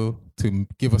be able to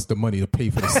give us the money to pay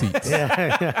for the seats.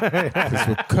 Because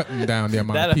we're cutting down the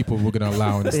amount of people we're going to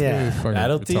allow in the Yeah. fucking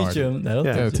That'll retarded. teach them.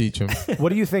 That'll teach them. What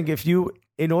do you think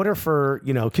in order for,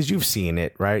 because you've seen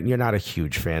it, right? You're not a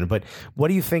huge fan, but what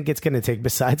do you think it's going to take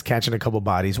besides catching a couple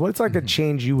bodies? What's like a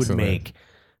change you would So, make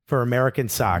for American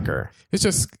soccer? It's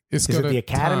Is it gonna the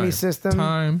academy system?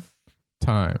 Time.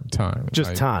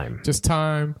 Just time. Just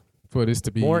time for this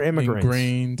to be More immigrants.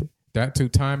 ingrained. That too,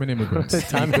 time and immigrants.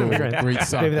 Time and Equal immigrants. Great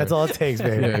soccer. Maybe that's all it takes,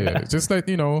 baby. Yeah. Just like,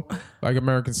 like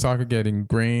American soccer get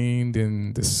ingrained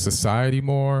in the society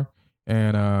more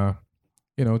and,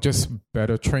 just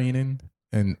better training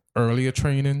and earlier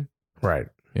training. Right.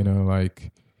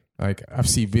 Like I've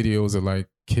seen videos of like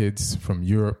kids from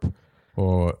Europe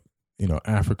or,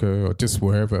 Africa or just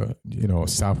wherever,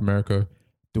 South America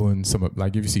doing some,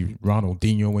 like if you see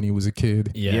Ronaldinho when he was a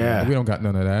kid. Yeah. We don't got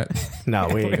none of that. No,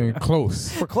 We're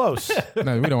close. we're close.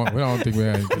 No, we don't think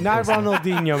we're Not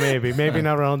Ronaldinho, maybe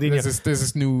not Ronaldinho. There's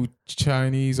this new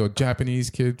Chinese or Japanese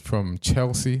kid from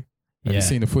Chelsea. Have you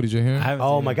seen the footage of him?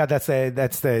 Oh my God, that's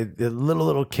the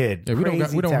little kid. Yeah, we don't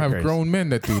Crazy have techers. grown men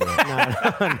that do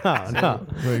that. No.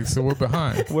 Like, so we're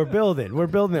behind. We're building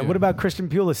it. What about Christian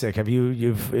Pulisic? Have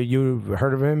you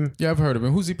heard of him? Yeah, I've heard of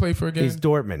him. Who's he play for again? He's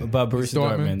Dortmund. But Borussia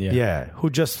Dortmund? Dortmund, Yeah,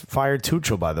 who just fired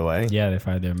Tuchel, by the way. Yeah, they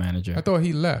fired their manager. I thought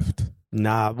he left.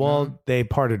 Nah, well, they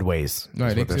parted ways. No,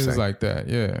 is it what they're was saying. like that.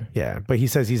 Yeah. Yeah, but he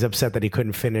says he's upset that he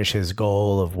couldn't finish his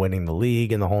goal of winning the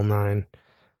league and the whole nine.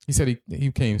 He said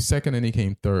he came second and he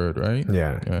came third, right?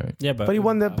 Yeah. Right. Yeah, But he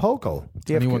won the Pokal.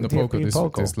 And he won the DFB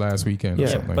Pokal this last weekend or Yeah,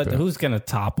 something like but that. who's gonna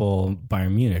topple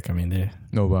Bayern Munich? I mean, they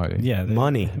Nobody.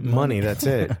 Money, that's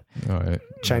it. All right.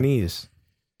 Chinese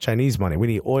money. We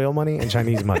need oil money and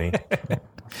Chinese money.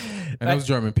 And those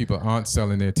German people aren't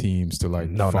selling their teams to like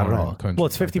No, not foreign at all. countries. Well,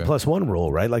 it's 50 like that. plus one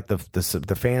rule, right? Like the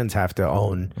fans have to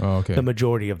own Oh, okay. the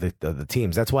majority of the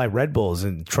teams. That's why Red Bull's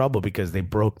in trouble because they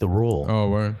broke the rule. Oh,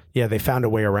 word. Yeah, they found a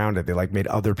way around it. They like made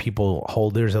other people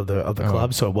holders of the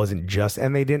club, so it wasn't just.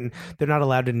 And they're not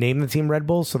allowed to name the team Red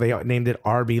Bull, so they named it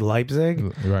RB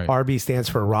Leipzig. Right. RB stands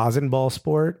for Rosenball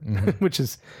Sport, which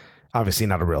is obviously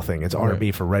not a real thing. It's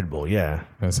RB for Red Bull. Yeah,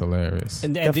 That's hilarious.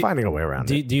 and they're finding a way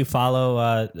around it. Do you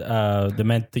follow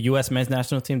the U.S. men's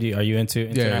national team? Are you into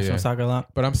international soccer a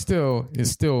lot? But it's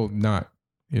still not,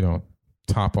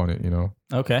 top on it,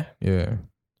 Okay. Yeah.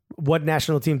 What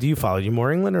national team do you follow? You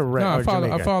more England or No, I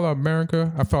Jamaica? follow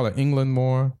America. I follow England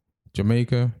more.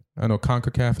 Jamaica. I know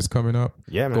CONCACAF is coming up.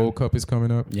 Yeah, man. Gold Cup is coming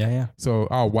up. Yeah. So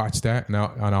I'll watch that and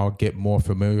I'll get more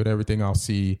familiar with everything. I'll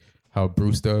see how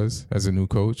Bruce does as a new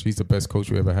coach. He's the best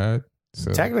coach we ever had.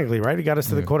 So Technically, right? He got us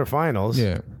to the quarterfinals.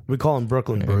 yeah, We call him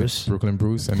Brooklyn And Bruce. Brooklyn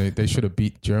Bruce, and they should have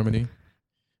beat Germany.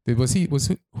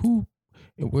 Who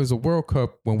It was a World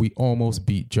Cup when we almost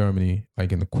beat Germany,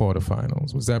 like in the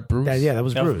quarterfinals. Was that Bruce? Yeah, that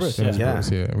was That was Bruce. Bruce, Yeah.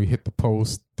 Bruce, yeah. We hit the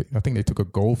post. I think they took a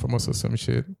goal from us or some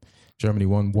shit. Germany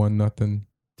won 1-0.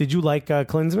 Did you like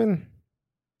Klinsmann?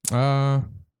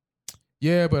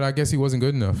 Yeah, but I guess he wasn't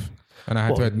good enough, and I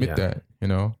had to Well, admit yeah. that. You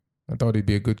know, I thought he'd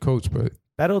be a good coach, but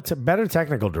Better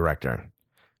technical director,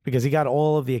 because he got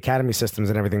all of the academy systems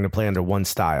and everything to play under one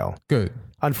style. good.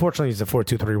 Unfortunately, he's a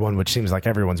 4-2-3-1, which seems like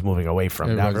everyone's moving away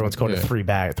from. Now everyone's going to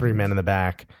yeah. three men in the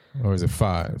back. Or is it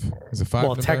 5? Is it 5?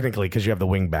 Well, in the back? technically, because you have the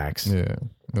wing backs. Yeah,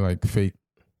 they're like fake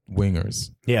wingers.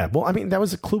 Yeah. Well, I mean, that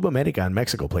was Club America in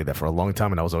Mexico played that for a long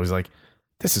time, and I was always like,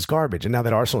 this is garbage. And now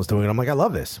that Arsenal's doing it, I'm like, I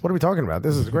love this. What are we talking about?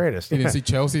 This is the greatest. You didn't see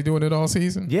Chelsea doing it all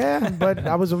season? Yeah, but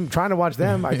I was trying to watch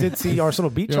them. I did see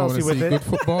Arsenal beat You don't Chelsea want to with see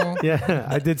it. good football? Yeah,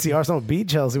 I did see Arsenal beat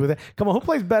Chelsea with it. Come on, who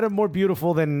plays better, more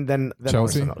beautiful than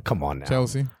Chelsea? Arsenal? Come on now.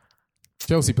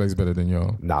 Chelsea plays better than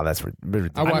y'all. No, that's ridiculous.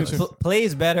 I watch it.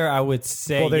 Plays better, I would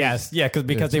say. Well, they- yes. Yeah,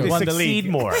 because Yeah, they won the succeed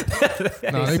league. more.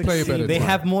 No, they play better. They too.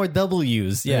 have more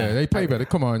W's. Yeah, Yeah. they play better.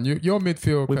 Come on, your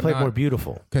midfield We played cannot, more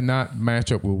beautiful cannot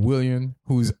match up with Willian,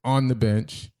 who's on the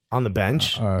bench. on the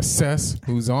bench. Cess,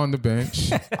 who's on the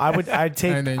bench. I'd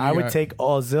take And then you I would got take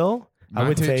Ozil. I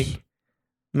would Matic. take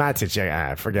Matic.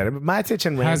 Yeah, forget it. Matic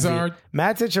and Ramsey. Hazard.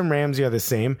 Matic and Ramsey are the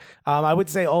same. I would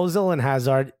say Ozil and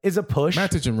Hazard is a push.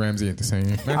 Matic and Ramsey ain't the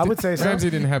same. I would say so. Ramsey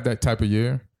didn't have that type of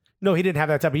year. No, he didn't have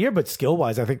that type of year, but skill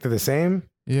wise, I think they're the same.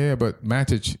 Yeah, but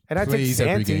Matic And I take plays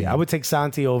every Santi. game. I would take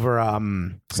Santi over.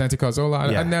 Santi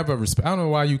Cazorla, Yeah. I never respect. I don't know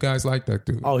why you guys like that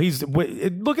dude. Oh,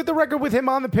 look at the record with him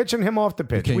on the pitch and him off the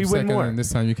pitch. Came We win second, more. and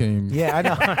this time you came. Yeah, I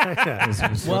know.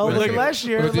 Well, look at last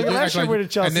year. But Look at last year where did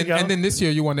Chelsea go? and then this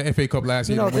year you won the FA Cup last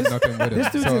year. You know, and win nothing with it.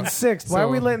 This dude's So- in sixth. Why are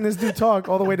we so- letting this dude talk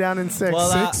all the way down in sixth?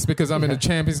 Well, 6 because I'm in the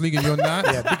Champions League and you're not.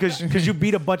 Yeah, because you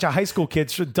beat a bunch of high school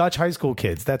kids, Dutch high school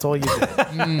kids. That's all you did.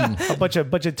 A bunch of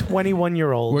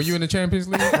 21-year-olds. Were you in the Champions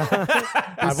League?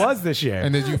 I was this year.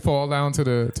 And did you fall down to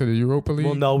the Europa League?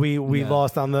 Well, no, we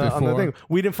lost on the Before? thing.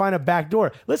 We didn't find a back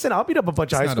door. Listen, I'll beat up a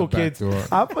bunch of high not school a back kids. door.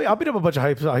 I'll beat up a bunch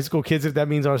of high school kids if that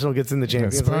means Arsenal gets in the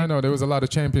Champions Yes, but I League. know there was a lot of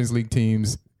Champions League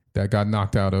teams that got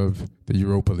knocked out of the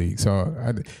Europa League. So,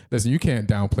 listen, you can't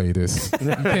downplay this.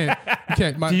 You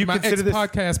can't. My Do you my consider this-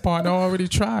 ex-podcast partner already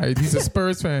tried. He's a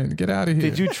Spurs fan. Get out of here.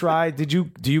 Did you try? Do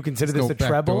you consider Let's this go a back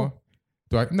treble?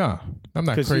 door. No, I'm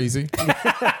not 'Cause you- crazy.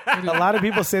 A lot of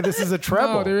people say this is a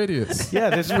treble. No, they're idiots. Yeah,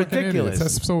 this is Freaking ridiculous. idiots.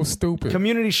 That's so stupid.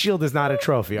 Community Shield is not a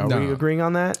trophy. Are we No. agreeing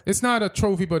on that? It's not a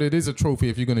trophy, but it is a trophy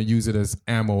if you're going to use it as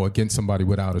ammo against somebody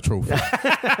without a trophy.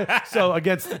 So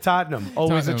against Tottenham,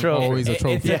 always a Tottenham, trophy. Always a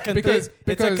trophy.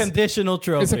 It's a conditional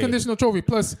trophy. It's a conditional trophy.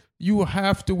 Plus, you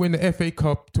have to win the FA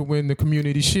Cup to win the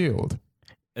Community Shield.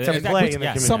 To play in the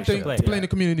Community Something Shield. to play in the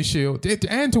Community Shield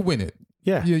and to win it.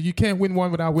 Yeah. You can't win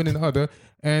one without winning the other.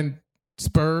 And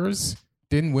Spurs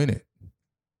didn't win it.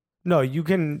 No, you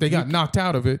can. They got knocked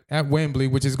out of it at Wembley,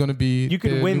 which is going to be You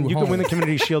can their win. new You can win the home.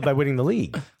 Community Shield by winning the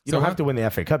league. You So don't what? have to win the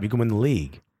FA Cup. You can win the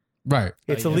league. Right.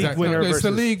 It's a yeah. league Exactly. winner No, it's versus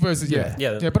the league versus Yeah.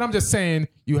 Yeah. But I'm just saying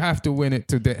you have to win it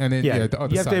to the and then Yeah. the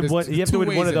other You have to side. have There's one- you have to two win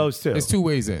ways one of in. those two. There's two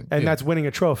ways in, and yeah. that's winning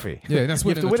a trophy. Yeah, that's you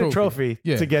have to winning win a a trophy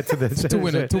Yeah. to get to the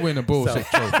to win a bullshit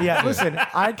trophy. Yeah, listen,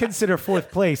 I'd consider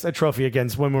fourth place a trophy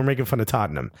against when we're making fun of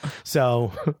Tottenham.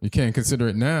 So You can't consider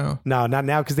it now. no, not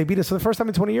now because they beat us for the first time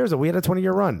in 20 years. We had a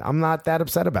 20-year run. I'm not that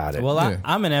upset about it. Well, Yeah.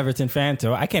 I'm an Everton fan,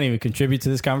 so I can't even contribute to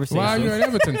this conversation. Why are you an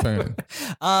Everton fan?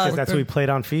 'Cause that's what we played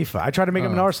on FIFA. I tried to make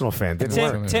him an Arsenal fan. Didn't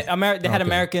work. Tim- They had Okay.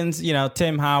 Americans,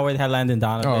 Tim Howard, had Landon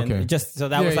Donovan. Oh, okay. Just so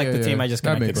that Yeah, was like yeah, the team yeah. I just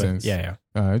That connected makes with. sense.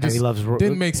 Yeah. It just he loves-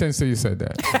 didn't make sense till you said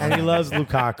that. And he loves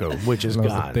Lukaku, which is Loves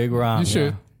gone. Big Rom. You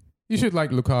should. You should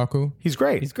like Lukaku. He's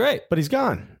great. He's great. But he's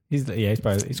gone. He's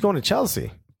probably He's going to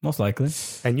Chelsea. most likely.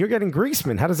 And you're getting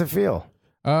Griezmann. How does it feel?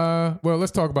 Well,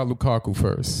 let's talk about Lukaku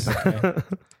first.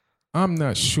 I'm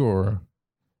not sure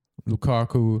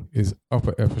Lukaku is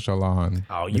upper echelon.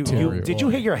 Oh, you material. did you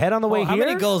hit your head on the way How here?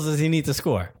 many goals does he need to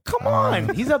score? Come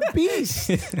on, he's a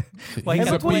beast. Well, He's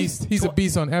a look what he- beast. He's a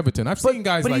beast on Everton. I've seen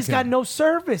guys but like he's him. got no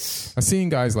service. I've seen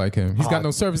guys like him. He's got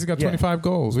no service. He's got yeah. 25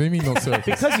 goals. What do you mean no service?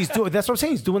 Because he's doing. That's what I'm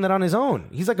saying. He's doing that on his own.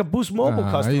 He's like a Boost Mobile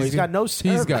customer. He's got no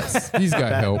service. He's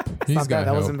got help. He's not got bad. That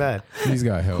help. wasn't bad. He's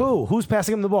got help. Who's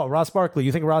passing him the ball? Ross Barkley.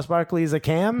 You think Ross Barkley is a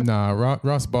cam? Nah,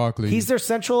 Ross Barkley. He's their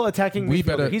central attacking We midfielder.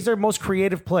 better- He's their most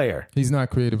creative player. He's not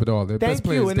creative at all. Their Thank best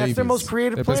player you, is and that's Davies. their most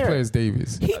creative Their best player. player is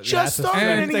Davies. He just started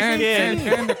and and he's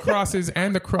 18. the crosses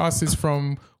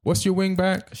What's your wing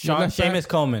back? Your left back? Seamus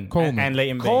Coleman. Coleman. And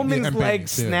Leighton Baines. Coleman's and leg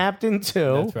Baines, yeah. snapped in two.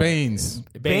 That's right.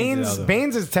 Baines.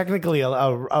 Baines is technically a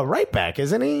right back,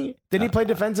 isn't he? Did he play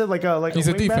defensive like He's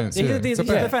a a wing back? defense. He's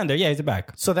Yeah. a defender. Yeah, he's a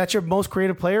back. So that's your most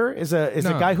creative player is a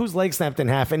No. guy whose leg snapped in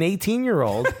half, an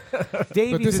 18-year-old.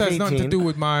 Davies But this is has 18. nothing to do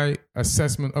with my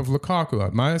assessment of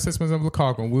Lukaku. My assessment of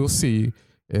Lukaku, and we'll see,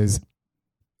 is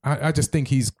I just think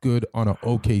he's good on an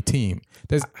okay team.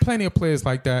 There's plenty of players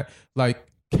like that, like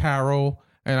Carroll,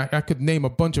 and I could name a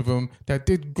bunch of them that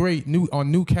did great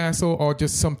on Newcastle or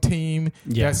just some team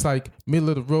that's like middle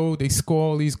of the road. They score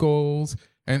all these goals,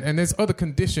 and there's other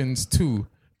conditions too.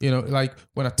 You know, like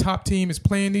when a top team is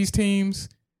playing these teams,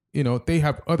 you know, they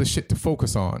have other shit to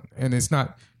focus on, and it's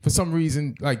not for some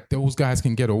reason like those guys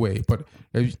can get away. But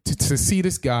to see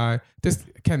this guy,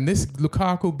 can this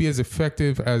Lukaku be as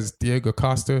effective as Diego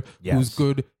Costa, who's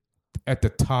good at the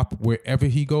top wherever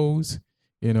he goes?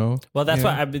 You know, Well,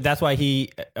 that's why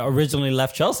he originally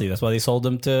left Chelsea. That's why they sold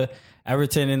him to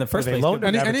Everton in the first They place. loaned him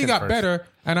and he Everton got first. better.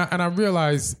 And I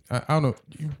realized, I don't know,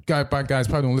 you guys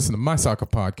probably don't listen to my soccer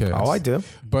podcast. Oh, I do.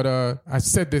 But I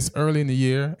said this early in the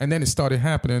year, and then it started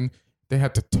happening. They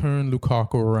had to turn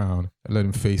Lukaku around and let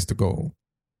him face the goal.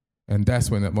 And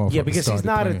that's when that motherfucker Yeah, because he's started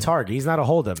not playing. a target. He's not a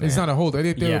holder, man. He's not a holder.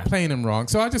 They Yeah. were playing him wrong.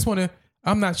 So I just want to,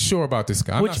 I'm not sure about this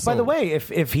guy. I'm Which, not by the sold. way,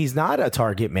 if he's not a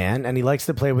target man and he likes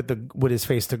to play with his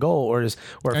face to goal or and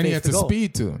face he has to the goal,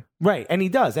 speed to. right? And he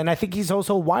does, and I think he's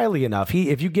also wily enough.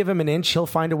 If you give him an inch, he'll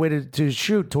find a way to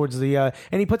shoot towards the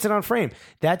and he puts it on frame.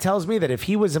 That tells me that if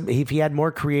he had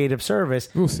more creative service,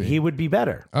 We'll see. he would be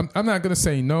better. I'm not going to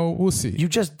say no. We'll see. You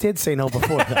just did say no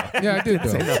before, though. Yeah, I did,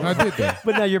 though. I did, though.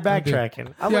 But now you're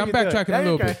backtracking. I'll Yeah, let I'm you do it. backtracking a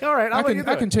little Okay. bit. All right, I'll let you do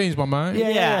I it. can change my mind.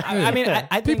 Yeah, I mean, I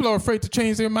think People are afraid to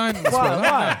change their mind. in this Why? world.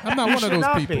 Why? I'm not You one should of those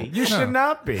not people. be. You No. should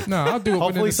not be. No, I'll do it within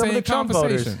Hopefully, the some of same the Trump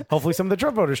voters. conversation. Hopefully, some of the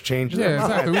Trump voters change. their Yeah,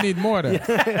 exactly. mind. We need more of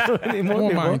that. We need More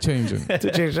people mind changing.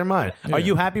 to change their mind. Yeah. Are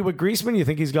you happy with Griezmann? You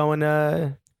think he's going?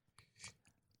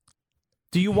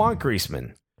 Do you want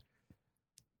Griezmann?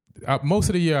 Most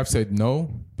of the year I've said no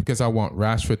because I want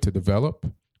Rashford to develop.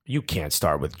 You can't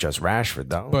start with just Rashford,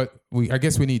 though. But I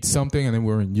guess we need something, and then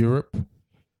we're in Europe,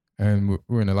 and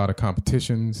we're in a lot of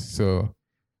competitions, so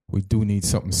we do need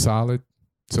something solid.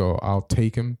 So I'll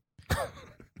take him.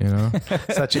 You know,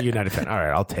 Such a United fan. All right,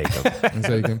 I'll take him. I'll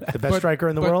take him. The best striker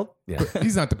in the world. Yeah. But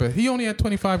he's not the best. He only had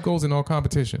 25 goals in all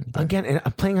competitions. Again, and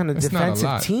I'm playing on a It's not a defensive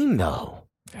lot. team, though.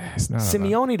 It's not a lot.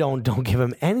 Simeone don't give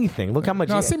him anything. Look how much.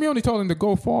 No, Simeone told him to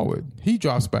go forward. He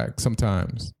drops back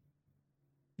sometimes,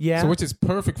 yeah, so which is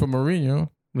perfect for Mourinho.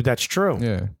 that's true.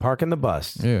 Yeah, Parking the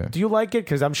bus. yeah. Do you like it?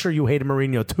 Because I'm sure you hated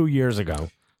Mourinho 2 years ago.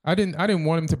 I didn't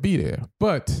want him to be there.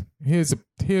 But here's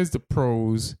the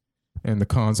pros and the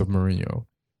cons of Mourinho.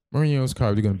 Mourinho's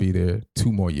probably going to be there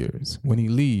 2 more years. When he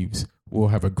leaves, we'll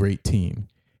have a great team.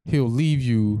 He'll leave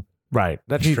you. Right,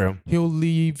 that's true. He'll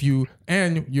leave you,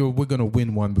 and we're going to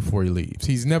win one before he leaves.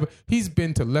 He's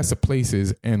been to lesser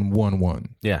places and won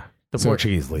one. Yeah, the So,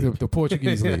 Portuguese league. The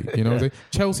Portuguese league. You know,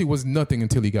 Chelsea was nothing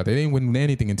until he got there. They didn't win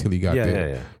anything until he got Yeah, there.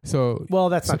 yeah, yeah. So Well,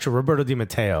 that's not true. Roberto Di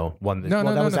Matteo won. no,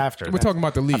 that was after. We're talking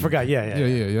about the league. I forgot. Yeah.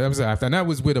 That was after, and that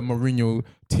was with a Mourinho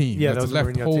team. Yeah, that's that was a left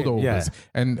Mourinho team. holdovers. Yeah.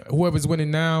 And whoever's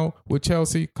winning now with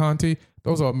Chelsea, Conte,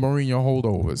 those are Mourinho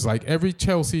holdovers. Like every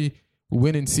Chelsea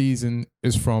winning season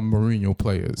is from Mourinho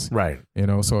players. Right. You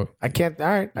know, so I can't. All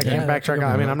right. I can't Yeah, backtrack.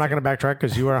 I mean, I'm not going to backtrack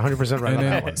because you are 100% right and on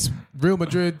that then one. Real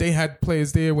Madrid, they had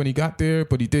players there when he got there,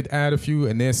 but he did add a few,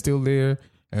 and they're still there,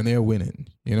 and they're winning.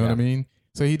 You know what I mean?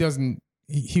 So he doesn't.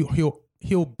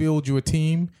 He'll build you a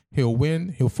team. He'll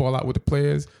win. He'll fall out with the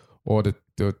players or the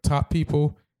top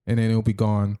people, and then he'll be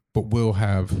gone. But we'll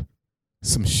have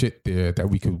some shit there that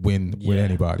we could win with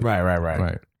anybody.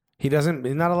 Right. He doesn't.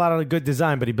 Not a lot of good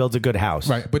design, but he builds a good house.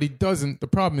 Right. But he doesn't. The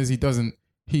problem is he doesn't.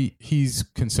 He's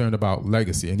concerned about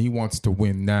legacy, and he wants to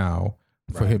win now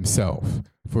for himself,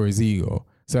 for his ego.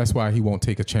 So that's why he won't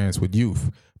take a chance with youth.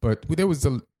 But there was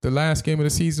the last game of the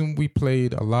season, we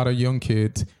played a lot of young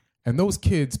kids, and those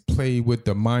kids play with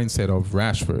the mindset of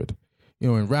Rashford. You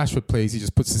know, when Rashford plays, he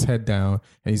just puts his head down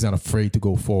and he's not afraid to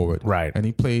go forward. Right. And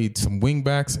he played some wing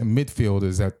backs and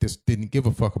midfielders that just didn't give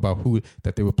a fuck about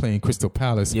that they were playing Crystal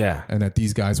Palace. Yeah. And that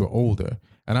these guys were older.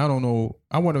 And I don't know.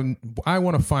 I want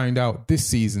to find out this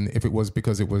season if it was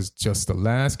because it was just the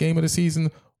last game of the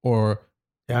season or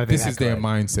Yeah, I think this that's is their correct.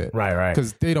 mindset. Right.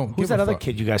 Because they don't Who's give that a other fuck.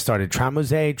 kid you guys started?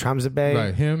 Tramzebe?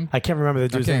 Right, him. I can't remember the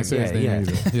I dude's can't name. say his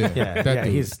name either. Yeah, that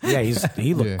dude.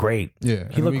 He looked Yeah. great. Yeah,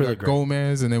 He and looked we really got great.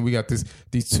 Gomez, and then we got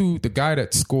these two. The guy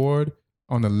that scored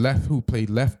on the left, who played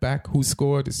left back, who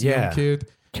scored this Yeah. young kid,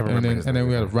 Can't remember his and then name.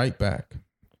 we had a right back.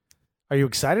 Are you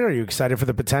excited? Are you excited for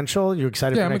the potential? You're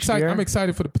excited Yeah, for I'm next excited. year? I'm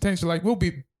excited for the potential. Like we'll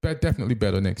be definitely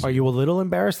better next Are year. you a little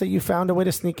embarrassed that you found a way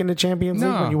to sneak into Champions League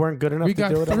Nah, when you weren't good enough we to got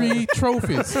do it? 3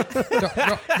 trophies.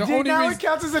 The See, only now reason it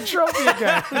counts as a trophy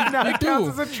again. Now it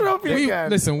counts as a trophy again.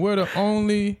 Listen, we're the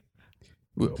only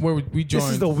where we joined.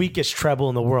 This is the weakest treble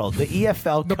in the world. The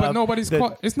EFL No, Cup. but nobody's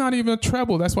caught. It's not even a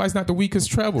treble. That's why it's not the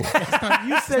weakest treble. It's not,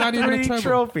 You said not even a 3 treble.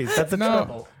 trophies. That's a No,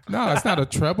 treble. no, it's not a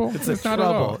treble. It's a not at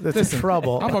all. trouble. It's a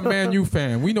trouble. I'm a Man U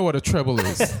fan. We know what a treble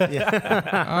is. I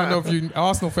don't know if you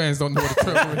Arsenal fans don't know what a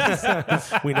treble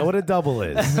is. We know what a double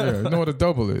is. Yeah, know what a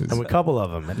double is. And a couple of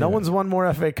them. And no one's won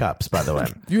more FA Cups, by the way.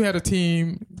 You had a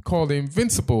team called the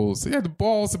Invincibles. They had the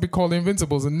balls to be called the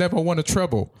Invincibles and never won a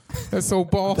treble. That's so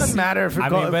ballsy. Doesn't matter if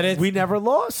we never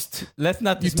lost. Let's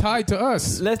not You tied to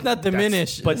us. let's not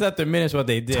diminish. Let's not diminish what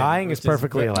they did. Tying is which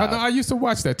perfectly I, allowed. I used to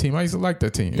watch that team. I used to like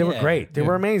that team. They were great. They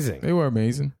were amazing. They were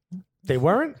amazing. They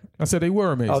weren't? I said they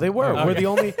were amazing. Oh, they were. We're the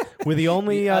only. We're the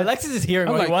only. Alexis is hearing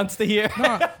I'm what like- he wants to hear.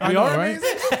 I know, right?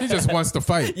 He just wants to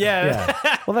fight. Yeah.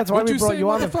 Yeah. Well, that's why What'd we you brought say, you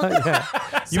on the. motherfucker?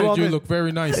 Yeah. Said own you this- look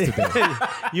very nice today.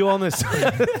 You own this.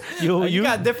 You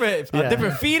got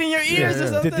different feet in your ears or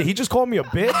something. Did he just call me a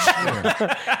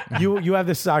bitch? You have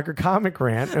the soccer comic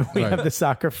rant, and we Right. have the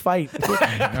soccer fight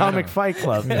comic fight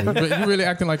club. But you really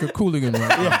acting like a hooligan right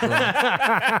now, bro.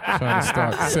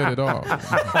 Trying to set it off.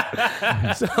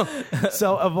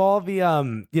 So of all the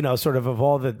sort of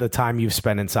all the time you've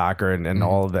spent in soccer and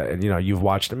all of that, you've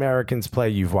watched Americans play,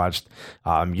 you've watched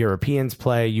Europeans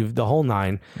play, you've the whole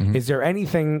nine. Is there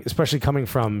anything, especially coming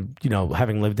from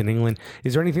having lived in England,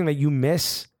 is there anything that you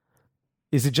miss?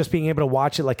 Is it just being able to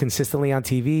watch it like consistently on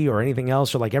TV or anything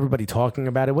else, or like everybody talking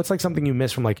about it? What's like something you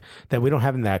miss from like that we don't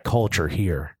have in that culture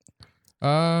here?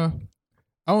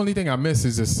 Only thing I miss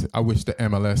is just I wish the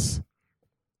MLS,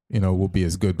 will be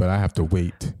as good, but I have to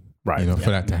wait, Right.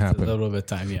 for that to A happen. little bit of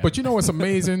time, yeah. But what's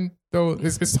amazing though?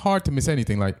 It's hard to miss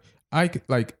anything. Like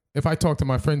if I talk to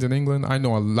my friends in England, I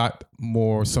know a lot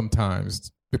more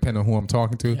sometimes, depending on who I'm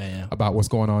talking to, about what's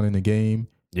going on in the game.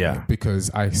 Yeah.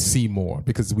 Because I see more,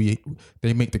 because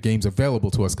they make the games available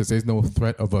to us, because there's no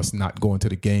threat of us not going to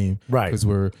the game, Right. Because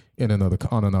we're on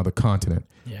another continent.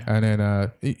 Yeah.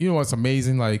 And then what's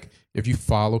amazing? Like if you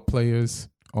follow players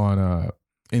on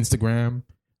Instagram,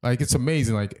 like it's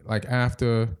amazing. Like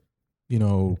after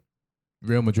Real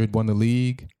Madrid won the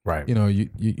league, Right. you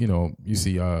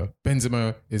see Kareem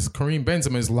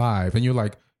Benzema is live, and you're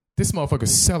like, this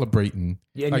motherfucker's celebrating.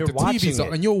 Yeah, and like you're the TV's watching on,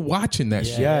 it. and you're watching that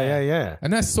shit. Yeah.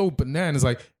 And that's so bananas.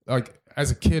 Like as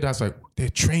a kid, I was like, they're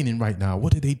training right now.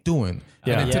 What are they doing?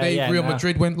 Yeah. And then today, Yeah, Real nah.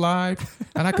 Madrid went live,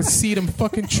 and I could see them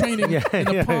fucking training in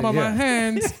the palm of my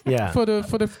hands Yeah. for the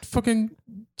fucking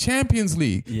Champions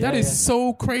League. That is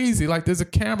so crazy. Like there's a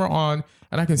camera on,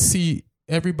 and I can see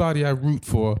everybody I root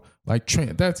for. Like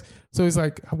train. So it's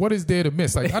like, what is there to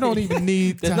miss? Like I don't even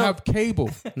need to have cable.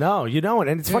 No, you don't.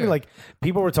 And it's funny, like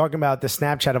people were talking about the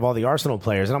Snapchat of all the Arsenal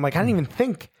players, and I'm like, I didn't even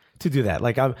think to do that.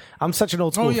 Like I'm such an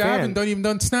old school Oh yeah, fan. I haven't even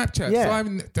done Snapchat. Yeah. So I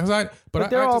haven't. But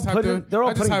they're all putting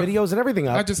videos and everything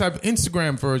up. I just have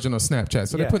Instagram version of Snapchat,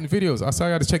 so Yeah. they're putting videos. So I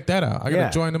got to check that out. I got to Yeah.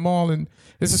 join them all, and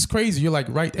this is crazy. You're like,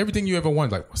 right, everything you ever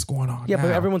wanted. Like, what's going on? Yeah, but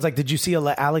now? everyone's like, did you see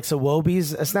Alex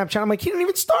Iwobi's Snapchat? I'm like, he didn't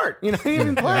even start. He didn't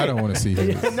even play. I don't want to see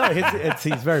him. No,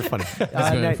 he's very funny.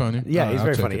 very funny? Yeah, All he's right, very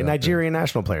I'll check funny. it A out, Nigerian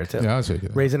national player too. Yeah, I'll check it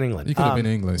out. Raised in England. He could have been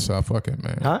English, so I fuck it,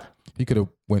 man. Huh? He could have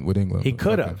went with England. He but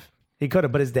could fuck have. He could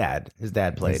have, but his dad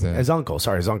played. His dad. His uncle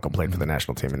played for the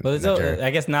national team in But Nigeria.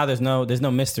 I guess now there's no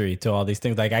mystery to all these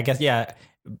things. Like I guess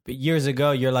years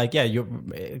ago you're like you're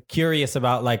curious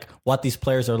about like what these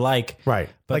players are like. Right.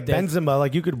 But Like there's- Benzema,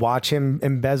 like you could watch him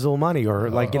embezzle money or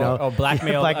like, or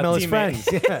blackmail a his teammate. friends.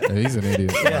 Yeah. Yeah, he's an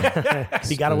idiot.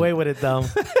 He got away with it though.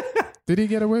 Did he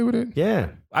get away with it? Yeah.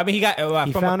 I mean, he got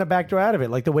He from found a back door out of it,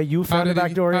 like the way you found a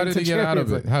back door how into did he get out of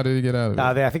Champions it? How did he get out of it?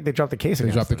 League. I think they dropped the case They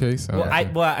against dropped the him. case?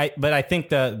 But I think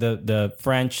the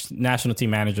French national team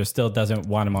manager still doesn't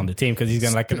want him on the team because he's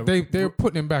gonna like. They're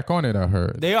putting him back on it, I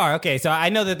heard. They are okay. So I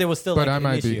know that there was still But like I an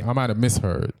might issue. I might have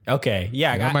misheard. Okay,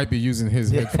 yeah, I might be using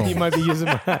his headphones. He might be using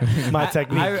my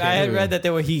technique. I had read that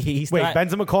there were he still Wait, had,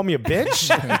 Benzema called me a bitch?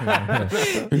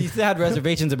 he still had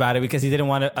reservations about it because he didn't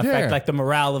want to affect Yeah. like the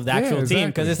morale of the actual team exactly.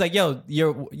 because it's like,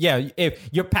 yo, if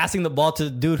you're passing the ball to the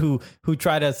dude who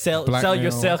tried to sell Blackmail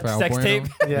your sex Valbuena. tape.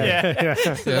 Yeah.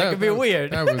 That could be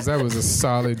weird. That was a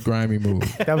solid grimy move.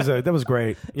 That was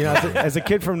great. You know, as a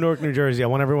kid from Newark, New Jersey, I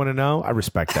want everyone to know I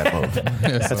respect that move.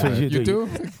 That's what you do. You do?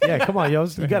 Yeah, come on, yo.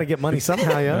 You got to get money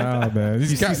somehow, yo. Nah, man.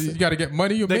 You got to get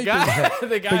money. You The make guy, it.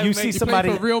 the guy But who you see makes- somebody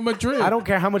Play for Real Madrid. I don't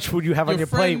care how much food you have on Your your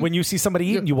plate. friend- When you see somebody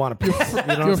eating, you want to. You know what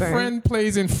Your I'm saying? friend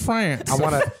plays in France. I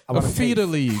want a to feeder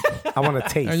league, I want to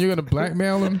taste. and you're gonna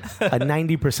blackmail him. A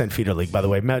 90% feeder league, by the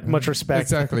way. Much respect.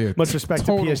 Exactly. Much respect to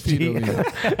Total feeder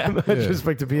PSG. Much Yeah.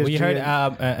 respect to PSG. We heard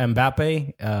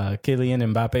Mbappe,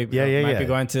 Kylian Mbappe, Yeah. might be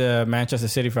going to Manchester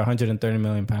City for 130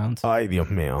 million pounds. Ay, Dios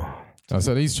mío.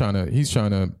 So he's trying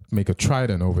to make a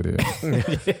trident over there.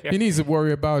 He needs to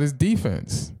worry about his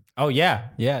defense. Oh yeah.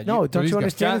 No, don't he's you got-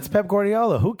 understand? It's Pep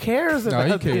Guardiola. Who cares No,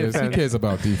 about he cares. He defense? cares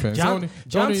about defense.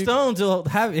 John Stones will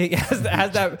has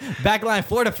that back line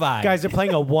fortified. Guys, they're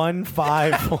playing a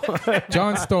 1-5.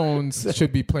 John Stones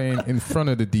should be playing in front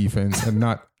of the defense and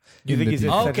not. You in think the he's a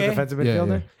defense. Okay. defensive Yeah,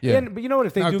 midfielder? yeah. But you know what?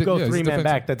 If they do Yeah, go he's 3-man defensive.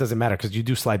 back, that doesn't matter because you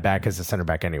do slide back as a center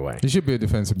back anyway. He should be a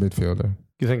defensive midfielder.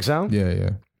 You think so? Yeah.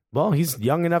 Well, he's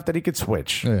young enough that he could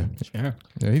switch. Yeah, Sure.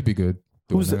 he'd be good.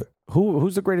 doing Who's that.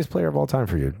 who's the greatest player of all time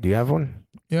for you? Do you have one?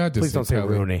 Yeah, I just Please don't say Pele.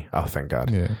 Rooney. Oh, thank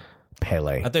God. Yeah,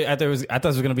 Pele. I thought it was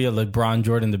going to be a LeBron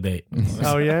Jordan debate.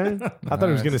 Oh yeah, I thought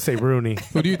he was going to say Rooney.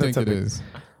 who do you think That's it a big- is?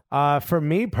 For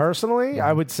me personally,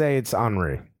 I would say it's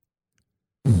Henry.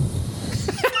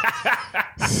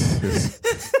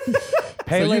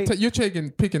 Pele, So you're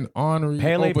picking Henry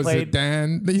Pele over played-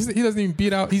 Zidane. He doesn't even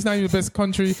beat out. He's not even the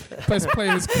best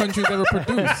player his country's ever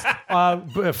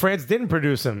produced. France didn't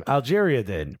produce him. Algeria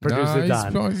did produce Nah,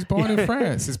 Zidane. he's born in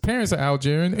France. His parents are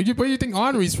Algerian. Where do you think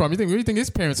Henry's from? Where do you think his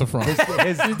parents are from? You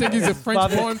think he's a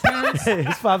French-born parents?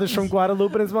 His father's from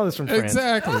Guadeloupe and his mother's from France.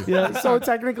 Exactly. Yeah, so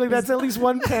technically that's at least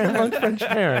one parent, one French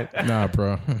parent. Nah,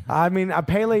 bro. I mean,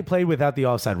 Pele played without the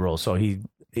offside rule, so he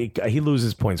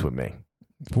loses points with me.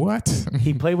 What?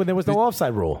 He played when there was no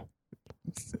offside rule,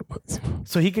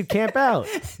 so he could camp out.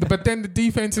 But then the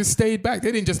defenses stayed back.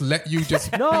 They didn't just let you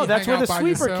just. No, that's hang where out the by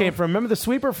sweeper yourself. came from. Remember the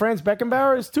sweeper, Franz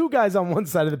Beckenbauer? Is two guys on one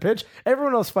side of the pitch,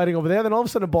 everyone else fighting over there. Then all of a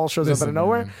sudden, a ball shows up out of Listen,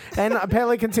 nowhere, man. and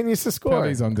Pele continues to score.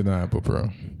 Pele's undeniable, bro.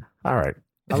 All right.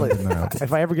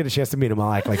 If I ever get a chance to meet him,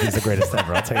 I'll act like he's the greatest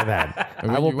ever. I'll tell you that.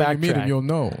 I will when you meet him, backtrack. you'll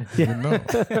know. You'll know.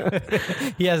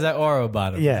 He has that aura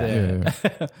about him. Yeah.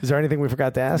 Yeah. Is there anything we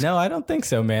forgot to ask? No, I don't think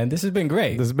so, man. This has been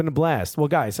great. This has been a blast. Well,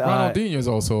 guys, Ronaldinho's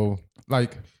also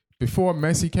like before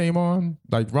Messi came on.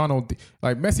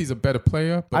 Messi's a better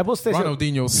player. But I will say so-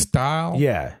 Ronaldinho's style,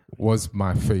 yeah, was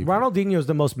my favorite. Ronaldinho is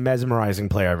the most mesmerizing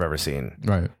player I've ever seen.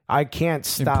 Right. I can't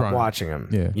stop prime. watching him.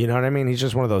 Yeah. You know what I mean? He's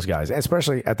just one of those guys,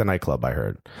 especially at the nightclub, I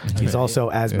heard. He's also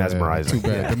as mesmerizing. Too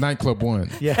bad. The nightclub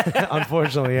won. Yeah,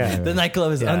 unfortunately, yeah. The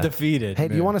nightclub is undefeated. Hey,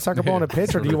 do you want a soccer ball and a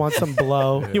pitch, or do you want some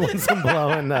blow? You want some blow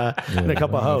and a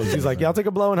couple of hose? He's like, yeah, I'll take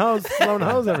a blow and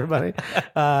hose, everybody.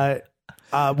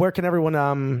 Where can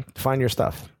everyone find your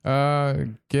stuff?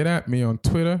 Get at me on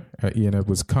Twitter at Ian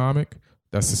Edwards Comic.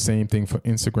 That's the same thing for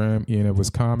Instagram, Ian Edwards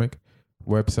Comic.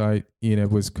 Website,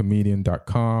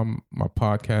 IanEdwardsComedian.com. My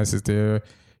podcast is there.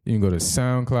 You can go to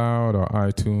SoundCloud or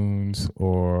iTunes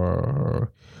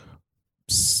or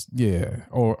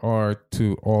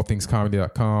to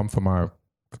allthingscomedy.com for my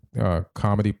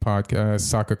comedy podcast,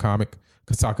 Soccer Comic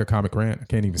Rant. I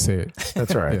can't even say it.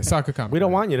 That's all right. Yeah, Soccer Comic. We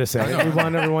don't Rant. want you to say it. We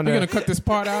want everyone We're to. gonna cut this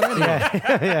part out anyway.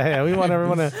 Yeah. We want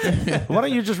everyone to. Why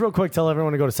don't you just real quick tell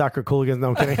everyone to go to Soccer Cooligans? No,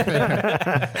 I'm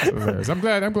kidding. So I'm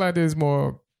glad there's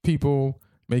more people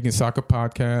making soccer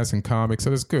podcasts and comics. So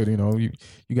that's good. You know, you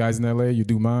guys in LA, you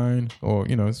do mine, or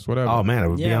it's whatever. Oh man, it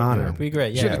would be an honor. it'd be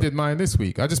great. Should Yeah. have did mine this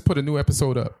week. I just put a new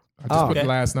episode up. I just put okay. it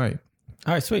last night.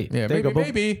 All right, sweet. Yeah, There you go,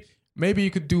 boom. maybe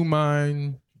you could do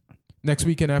mine next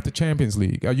weekend after Champions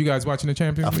League. Are you guys watching the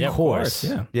Champions League? Yeah, of course,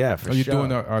 yeah. Yeah, for Are you sure.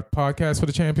 doing a podcast for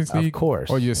the Champions League? Of course.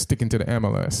 Or you're sticking to the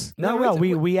MLS? No.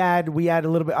 We add a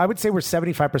little bit. I would say we're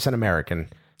 75% American.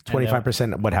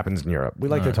 25% what happens in Europe. We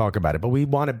like to talk about it, but we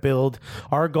want to build.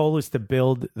 Our goal is to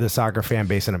build the soccer fan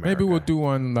base in America. Maybe we'll do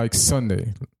one like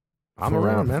Sunday. I'm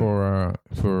around, man.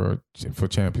 For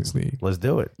Champions League. Let's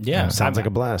do it. Yeah. Sounds like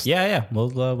a blast. Yeah.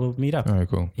 We'll meet up. All right,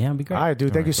 cool. Yeah, it'd be great. All right,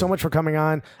 dude. Thank you so much for coming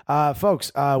on,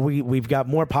 folks. We've got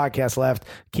more podcasts left.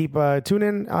 Keep tune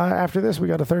in after this. We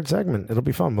got a third segment. It'll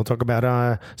be fun. We'll talk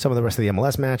about some of the rest of the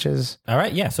MLS matches. All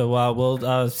right. Yeah. So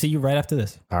we'll see you right after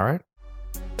this. All right.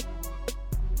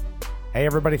 Hey,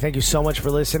 everybody. Thank you so much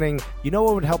for listening. You know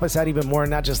what would help us out even more?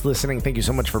 Not just listening. Thank you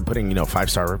so much for putting,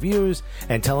 5-star reviews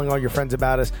and telling all your friends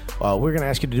about us. We're going to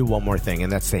ask you to do one more thing,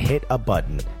 and that's to hit a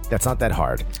button That's not that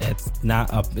hard. It's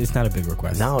not a big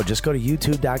request. No, just go to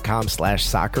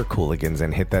youtube.com/soccercooligans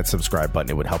and hit that subscribe button.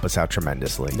 It would help us out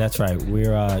tremendously. That's right.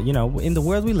 We're, in the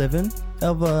world we live in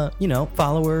of,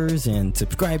 followers and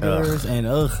subscribers and,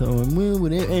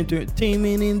 with the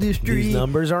entertainment industry. These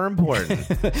numbers are important.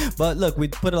 But look, we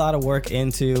put a lot of work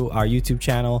into our YouTube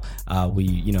channel.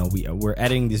 We're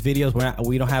editing these videos.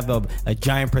 We don't have a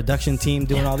giant production team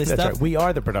doing all this That's stuff. right. We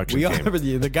are the production We team. are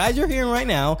the guys you're hearing right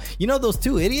now. You know those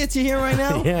two idiots you're hearing right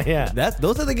now? Yeah.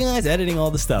 Those are the guys editing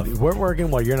all the stuff. We're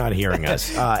working while you're not hearing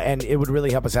us. And it would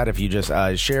really help us out if you just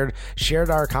shared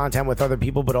our content with other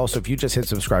people, but also if you just hit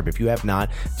subscribe. If you have not,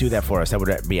 do that for us. That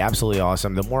would be absolutely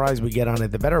awesome. The more eyes we get on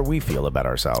it, the better we feel about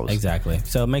ourselves. Exactly.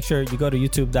 So make sure you go to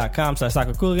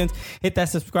youtube.com/soccercooligans, hit that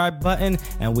subscribe button,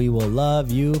 and we will love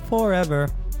you forever.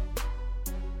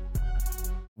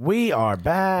 We are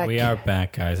back. We are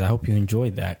back, guys. I hope you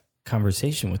enjoyed that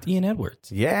conversation with Ian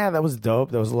Edwards. Yeah, that was dope.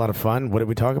 That was a lot of fun. What did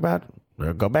we talk about?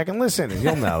 Go back and listen, and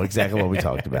you'll know exactly what we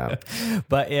talked about.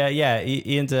 But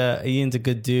Ian's a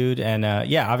good dude, and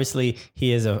obviously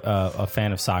he is a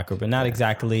fan of soccer, but not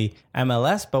exactly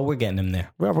MLS. But we're getting him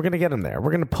there. Well, we're gonna get him there. We're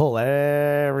gonna pull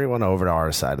everyone over to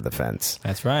our side of the fence,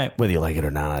 That's right. whether you like it or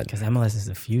not. Because MLS is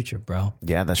the future, bro.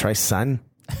 Yeah, that's right, son.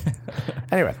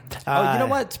 Anyway, You know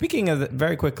what? Speaking of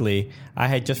very quickly, I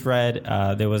had just read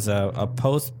there was a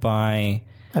post by.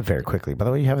 not very quickly. By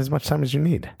the way, you have as much time as you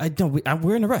need.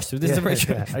 We're in a rush. This is a very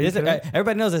short. Are you kidding?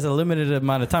 Everybody knows there's a limited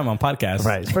amount of time on podcasts.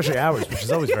 Right, especially ours, which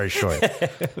is always very short.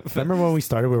 Remember when we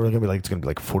started, we were going to be like, it's going to be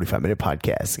like a 45-minute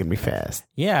podcast. It's going to be fast.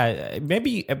 Yeah,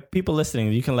 maybe people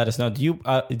listening, you can let us know.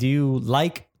 Do you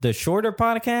like the shorter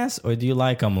podcasts or do you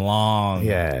like them long?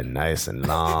 Yeah, nice and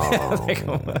long. Do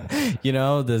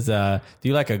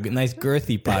you like a nice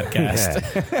girthy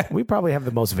podcast? Yeah. We probably have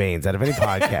the most veins out of any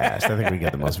podcast. I think we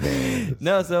get the most veins.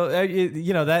 No, so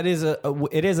that is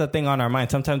it is a thing on our mind.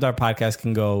 Sometimes our podcast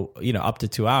can go up to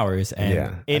 2 hours, and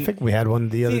Yeah, I think we had one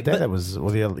the other day that was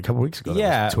a couple weeks ago. Yeah.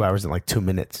 That was 2 hours and like 2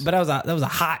 minutes. But that was a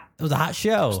hot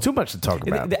show. It's too much to talk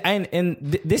about. And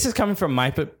this is coming from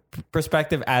my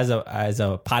perspective as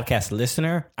a podcast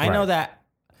listener. I know that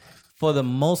for the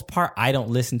most part, I don't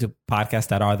listen to podcasts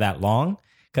that are that long.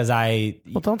 Because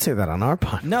Well, don't say that on our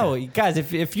podcast. No, guys,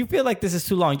 if you feel like this is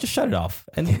too long, just shut it off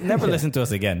and never listen to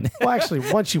us again. Well, actually,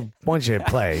 once you hit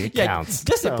play, it counts.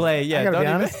 Just to play, yeah. I gotta don't be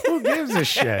even- honest. Who gives a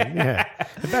shit? Yeah.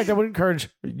 In fact, I would encourage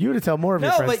you to tell more of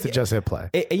your friends to just hit play.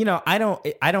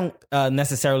 I don't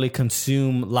necessarily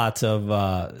consume lots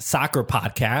of soccer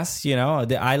podcasts.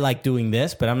 I like doing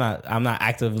this, but I'm not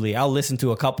actively. I'll listen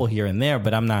to a couple here and there,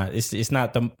 but I'm not. It's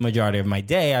not the majority of my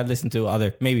day. I listen to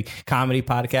other maybe comedy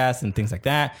podcasts and things like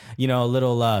that. A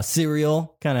little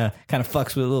Serial kind of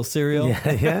fucks with a little Serial.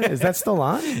 Yeah. Is that still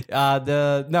on?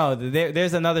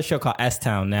 There's another show called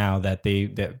S-Town now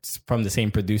that's from the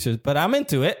same producers, but I'm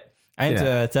into it.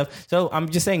 That stuff. So I'm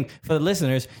just saying for the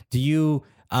listeners, do you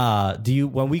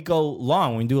when we go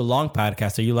long, when we do a long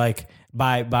podcast, are you like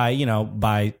by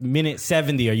minute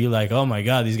 70, are you like, oh my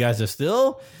God, these guys are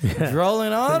still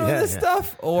drolling on this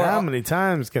stuff? Or how many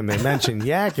times can they mention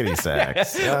yakety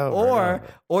sax?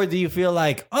 Or do you feel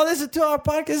like, oh, this is 2 hour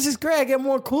podcast, this is great, I get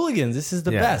more Cooligans, this is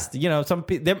the best?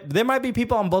 There might be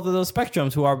people on both of those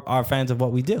spectrums who are fans of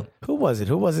what we do. Who was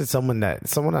it? Someone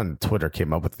on Twitter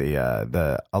came up with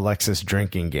the Alexis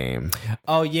drinking game.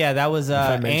 Oh yeah, that was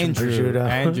Andrew.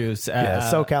 Andrews.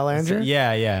 SoCal Andrew.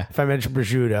 Yeah. If I mentioned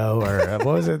prosciutto or what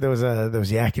was it? There was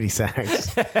yakety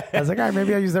sax. I was like, all right,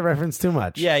 maybe I used that reference too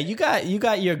much. Yeah, you got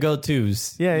your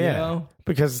go-tos. Yeah.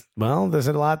 Because, well, there's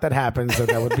a lot that happens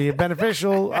that would be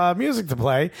beneficial music to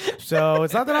play. So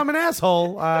it's not that I'm an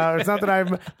asshole. It's not that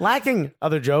I'm lacking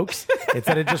other jokes. It's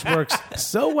that it just works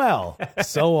so well,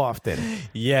 so often.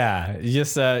 Yeah,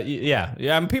 just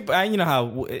And people, you know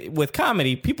how with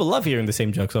comedy, people love hearing the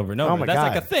same jokes over and over. Oh my That's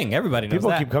God. like a thing. Everybody knows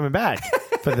People that. keep coming back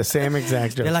for the same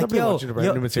exact jokes. They're like, Nobody wants you to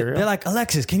write new material. They're like,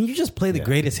 Alexis, can you just play the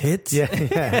greatest hits?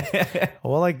 Yeah.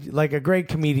 Well, like a great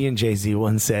comedian Jay-Z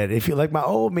once said, if you like my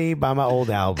old me, buy my old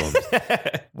albums.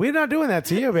 We're not doing that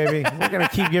to you, baby. We're going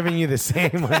to keep giving you the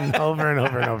same one over and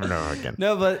over and over and over again.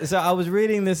 No, but so I was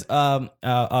reading this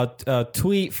a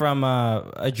tweet from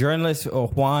a journalist,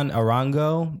 Juan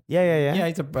Arango. Yeah.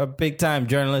 He's a big time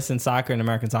journalist in soccer and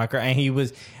American soccer, and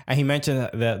he mentioned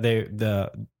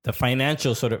the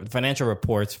financial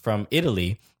reports from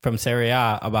Italy, from Serie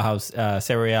A, about how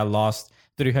Serie A lost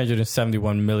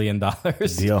 $371 million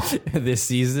this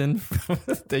season.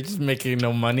 They're just making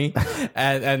no money,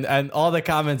 and all the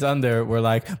comments under were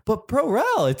like, "But Pro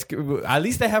Rel, at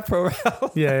least they have Pro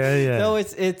Rel." Yeah. So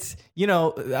it's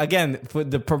again, for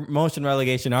the promotion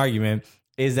relegation argument,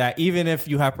 is that even if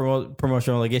you have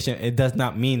promotion relegation, it does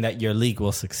not mean that your league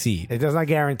will succeed. It does not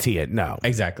guarantee it. No.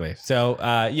 Exactly. So,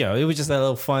 it was just a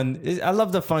little fun. I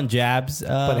love the fun jabs.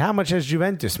 But how much has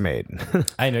Juventus made?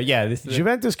 I know. Yeah. This is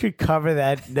Juventus could cover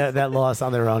that loss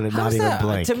on their own and not even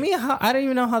blink. To me, I don't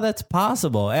even know how that's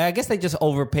possible. I guess they just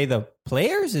overpay the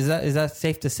players. Is that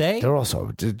safe to say? They're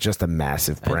also just a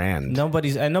massive brand.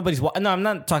 Nobody's. No, I'm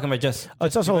not talking about just.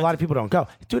 It's also a lot of people don't go,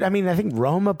 dude. I mean, I think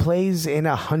Roma plays in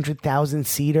 100,000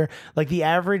 seater. Like the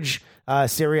average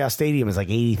Serie A stadium is like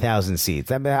 80,000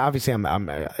 seats. I mean, obviously,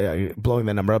 I'm blowing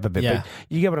that number up a bit, Yeah. but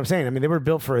you get what I'm saying. I mean, they were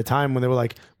built for a time when they were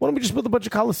like, why don't we just build a bunch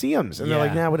of Coliseums? And they're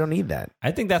like, nah, we don't need that.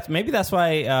 I think that's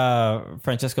why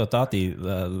Francesco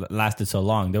Totti lasted so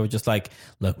long. They were just like,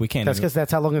 look, we can't. That's because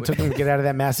that's how long it took him to get out of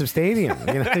that massive stadium.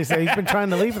 You know, he's been trying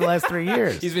to leave for the last 3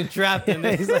 years. He's been trapped in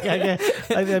this. He's like,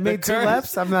 I made two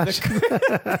laps. I'm not sure.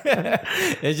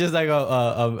 It's just like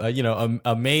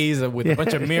a maze with a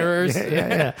bunch of mirrors.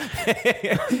 Yeah.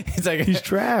 It's like He's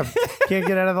trapped. Can't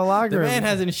get out of the locker the room. man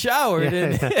hasn't showered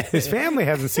His family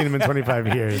hasn't seen him in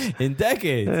 25 years. in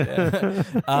decades.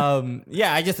 So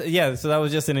that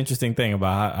was just an interesting thing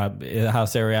about how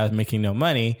Serie A is making no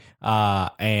money. So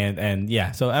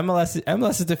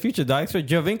MLS is the future, dog. So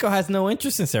Giovinco has no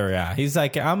interest in Serie A. He's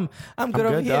like, I'm good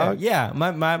over here. dog. Yeah,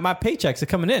 my paychecks are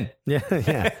coming in.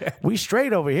 Yeah. We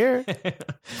straight over here.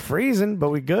 Freezing, but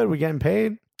we good. We getting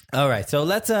paid. All right, so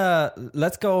let's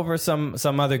go over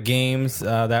some other games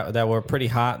that were pretty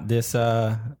hot this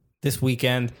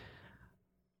weekend.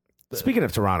 Speaking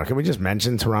of Toronto, can we just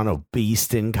mention Toronto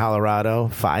beast in Colorado?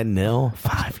 5-0.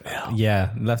 5-0.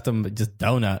 Yeah, left them just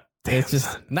donut. It's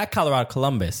just not Colorado,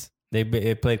 Columbus. They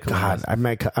played Columbus.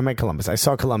 God, I meant Columbus. I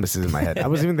saw Columbus in my head. I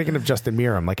was even thinking of Justin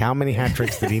Miram. Like, how many hat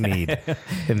tricks did he need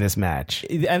in this match?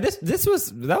 And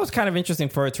that was kind of interesting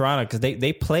for Toronto because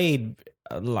they played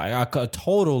like a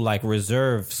total like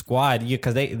reserve squad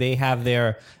because they have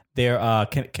their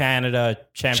Canada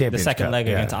champion, the second Cup, leg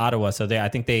against Ottawa. So I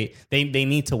think they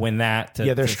need to win that.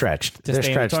 They're stretched. They're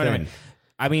stay stretched in the tournament. in.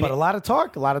 I mean, But a lot of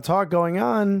talk going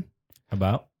on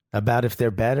about if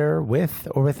they're better with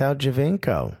or without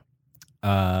Giovinco.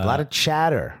 A lot of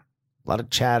chatter on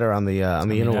the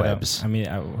interwebs. I mean,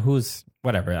 who's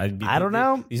whatever. I don't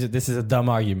know. This is a dumb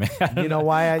argument. You know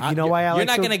why I You're like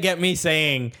not going to get me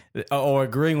saying or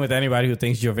agreeing with anybody who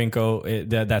thinks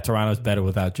Giovinco that Toronto's better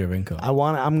without Giovinco.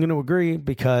 I'm going to agree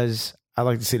because I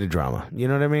like to see the drama. You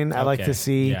know what I mean? I like to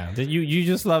see. Yeah, you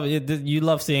just love it. You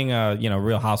love seeing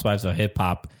Real Housewives of hip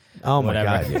hop. Oh my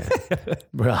whatever. God! Yeah.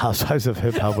 Real Housewives of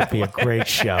Hip Hop would be a great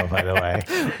show. By the way,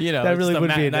 that really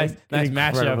would be a nice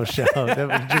incredible matchup. show. That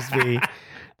would just be.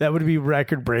 That would be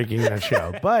record breaking, that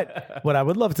show. But what I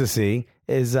would love to see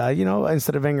is,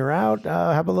 instead of Wenger out,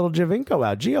 have a little Giovinco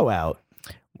out, Gio out.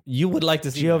 You would like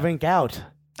to see Giovink out.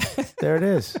 There it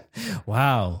is.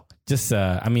 Wow. Just,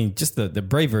 the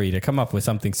bravery to come up with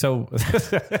something so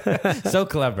so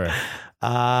clever.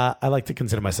 I like to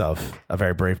consider myself a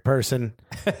very brave person,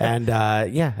 and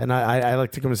I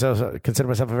like to consider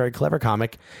myself a very clever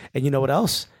comic. And you know what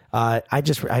else? I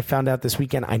found out this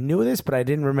weekend. I knew this, but I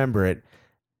didn't remember it.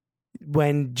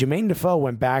 When Jermaine Defoe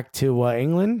went back to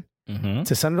England,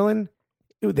 to Sunderland,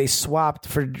 they swapped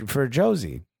for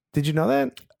Josie. Did you know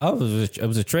that? Oh, it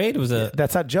was a trade?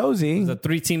 That's not Josie. It was a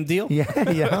 3-team deal? Yeah.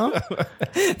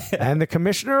 And the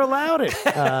commissioner allowed it.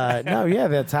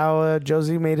 That's how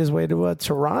Josie made his way to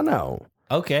Toronto.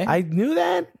 Okay. I knew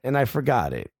that, and I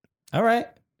forgot it. All right.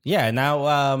 Yeah,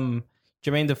 now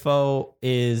Jermaine Defoe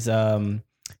is...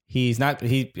 He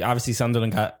obviously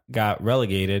Sunderland got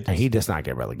relegated. And he does not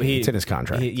get relegated. It's in his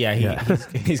contract.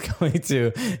 He's going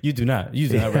to. You do not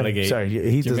relegate. Sorry,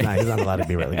 he does not. He's not allowed to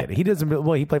be relegated. He doesn't.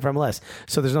 Well, he played for MLS,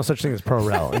 so there's no such thing as pro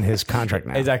rel in his contract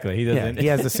now. Exactly, he doesn't. Yeah, he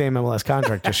has the same MLS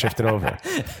contract, just shifted over.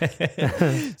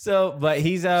 So, but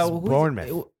he's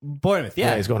Bournemouth. Bournemouth,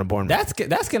 yeah, he's going to Bournemouth.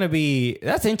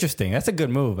 That's interesting. That's a good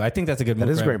move. I think that's a good move.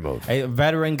 That is a great move. A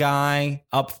veteran guy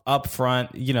up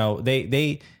front.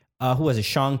 They. Who was it?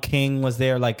 Sean King was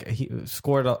there. Like he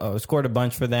scored a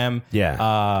bunch for them.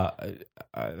 Yeah.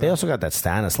 They also got that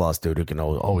Stanislaus dude who can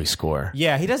always score.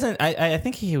 Yeah, he doesn't. I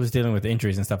think he was dealing with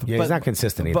injuries and stuff. Yeah, he's not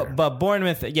consistent either. But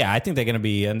Bournemouth, I think they're going to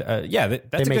be. That's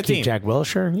a good team. Jack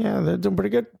Wilshere. Yeah, they're doing pretty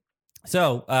good.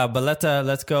 So, but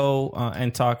let's go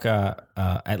and talk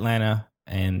Atlanta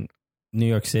and New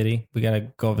York City. We got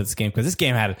to go over this game because this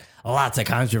game had lots of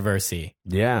controversy.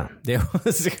 Yeah. There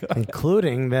was,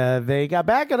 including they got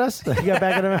back at us. They got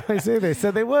back at MIC. They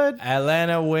said they would.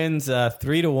 Atlanta wins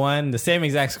 3-1. The same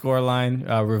exact score line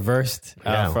reversed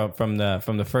from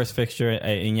the first fixture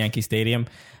in Yankee Stadium.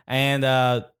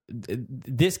 And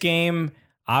this game,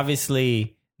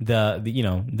 obviously,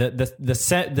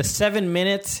 the 7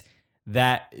 minutes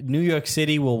that New York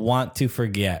City will want to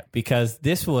forget, because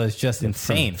this was just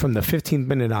insane. From the 15th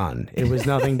minute on, it was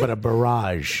nothing but a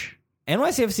barrage.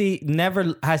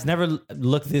 NYCFC has never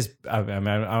looked this. I don't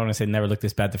want to say never looked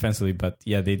this bad defensively, but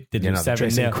yeah, they did lose 7-0.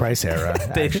 Jason Christ era,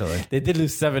 actually. They did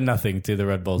lose 7-0 to the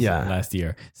Red Bulls last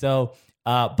year. So,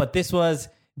 but this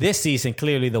season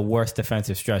clearly the worst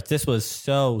defensive stretch. This was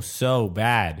so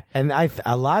bad. And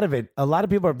a lot of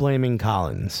people are blaming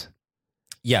Collins.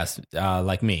 Yes,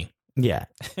 like me. Yeah.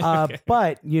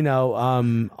 But,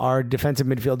 our defensive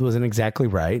midfield wasn't exactly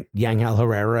right. Yangel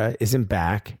Herrera isn't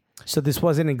back. So this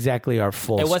wasn't exactly our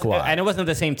full squad. And it wasn't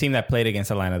the same team that played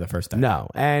against Atlanta the first time. No.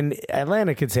 And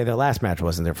Atlanta could say their last match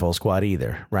wasn't their full squad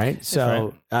either, right?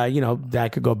 So,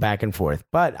 that could go back and forth.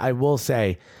 But I will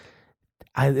say,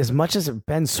 as much as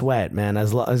Ben Sweat, man,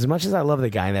 as much as I love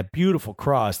the guy and that beautiful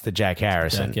cross to Jack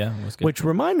Harrison, was good. which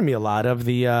reminded me a lot of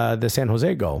the San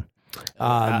Jose goal.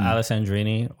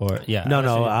 Alessandrini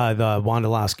the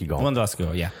Wondolowski goal.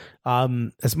 Wondolowski, yeah.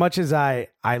 As much as I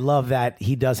love that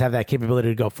he does have that capability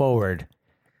to go forward,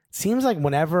 it seems like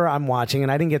whenever I'm watching,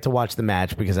 and I didn't get to watch the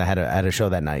match because I had a show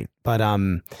that night, but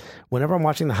whenever I'm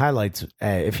watching the highlights,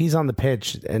 if he's on the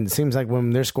pitch, and it seems like when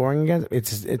they're scoring against,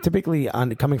 it's typically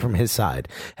coming from his side,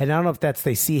 and I don't know if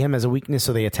they see him as a weakness,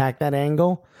 so they attack that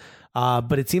angle.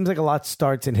 But it seems like a lot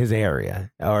starts in his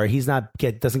area, or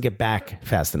doesn't get back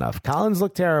fast enough. Collins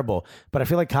looked terrible, but I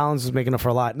feel like Collins was making up for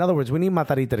a lot. In other words, we need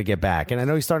Matarrita to get back, and I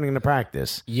know he's starting to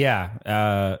practice.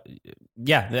 Yeah.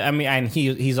 I mean, and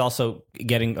he's also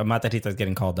Matarrita's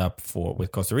getting called up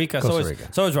with Costa Rica.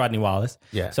 So is Rodney Wallace.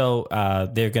 Yeah. So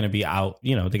they're going to be out.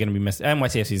 They're going to be missing.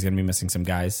 NYCFC is going to be missing some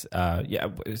guys.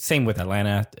 Same with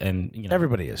Atlanta, and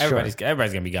everybody is. Everybody's going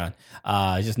to be gone.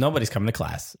 Just nobody's coming to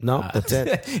class. No, that's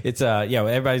it. It's a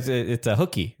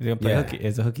hooky. They're gonna play hooky.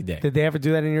 It's a hooky day. Did they ever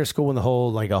do that in your school when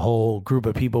a whole group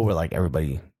of people were like,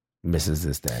 everybody misses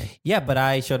this day? Yeah, but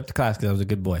I showed up to class because I was a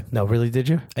good boy. No, really? Did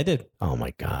you? I did. Oh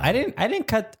my God. I didn't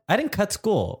cut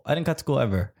school. I didn't cut school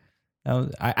ever.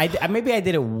 I maybe I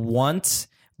did it once,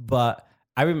 but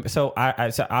I remember. So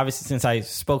obviously since I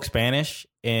spoke Spanish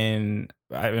so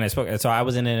I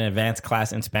was in an advanced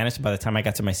class in Spanish. By the time I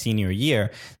got to my senior year,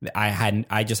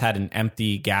 I just had an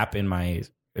empty gap in my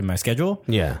schedule.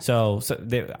 Yeah. So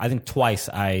I think twice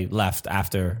I left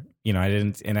after. I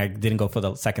didn't go for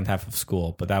the second half of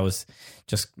school, but that was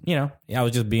just, I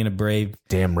was just being a brave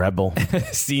damn rebel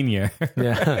senior.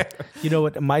 Yeah. You know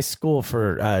what? My school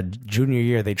for junior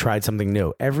year, they tried something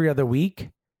new. Every other week,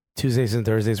 Tuesdays and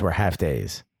Thursdays were half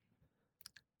days.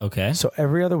 Okay. So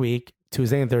every other week,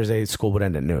 Tuesday and Thursday, school would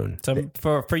end at noon. So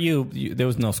for you, there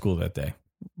was no school that day.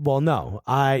 Well, no,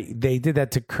 they did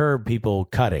that to curb people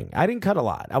cutting. I didn't cut a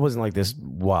lot. I wasn't like this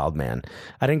wild man.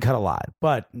 I didn't cut a lot,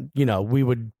 but we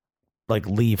would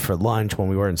leave for lunch when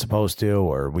we weren't supposed to,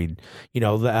 or we'd,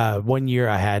 1 year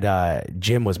I had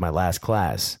gym was my last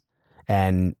class,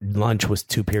 and lunch was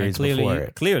 2 periods before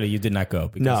it. Clearly, you did not go.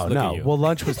 No. Well,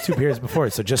 lunch was 2 periods before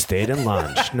it, so just stayed in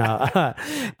lunch. No,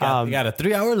 we got a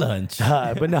 3-hour lunch.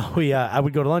 But no, I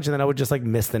would go to lunch, and then I would just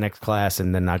miss the next class,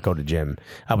 and then not go to gym.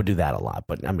 I would do that a lot.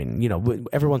 But I mean,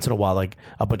 every once in a while,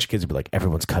 a bunch of kids would be like,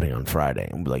 "Everyone's cutting on Friday,"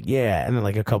 and we'd be like, "Yeah," and then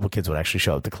a couple kids would actually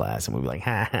show up to class, and we'd be like,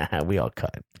 "Ha ha ha, we all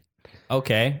cut."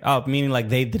 Okay. Oh, meaning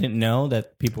they didn't know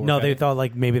that people were No, cutting? they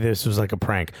thought maybe this was a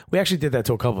prank. We actually did that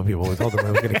to a couple of people. We told them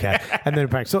we were going to cat, and then a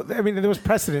prank. So, I mean, there was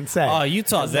precedent set. Oh, you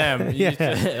taught them.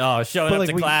 Yeah. Showing up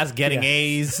to class, getting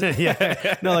A's.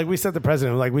 Yeah. No, we set the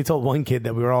precedent. We told one kid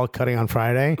that we were all cutting on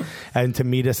Friday and to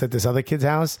meet us at this other kid's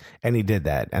house, and he did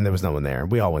that, and there was no one there.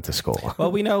 We all went to school.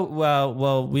 Well, we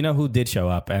know who did show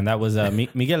up, and that was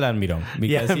Miguel Almiron.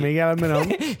 Miguel Almiron.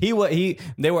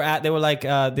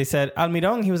 They said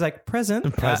Almiron. He was like, present.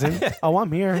 Oh,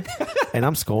 I'm here, and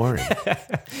I'm scoring.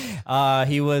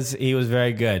 He was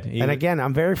very good. Again,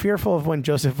 I'm very fearful of when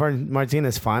Joseph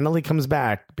Martinez finally comes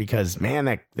back, because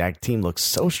man, that team looks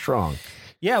so strong.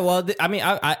 Yeah, well,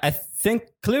 I think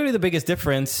clearly the biggest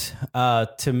difference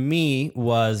to me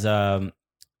was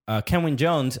Kenwyne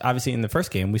Jones. Obviously, in the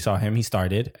first game we saw him; he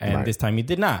started, and this time he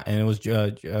did not. And it was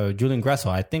Julian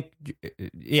Gressel. I think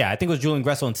it was Julian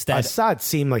Gressel instead. Assad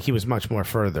seemed like he was much more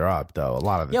further up, though. A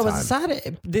lot of the time. Was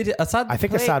Assad? Did Assad? I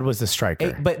think Assad was the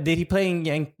striker. But did he play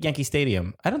in Yankee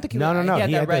Stadium? I don't think he. No.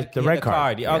 He had the red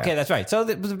card. Yeah. Okay, that's right. So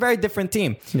it was a very different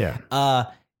team. Yeah.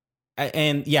 I'll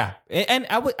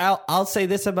say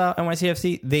this about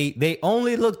NYCFC: they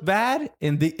only looked bad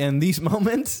in these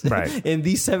moments, right? In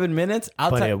these 7 minutes,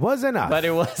 it was enough.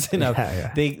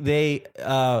 Yeah.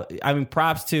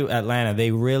 Props to Atlanta. They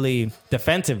really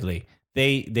defensively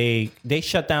they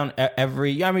shut down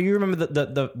every. I mean, you remember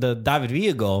the David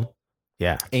Villa goal.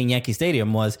 Yeah. In Yankee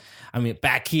Stadium was, I mean,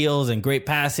 back heels and great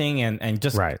passing and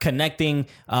just connecting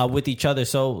with each other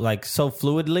so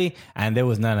fluidly, and there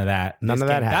was none of that. None of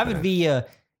that happened. David Villa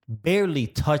barely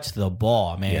touched the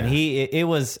ball, man. Yeah. It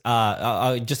was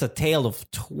just a tale of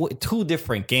two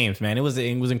different games, man. It was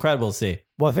incredible to see.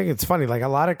 Well, I think it's funny. Like, a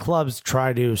lot of clubs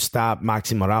try to stop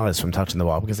Maxi Morales from touching the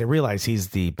ball because they realize he's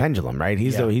the pendulum, right?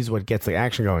 He's what gets the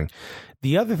action going.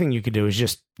 The other thing you could do is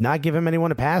just not give him anyone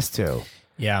to pass to.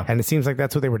 Yeah. And it seems like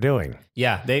that's what they were doing.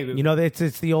 Yeah.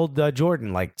 It's the old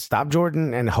Jordan, like, stop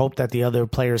Jordan and hope that the other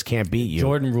players can't beat you.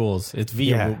 Jordan rules. It's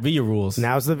Villa rules.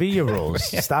 Now's the Villa rules.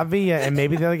 Stop Villa and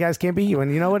maybe the other guys can't beat you.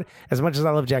 And you know what? As much as I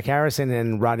love Jack Harrison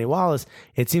and Rodney Wallace,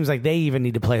 it seems like they even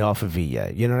need to play off of Villa.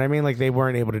 You know what I mean? Like, they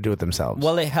weren't able to do it themselves.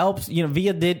 Well, it helps.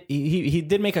 Villa did. He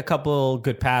did make a couple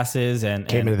good passes and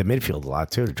came into the midfield a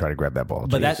lot too to try to grab that ball.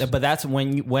 But that's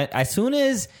when as soon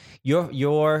as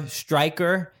your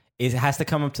striker has to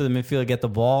come up to the midfield and get the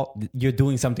ball, you're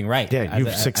doing something right. Yeah,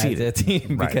 you've succeeded. As a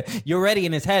team, because you're ready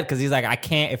in his head because he's like, I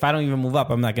can't, if I don't even move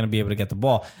up, I'm not going to be able to get the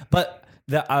ball. But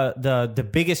the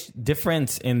biggest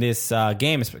difference in this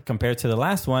game is compared to the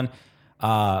last one,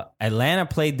 Atlanta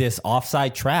played this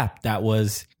offside trap that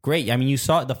was great. I mean, you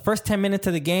saw the first 10 minutes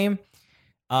of the game,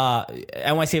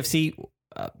 NYCFC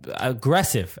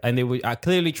aggressive, and they were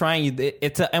clearly trying.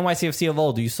 It's a NYCFC of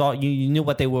old. You saw, you knew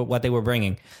what they were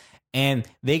bringing. And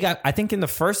they got, I think it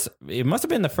must have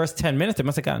been the first 10 minutes, they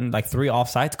must have gotten like 3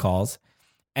 offsides calls.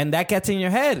 And that gets in your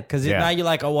head because now you're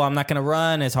like, oh, well, I'm not going to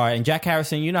run as hard. And Jack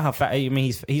Harrison, you know how fast, I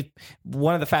mean, he's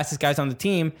one of the fastest guys on the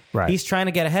team. Right. He's trying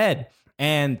to get ahead.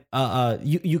 And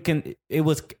it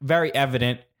was very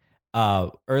evident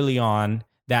early on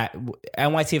that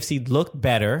NYCFC looked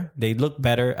better. They looked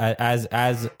better as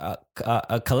a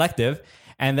collective.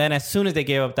 And then as soon as they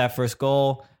gave up that first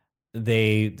goal,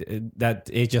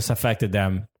 it just affected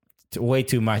them way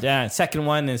too much. Second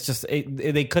one, it's just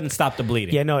they couldn't stop the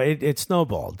bleeding. Yeah, no, it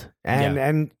snowballed,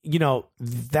 and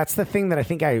that's the thing that I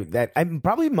think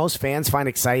probably most fans find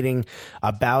exciting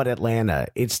about Atlanta.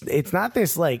 It's not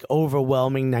this like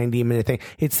overwhelming 90-minute thing.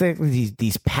 It's like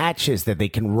these patches that they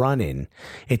can run in.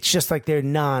 It's just like they're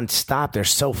nonstop. They're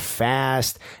so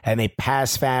fast, and they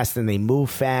pass fast, and they move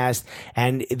fast,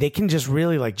 and they can just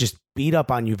really like just beat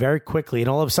up on you very quickly, and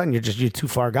all of a sudden you're too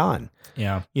far gone.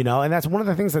 Yeah, and that's one of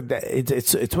the things that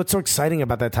it's what's so exciting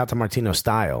about that Tata Martino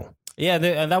style. Yeah,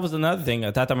 and that was another thing.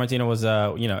 Tata Martino was,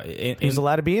 he was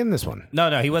allowed to be in this one.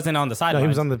 No, he wasn't on the sideline. No, he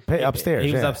was on the upstairs.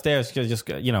 He was upstairs, just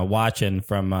watching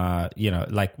from,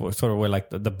 like sort of where like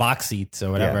the box seats or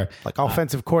whatever, like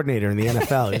offensive coordinator in the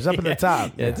NFL. He was up at the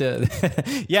top.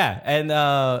 Yeah, and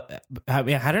I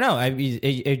mean, I don't know.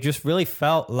 It just really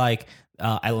felt like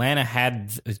Atlanta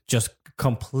had just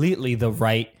completely the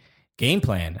right game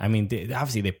plan. I mean,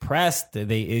 obviously they pressed.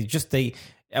 NYCFC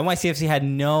had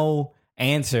no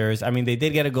answers. I mean, they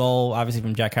did get a goal, obviously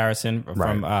from Jack Harrison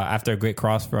from after a great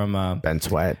cross from Ben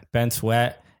Sweat,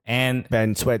 and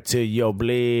Ben Sweat to yo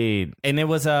bleed, and it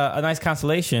was a nice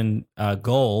consolation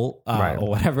goal or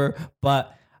whatever,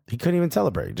 but. He couldn't even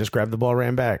celebrate. He just grabbed the ball,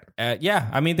 ran back. Yeah,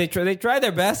 I mean they tried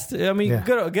their best. I mean,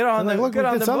 get on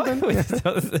the something.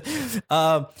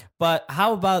 But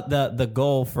how about the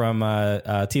goal from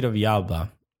Tito Villalba?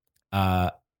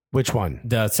 Which one?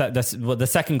 The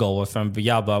second goal was from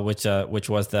Villalba, which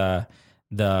was the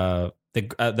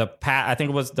pass. I think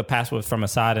it was the pass was from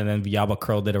Assad, and then Villalba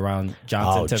curled it around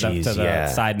Johnson to the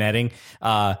side netting.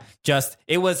 It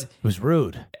was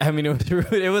rude. I mean, it was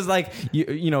rude. It was like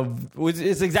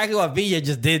it's exactly what Villa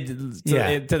just did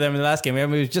to them in the last game. I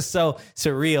mean, it was just so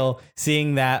surreal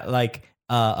seeing that, like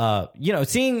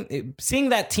seeing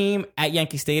that team at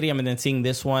Yankee Stadium, and then seeing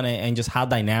this one and just how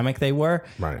dynamic they were.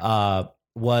 Right.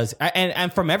 Was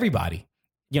and from everybody.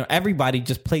 Everybody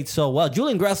just played so well.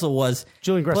 Julian Gressel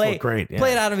looked great. Yeah.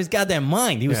 Played out of his goddamn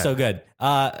mind. He was so good.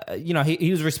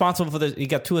 He was responsible for he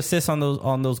got 2 assists on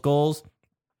those goals.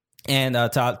 And to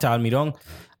Almirón.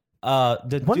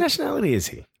 What nationality is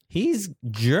he? He's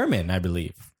German, I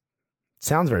believe.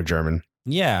 Sounds very German.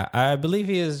 Yeah, I believe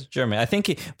he is German. I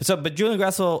think but Julian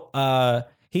Gressel,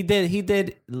 he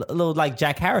did a little like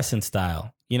Jack Harrison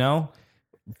style,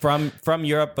 from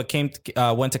Europe, but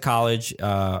went to college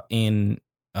in.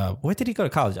 Where did he go to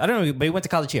college? I don't know, but he went to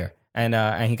college here, and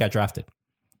he got drafted.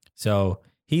 So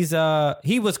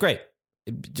he was great.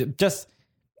 Just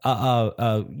he's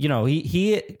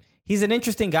an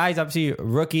interesting guy. He's obviously a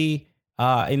rookie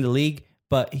in the league,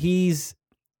 but I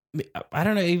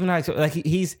don't know, even like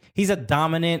he's a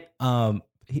dominant.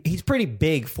 he's pretty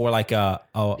big for like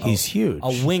He's huge.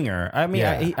 a winger. I mean,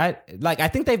 Yeah. I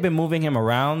think they've been moving him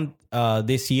around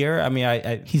this year. I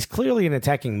mean, He's clearly an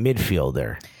attacking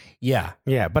midfielder. yeah.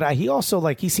 Yeah, but he also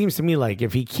like he seems to me like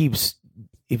if he keeps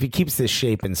this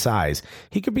shape and size,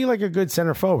 he could be like a good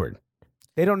center forward.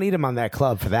 They don't need him on that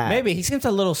club for that. Maybe he seems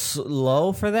a little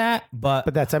slow for that, but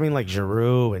But like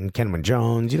Giroud and Kenwyne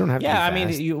Jones. You don't have to be yeah, I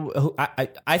fast.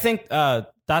 mean, I think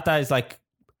Tata is like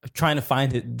trying to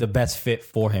find the best fit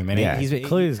for him, and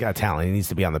clearly he's got talent. He needs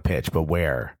to be on the pitch, but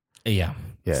where? yeah.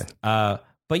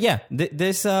 But yeah,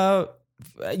 this as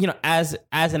an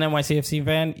NYCFC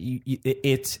fan,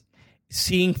 it's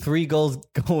seeing 3 goals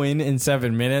go in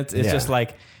 7 minutes. It's just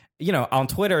like, on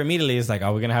Twitter immediately it's like,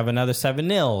 are we going to have another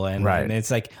 7-0? And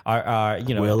it's like,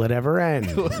 will it ever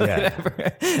end?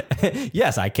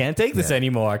 Yes, I can't take this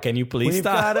anymore. Can you please We've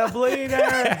stop? got a bleeder.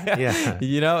 Yeah.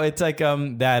 It's like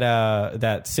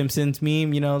that Simpsons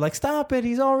meme, like, stop it,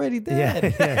 he's already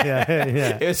dead.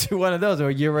 Yeah. It's one of those where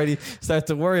you already start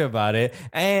to worry about it.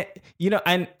 And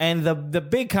and the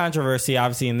big controversy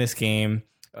obviously in this game,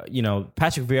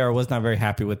 Patrick Vieira was not very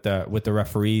happy with the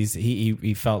referees.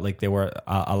 He felt like there were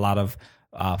a lot of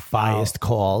Biased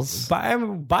calls.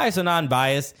 biased or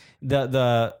non-biased.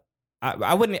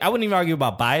 I wouldn't even argue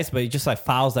about bias, but just like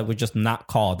fouls that were just not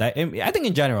called. I think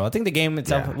in general, I think the game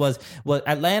itself was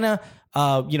Atlanta.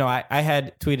 I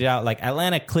had tweeted out like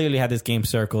Atlanta clearly had this game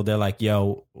circled. They're like,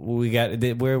 yo,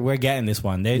 we're getting this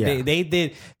one.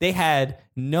 They had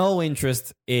no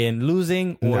interest in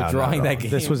losing or drawing that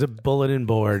game. This was a bulletin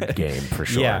board game for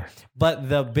sure. Yeah, but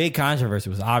the big controversy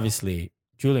was obviously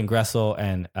Julian Gressel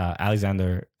and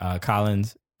Alexander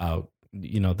Collins.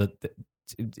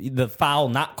 The foul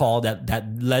not called that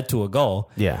led to a goal.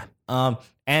 Yeah.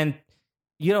 And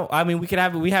I mean, we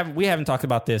haven't talked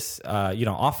about this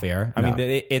off air. I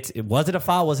mean, was it a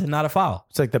foul? Was it not a foul?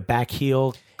 It's like the back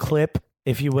heel clip,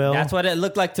 if you will. That's what it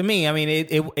looked like to me. I mean,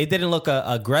 it didn't look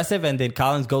aggressive, and did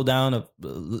Collins go down?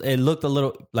 It looked a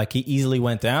little like he easily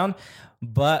went down.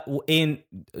 But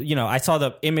I saw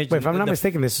the image. Wait, if I'm not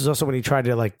mistaken, this is also when he tried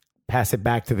to like pass it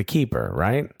back to the keeper,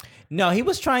 right? No, he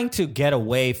was trying to get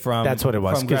away from. That's what it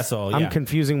was. From Gressel. I'm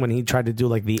confusing when he tried to do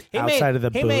like the outside of the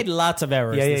boot. He made lots of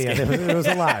errors. Yeah. There was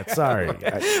a lot. Sorry,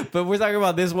 but we're talking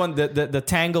about this one, the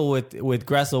tangle with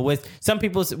Gressel. With some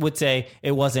people would say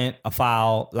it wasn't a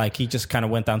foul, like he just kind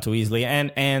of went down too easily.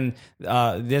 And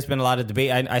there's been a lot of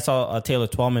debate. I saw Taylor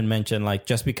Twellman mention like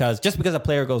just because a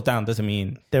player goes down doesn't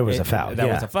mean there was a foul. That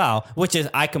was a foul, which is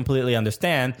I completely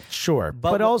understand. Sure,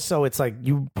 but also it's like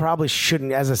you probably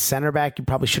shouldn't, as a center back, you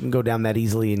probably shouldn't go down that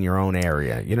easily in your own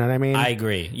area. You know what I mean? I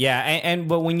agree. Yeah,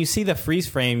 but when you see the freeze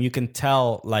frame, you can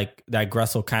tell like that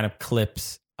Gressel kind of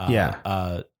clips.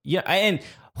 And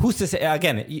who's to say?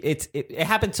 Again, it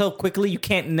happened so quickly, you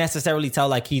can't necessarily tell.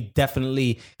 Like he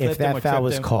definitely. If that foul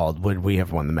was called, would we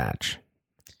have won the match?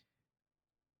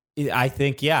 I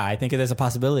think there's a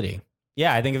possibility.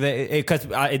 Yeah, I think because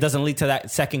it doesn't lead to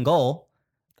that second goal.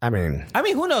 I mean,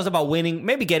 who knows about winning?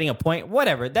 Maybe getting a point.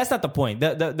 Whatever. That's not the point.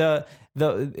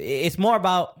 It's more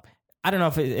about, I don't know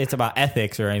if it's about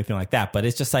ethics or anything like that, but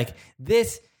it's just like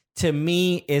this to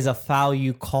me is a foul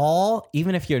you call,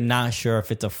 even if you're not sure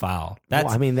if it's a foul.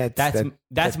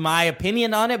 That's my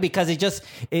opinion on it, because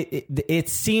it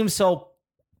seems so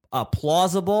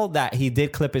plausible that he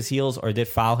did clip his heels or did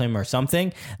foul him or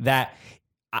something, that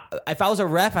if I was a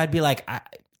ref, I'd be like,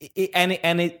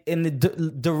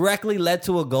 it directly led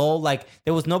to a goal. Like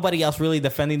there was nobody else really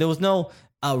defending. There was no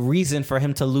reason for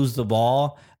him to lose the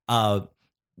ball.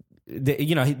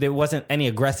 There wasn't any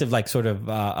aggressive, like sort of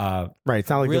right. It's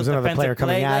not like there was another player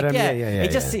coming at him.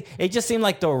 It just seemed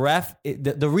like the ref.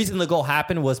 The reason the goal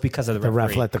happened was because of the referee.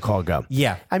 Ref let the call go.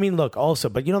 Yeah, I mean, look, also,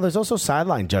 but there's also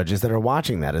sideline judges that are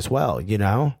watching that as well.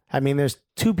 I mean, there's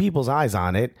two people's eyes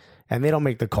on it, and they don't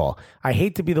make the call. I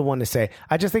hate to be the one to say.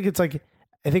 I just think it's like.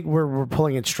 I think we're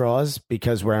pulling at straws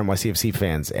because we're NYCFC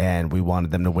fans and we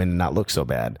wanted them to win and not look so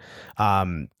bad.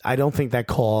 I don't think that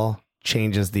call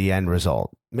changes the end result.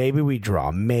 Maybe we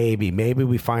draw. Maybe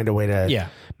we find a way to. Yeah.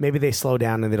 Maybe they slow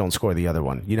down and they don't score the other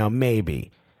one. Maybe.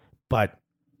 But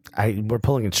we're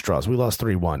pulling at straws. We lost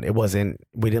 3-1. It wasn't.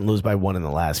 We didn't lose by 1 in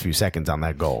the last few seconds on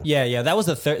that goal. Yeah. That was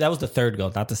the third. That was the third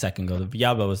goal, not the second goal. The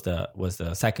Villalba was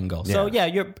the second goal. So yeah,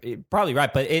 you're probably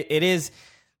right. But it is.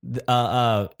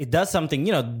 It does something,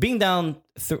 being down.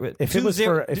 If it was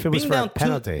for a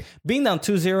penalty, being down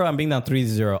 2-0 and being down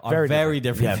 3-0 are very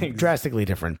different things. Drastically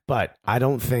different. But I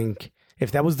don't think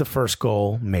If that was the first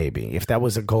goal, maybe. If that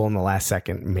was a goal in the last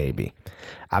second, maybe.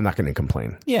 I'm not going to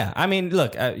complain. Yeah, I mean,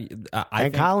 look, I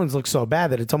think Collins looks so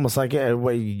bad that it's almost like,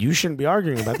 well, you shouldn't be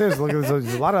arguing about this. Look, there's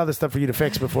a lot of other stuff for you to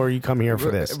fix before you come here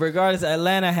for this. Regardless,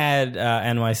 Atlanta had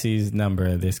NYC's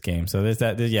number this game, so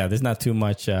there's not too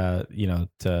much,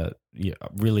 to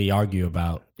really argue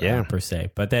about, per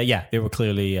se. But they were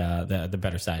clearly the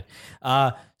better side.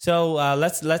 So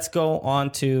let's go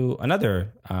on to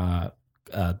another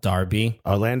derby.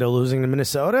 Orlando losing to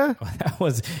Minnesota? That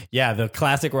was the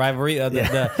classic rivalry,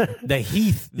 the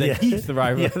Heath Heath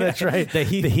rivalry. Yeah, that's right. the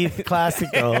Heath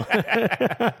Classico.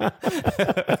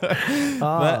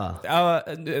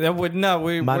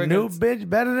 My new bitch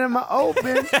better than my old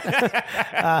bitch.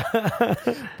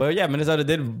 But Minnesota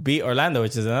did beat Orlando,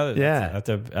 which is another.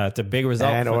 That's a big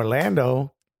result. And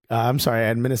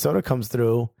and Minnesota comes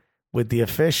through with the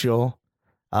official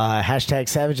hashtag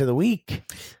Savage of the Week.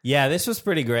 Yeah, this was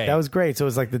pretty great. That was great. So it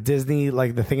was like the Disney,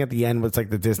 like the thing at the end was like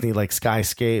the Disney, like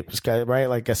skyscape, right?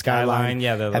 Like a skyline.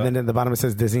 Yeah. And then at the bottom it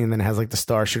says Disney, and then it has like the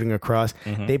star shooting across.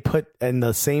 Mm-hmm. They put in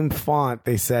the same font,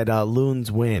 they said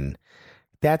Loons win.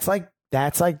 That's like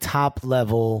top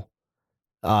level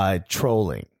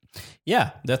trolling.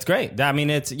 Yeah, that's great. I mean,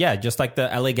 it's just like the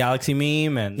LA Galaxy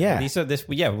meme, and these are this.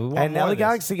 Yeah, we want and more LA of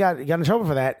Galaxy got in trouble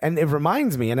for that, and it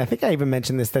reminds me, and I think I even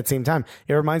mentioned this that same time.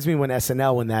 It reminds me when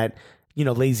SNL, when that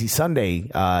Lazy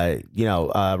Sunday,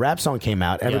 rap song came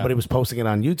out. Everybody was posting it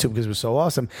on YouTube because it was so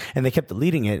awesome, and they kept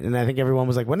deleting it. And I think everyone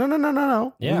was like, "Well,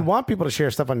 no. Yeah. We want people to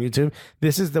share stuff on YouTube.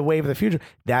 This is the wave of the future."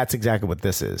 That's exactly what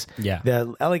this is. Yeah,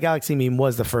 the LA Galaxy meme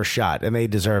was the first shot, and they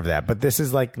deserve that. But this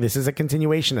is a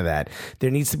continuation of that. There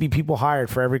needs to be people hired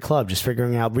for every club, just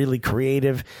figuring out really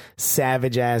creative,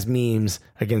 savage ass memes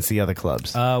against the other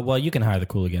clubs. Well, you can hire the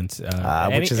Cooligans,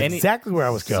 which is exactly where I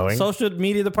was going. Social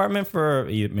media department for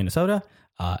Minnesota.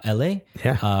 LA,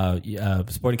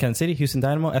 Sporting Kansas City, Houston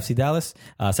Dynamo, FC Dallas,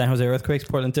 San Jose Earthquakes,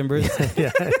 Portland Timbers,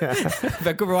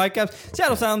 Vancouver Whitecaps,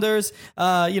 Seattle Sounders,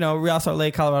 Real Salt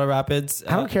Lake, Colorado Rapids.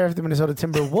 I don't care if the Minnesota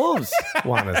Timberwolves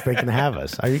want us; they can have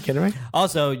us. Are you kidding me?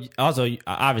 Also,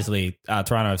 obviously,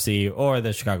 Toronto FC or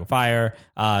the Chicago Fire,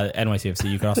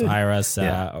 NYCFC. You can also hire us.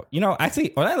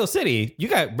 Actually, Orlando City, you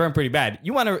got burned pretty bad.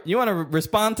 You want to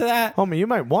respond to that? Homie, you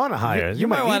might want to hire us. You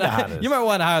might want to hire us. You might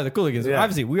want to hire the Cooligans. Yeah.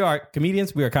 Obviously, we are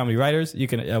comedians. We are comedy writers. We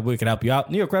can help you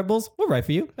out. New York Red Bulls, we'll write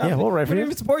for you. We'll write for you. We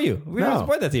don't even support you. We don't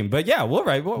support that team. But we'll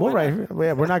write. We'll write.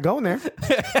 Yeah, we're not going there.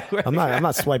 I'm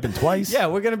not swiping twice. Yeah,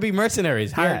 we're gonna be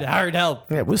mercenaries. Hired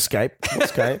help. Yeah, we'll Skype.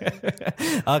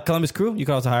 Columbus Crew, you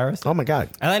can also hire us. Oh my God.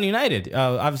 Atlanta United.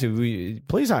 Obviously,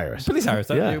 please hire us.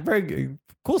 Yeah. Very good.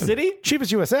 Cool city.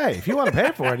 Cheapest USA. If you want to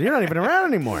pay for it, you're not even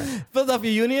around anymore.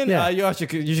 Philadelphia Union. You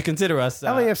should consider us.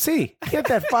 LAFC.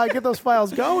 Get those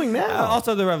files going now.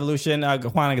 Also the Revolution.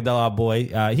 Juan Agudelo, our boy.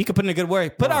 He could put in a good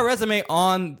word. Put our resume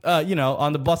on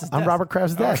on the boss's desk. On Robert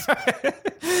Kraft's desk.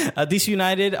 DC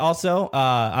United also.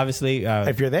 Obviously.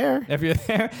 If you're there.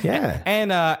 Yeah.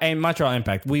 And Montreal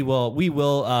Impact. We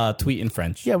will tweet in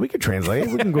French. Yeah, we could translate.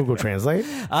 We can Google Translate.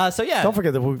 Don't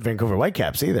forget the Vancouver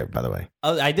Whitecaps either, by the way.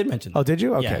 Oh, I did mention that. Oh, did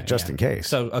you? Okay, just in case.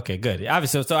 So, okay, good.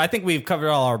 Obviously, so I think we've covered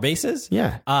all our bases.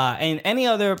 Yeah. And any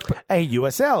other... Hey,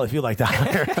 USL, if you like to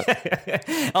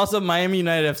hire. Also, Miami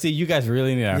United FC, you guys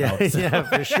really need our help. So. Yeah,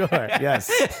 for sure.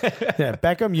 Yes. Yeah,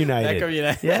 Beckham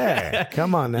United. Yeah,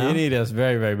 come on now. You need us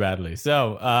very, very badly.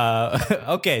 So,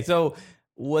 okay, so...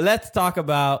 Well, let's talk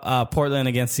about Portland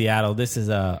against Seattle. This is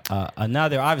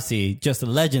another, obviously, just a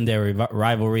legendary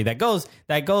rivalry that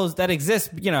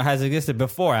exists, has existed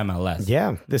before MLS.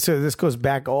 Yeah, this goes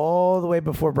back all the way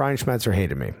before Brian Schmetzer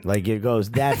hated me. Like, it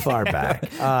goes that far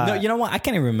back. No, you know what? I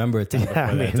can't even remember a time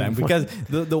before that time because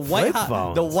the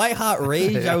white hot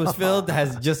rage I was filled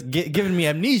has just given me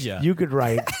amnesia. You could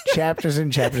write chapters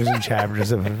and chapters and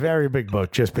chapters of a very big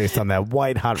book just based on that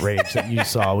white hot rage that you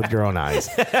saw with your own eyes.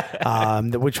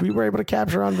 Which we were able to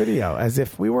capture on video as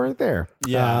if we weren't there.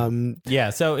 Yeah.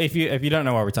 So if you don't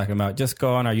know what we're talking about, just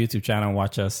go on our YouTube channel and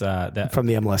watch us from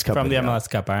the MLS Cup. From the MLS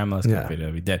Cup, our MLS Cup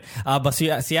video we did. But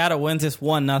Seattle wins this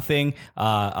 1-0.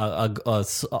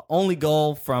 Only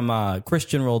goal from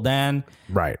Christian Roldan.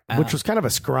 Right. Which was kind of a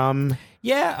scrum.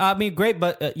 Yeah, I mean, great,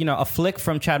 but a flick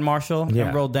from Chad Marshall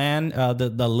and Roldan,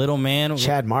 the little man.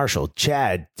 Chad Marshall,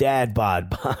 Dad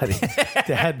Bod Body,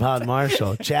 Dad Bod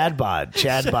Marshall, Chad Bod,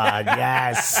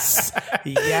 yes,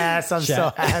 I'm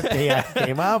so happy I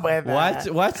came up with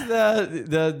that. Watch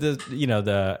the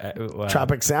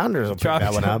Tropic Sounders will pick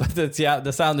that one up.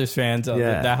 The Sounders fans,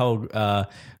 that whole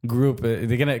group, they're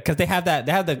gonna, because they have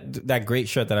that great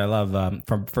shirt that I love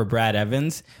for Brad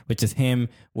Evans, which is him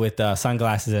with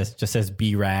sunglasses that just says says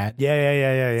 "Be Rad." Yeah.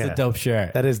 It's a dope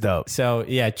shirt. That is dope. So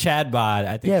yeah, Chad Bod.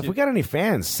 I think. Yeah, if we got any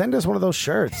fans, send us one of those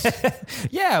shirts.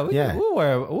 we'll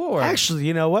wear. Actually,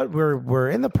 you know what? We're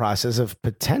in the process of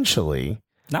potentially.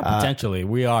 Not potentially.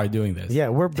 We are doing this. Yeah,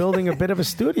 we're building a bit of a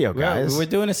studio, guys. We're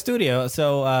doing a studio.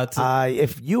 So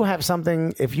if you have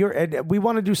something, we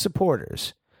want to do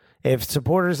supporters. If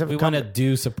supporters have we want to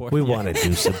do support. we want to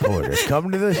do supporters.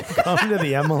 Come to the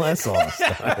MLS All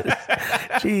Stars.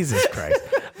 Jesus Christ!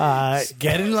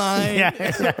 Get in line.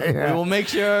 Yeah. We will make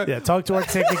sure. Yeah, talk to our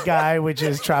ticket guy, which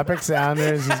is Tropic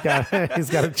Sounders. He's got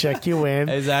to check you in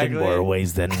Exactly. in more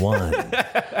ways than one.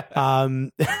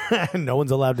 No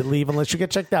one's allowed to leave unless you get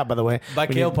checked out. By the way, By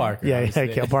Cale Parker, Yeah,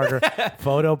 obviously. Cale Parker.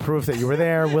 Photo proof that you were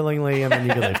there willingly, and then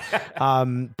you can leave.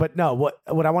 But no, what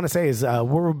I want to say is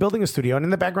we're building a studio, and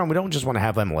in the background, we don't just want to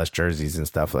have MLS jerseys and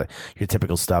stuff like your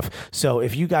typical stuff. So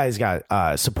if you guys got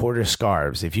supporter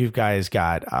scarves, if you guys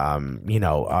got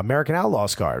American Outlaw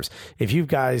scarves, if you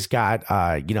guys got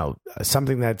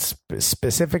something that's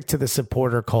specific to the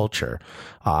supporter culture,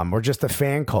 or just the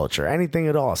fan culture, anything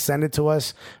at all, send it to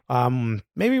us.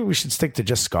 Maybe we should stick to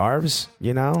just scarves.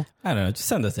 I don't know. Just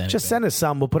send us anything. Just send us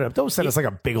some. We'll put it up. Don't send us like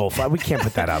a big old file. We can't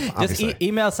put that up. Just Obviously.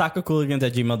 email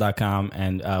soccercooligans@gmail.com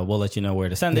and we'll let you know where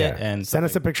to send it. And send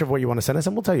us a picture of what you want to send us,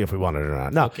 and we'll tell you if we want it or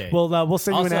not. No, Okay. we'll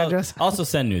send you an address. Also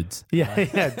send nudes.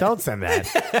 Yeah, don't send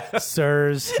that,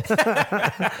 sirs.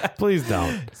 Please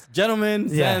don't. Gentlemen,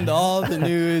 send all the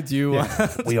nudes you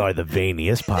want. We are the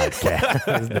veiniest podcast,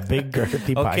 the big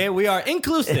girthy podcast. Okay, we are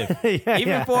inclusive,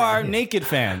 even for our naked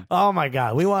fans. Oh my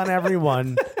God, we want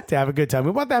everyone to have a good time.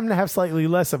 We want them to have slightly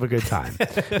less of a good time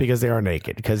because they are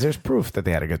naked. Because there's proof that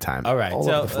they had a good time. All right.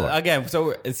 over the floor. Again,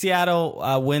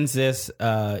 Seattle wins this.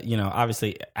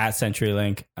 Obviously at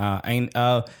CenturyLink.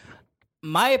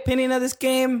 My opinion of this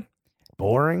game,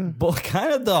 Boring.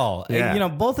 kind of dull. Yeah.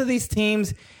 Both of these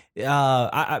teams.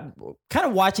 I kind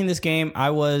of watching this game. I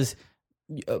was.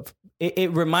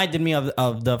 It reminded me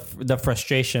of the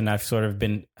frustration I've sort of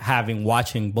been having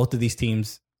watching both of these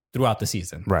teams throughout the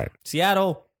season. Right.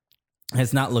 Seattle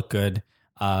has not looked good.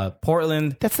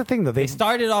 Portland. That's the thing, though. They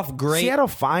started off great. Seattle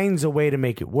finds a way to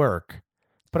make it work,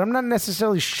 but I'm not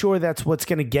necessarily sure that's what's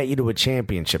going to get you to a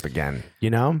championship again.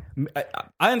 I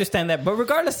understand that, but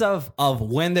regardless of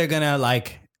when they're gonna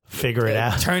Figure it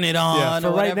out. turn it on, Yeah, for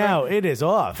or right whatever. now, it is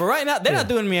off. For right now, they're not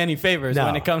doing me any favors No.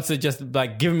 when it comes to just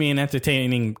giving me an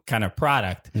entertaining kind of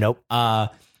product. Nope.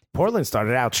 Portland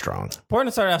started out strong.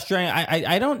 Portland started out strong.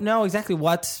 I don't know exactly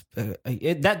what's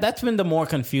that's been the more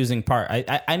confusing part.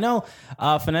 I know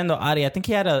Fernando Adi. I think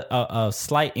he had a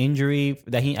slight injury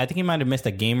that I think he might have missed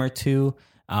a game or two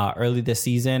early this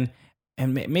season.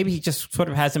 And maybe he just sort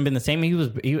of hasn't been the same.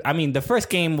 The first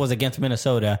game was against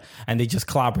Minnesota, and they just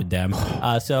clobbered them.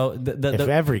 So If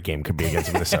every game could be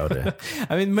against Minnesota.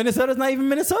 Minnesota's not even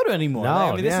Minnesota anymore.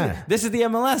 No, This is the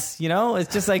MLS.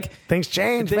 It's just like Things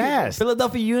change fast.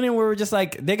 Philadelphia Union, where we're just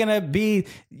like they're gonna be,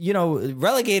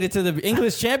 relegated to the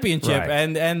English Championship,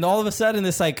 Right. and all of a sudden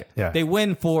it's like they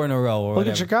win 4 in a row. Or Look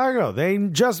at Chicago. They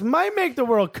just might make the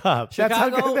World Cup. That's how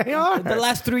good they are. The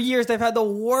last 3 years they've had the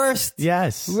worst.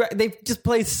 Yes. They've just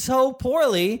played so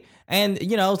poorly. And,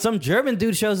 some German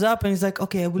dude shows up and he's like,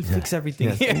 okay, I will fix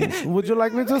everything. Yes. Would you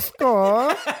like me to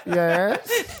score? Yes.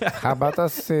 How about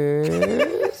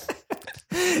assist?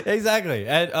 Exactly.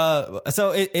 And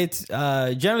so it's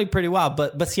generally pretty wild.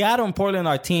 But Seattle and Portland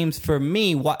are teams, for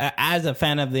me, as a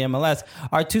fan of the MLS,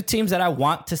 are two teams that I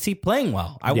want to see playing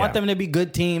well. I want them to be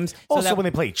good teams. Also, when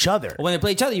they play each other. When they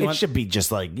play each other, it should be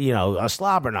just like, a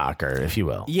slobber knocker, if you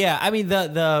will. Yeah,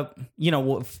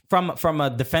 from a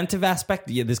defensive aspect,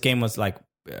 this game was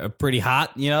pretty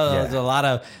hot. There's a lot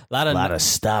of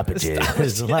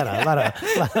stoppages. a lot of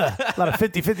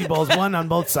 50-50 balls won on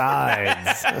both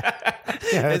sides.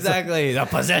 Exactly. The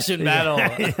possession battle.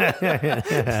 Dig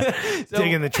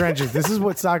in the trenches. This is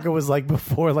what soccer was like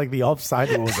before the offside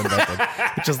rule was invented.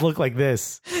 It just looked like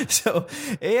this. So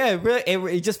yeah,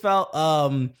 it just felt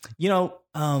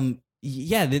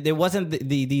there wasn't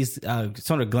these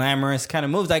sort of glamorous kind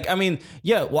of moves.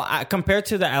 Compared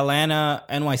to the Atlanta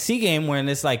NYC game, when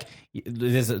it's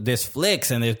there's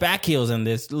flicks and there's back heels and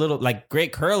there's little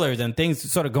great curlers and things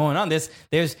sort of going on. There's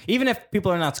even if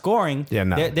people are not scoring,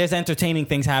 there's entertaining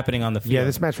things happening on the field. Yeah,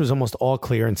 this match was almost all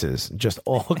clearances, just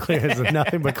all clearances,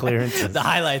 nothing but clearances. The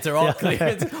highlights are all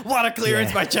clearance. What a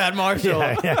clearance by Chad Marshall!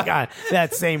 Yeah, God,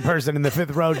 that same person in the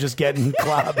 5th row just getting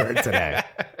clobbered today.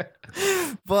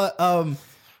 But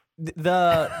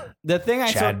the thing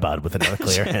Chad Bud with another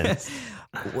clearance.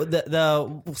 Some of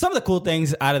the cool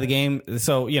things out of the game.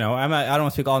 So I don't want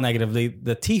to speak all negatively.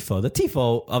 The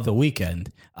tifo of the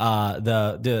weekend.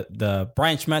 The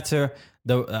Brian Schmetzer,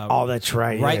 Oh, that's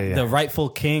right. Yeah. The rightful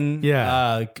king.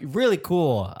 Yeah. Really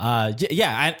cool. And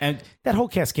That whole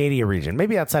Cascadia region,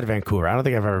 maybe outside of Vancouver. I don't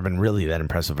think I've ever been really that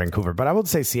impressed with Vancouver, but I would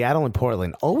say Seattle and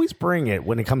Portland always bring it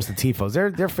when it comes to tifos.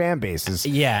 Their fan bases.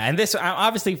 yeah, and this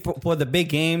obviously for the big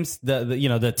games, the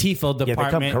tifo department. Yeah,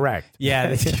 they come correct. Yeah,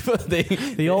 the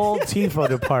tifo. The old tifo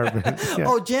department. Yeah.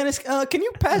 Oh, Janice, can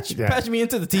you patch me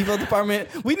into the tifo department?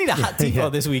 We need a hot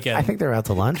tifo this weekend. I think they're out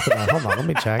to lunch. But, hold on, let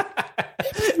me check.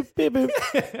 Beep, beep.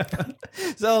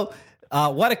 So,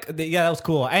 that was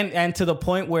cool, and to the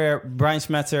point where Brian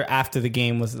Schmetzer after the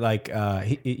game was like,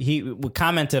 he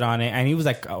commented on it, and he was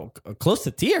like, close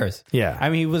to tears. Yeah. I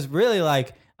mean, he was really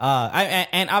like,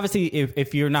 and obviously,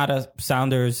 if you're not a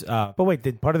Sounders, But wait,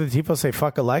 did part of the tifo say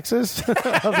 "fuck Alexis" of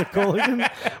the Cooligan?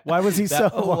 Why was he so?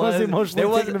 Why was he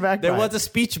emotionally taken aback? There was a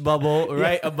speech bubble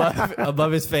right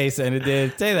above his face, and it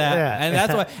did say that, Yeah. and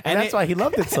that's why, and that's why he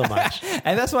loved it so much.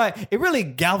 And that's why it really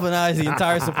galvanized the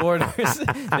entire supporters.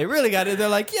 They really got it. They're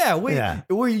like,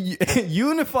 we're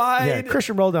unified. Yeah,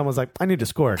 Christian Roldan was like, "I need to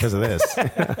score because of this."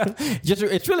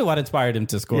 It's really what inspired him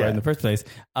to score in the first place.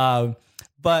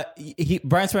 But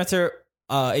Brian Spencer,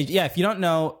 if you don't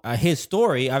know his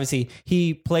story, obviously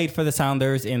he played for the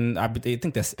Sounders in I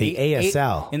think the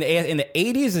ASL in the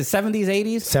 80s, the 70s,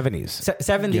 80s, 70s,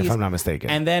 70s, if I'm not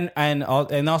mistaken, and then and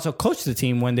also coached the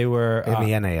team when they were in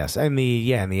the NAS, in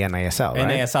the NASL, right?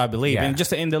 NASL, I believe, Yeah. and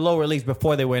just in the lower leagues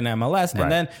before they were in MLS, and Right.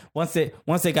 then once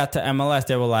they got to MLS,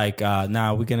 they were like,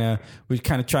 "Nah, we're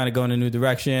kind of trying to go in a new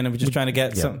direction, and we're just trying to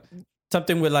get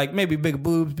something with like maybe bigger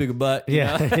boobs, bigger butt."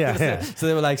 Yeah. So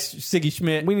they were like Siggy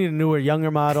Schmidt. We need a newer,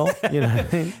 younger model. You know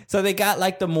what I mean? So they got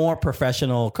like the more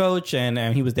professional coach, and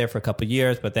he was there for a couple of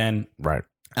years. But then, Right.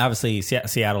 obviously,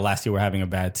 Seattle last year were having a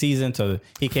bad season, so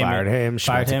he came Fired in, him.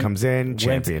 Schmetzer comes in.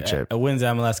 Championship. wins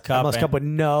MLS Cup, MLS Cup with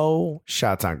no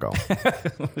shots on goal.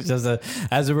 just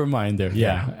as a reminder.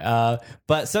 Yeah.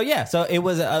 So it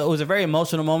was a very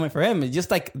emotional moment for him. Just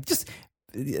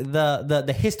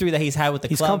the history that he's had with the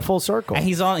He's club. come full circle. And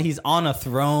he's on a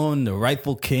throne, the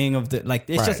rightful king of the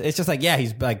it's just like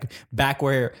he's like back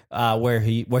where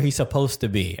he's supposed to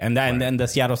be. And then the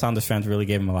Seattle Sounders fans really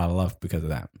gave him a lot of love because of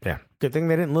that. Yeah. Good thing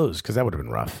they didn't lose because that would have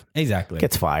been rough. Exactly.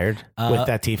 Gets fired with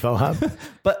that tifo hub.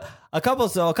 But a couple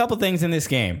things in this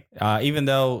game, even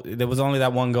though there was only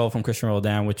that one goal from Christian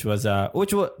Roldan, which was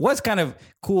kind of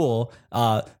cool.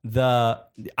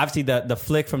 Obviously the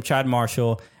flick from Chad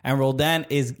Marshall, and Roldan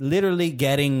is literally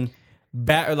getting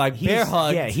bear hugged.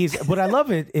 Yeah, what I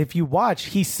love it, if you watch,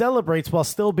 he celebrates while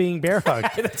still being bear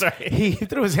hugged. That's right. He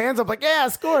threw his hands up like, I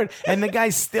scored. And the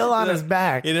guy's still on his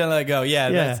back. He didn't let go.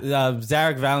 Yeah. That's,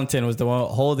 Zarek Valentin was the one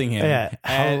holding him. Yeah,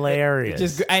 And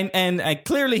hilarious. And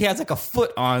clearly he has like a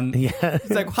foot on. Yeah. It's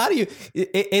like, how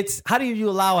do you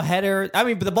allow a header? I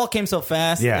mean, but the ball came so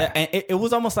fast. Yeah. And it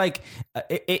was almost like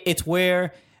it's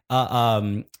where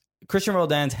Christian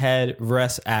Roldan's head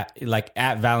rests at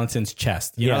Valentin's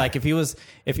chest. You know, like if he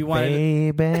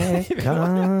wanted, Baby,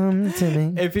 come to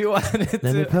me. if he wanted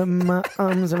Let me to, put my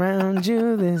arms around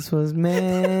you. This was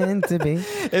meant to be.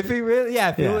 if he really,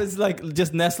 if he was like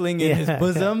just nestling in his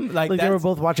bosom, like they were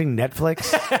both watching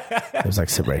Netflix. It was like,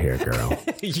 sit right here, girl.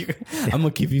 I'm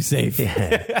gonna keep you safe.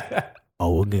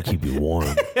 Oh, we're gonna keep you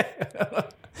warm.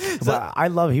 But I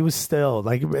love. He was still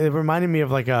like. It reminded me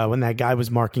of like when that guy was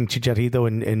marking Chicharito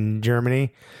in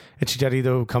Germany, and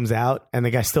Chicharito comes out, and the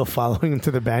guy's still following him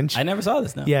to the bench. I never saw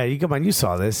this. No. Yeah, you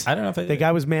saw this. I don't know if I the did.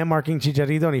 guy was man marking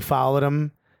Chicharito, and he followed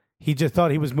him. He just thought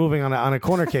he was moving on a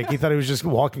corner kick. He thought he was just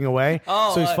walking away.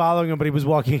 So he's following him, but he was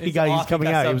walking. He's coming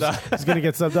out. He was going to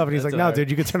get subbed up, and he's like, "No,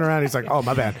 dude, you can turn around." He's like, "Oh,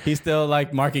 my bad." He's still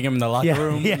like marking him in the locker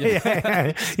room.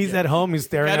 Yeah. He's at home. He's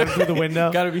staring at him through the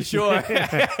window. Gotta be sure.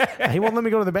 He won't let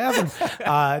me go to the bathroom.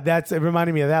 It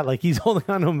reminded me of that. Like he's holding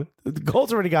on to him. The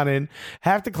goal's already gone in.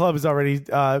 Half the club is already.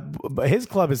 His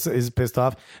club is pissed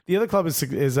off. The other club is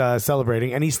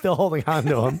celebrating, and he's still holding on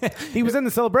to him. He was in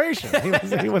the celebration.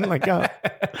 He wouldn't let go.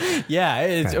 Yeah,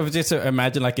 it was just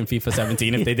imagine like in FIFA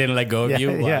 17 if they didn't let go of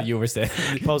you while you were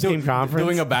post-game conference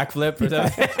doing a backflip or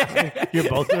something. You're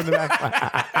both doing the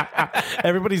backflip.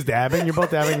 Everybody's dabbing. You're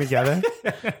both dabbing together.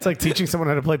 It's like teaching someone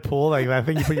how to play pool. Like I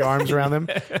think you put your arms around them.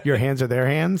 Your hands are their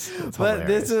hands. It's but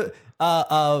hilarious. this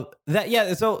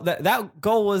is So that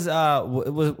goal was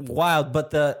wild. But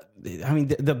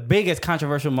the biggest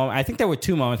controversial moment. I think there were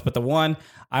two moments, but the one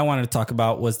I wanted to talk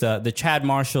about was the Chad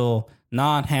Marshall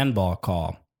non-handball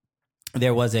call.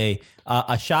 There was a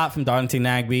shot from Darlington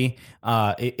Nagbe.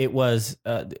 It was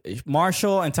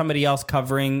Marshall and somebody else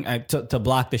covering to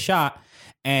block the shot,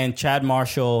 and Chad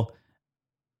Marshall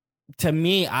to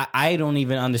me, I don't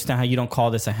even understand how you don't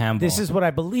call this a handball. This is what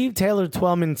I believe Taylor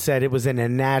Twellman said. It was in a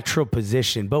natural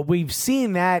position, but we've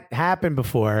seen that happen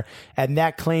before, and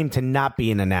that claimed to not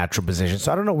be in a natural position.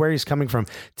 So I don't know where he's coming from.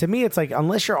 To me, it's like,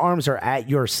 unless your arms are at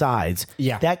your sides,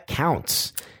 that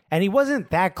counts. And he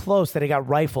wasn't that close that it got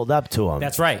rifled up to him.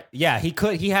 That's right. Yeah,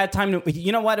 he had time to.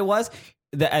 You know what it was?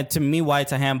 To me, why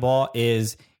it's a handball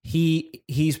is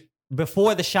he's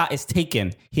before the shot is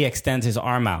taken, he extends his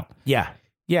arm out. Yeah.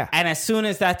 And as soon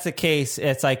as that's the case,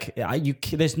 it's like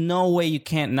there's no way you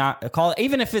can't not call it,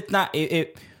 even if it's not.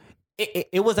 It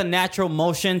was a natural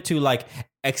motion to like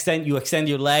extend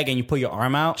your leg and you put your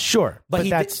arm out. Sure, but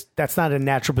that's not a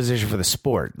natural position for the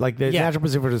sport. Like the natural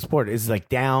position for the sport is like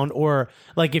down, or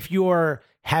like if you're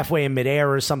halfway in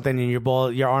midair or something and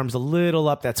your arm's a little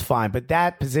up, that's fine. But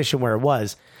that position where it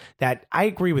was, that I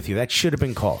agree with you, that should have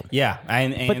been called. Yeah,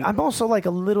 but I'm also like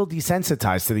a little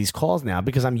desensitized to these calls now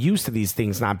because I'm used to these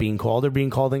things not being called or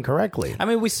being called incorrectly. I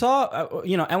mean, we saw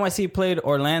NYC played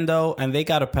Orlando and they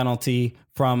got a penalty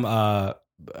from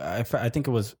I think it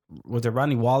was it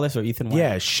Rodney Wallace or Ethan White?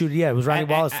 Yeah, it was Rodney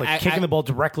Wallace kicking the ball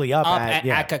directly up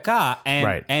at Kaká,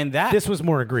 and that this was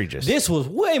more egregious. This was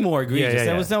way more egregious. Yeah.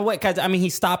 There was no way, because I mean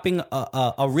he's stopping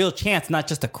a real chance, not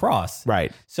just a cross.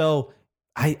 Right. So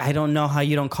I don't know how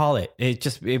you don't call it.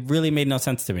 It really made no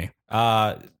sense to me.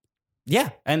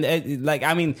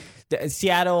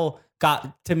 Seattle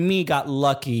got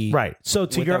lucky. Right. So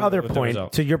to your other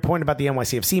point, to your point about the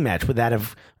NYCFC match, would that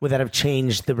have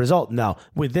changed the result? No.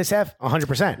 With this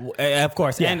 100%. Of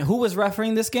course. Yeah. And who was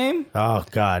refereeing this game? Oh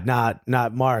God,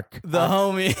 not Mark. The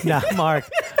homie. Not Mark.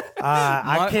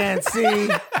 I can't see.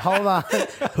 Hold on.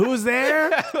 Who's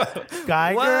there?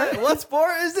 Geiger. What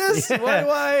sport is this? Yeah. Why do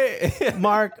I?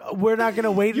 Mark, we're not going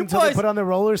to wait until they put on the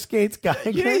roller skates, Geiger.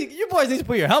 You boys need to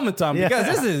put your helmets on because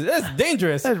this is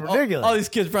dangerous. That's ridiculous. All these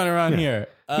kids running around here.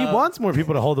 He wants more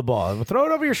people to hold the ball. Throw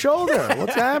it over your shoulder.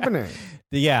 What's happening?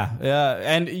 Yeah.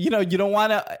 And, you don't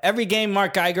want to, every game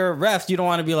Mark Geiger refs, you don't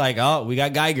want to be like, oh, we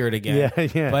got Geigered again.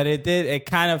 Yeah. But it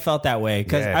kind of felt that way.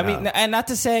 Because, and not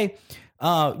to say,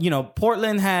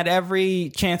 Portland had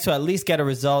every chance to at least get a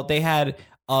result. They had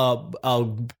a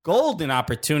golden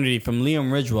opportunity from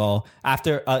Liam Ridgewell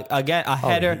after, a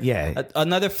header,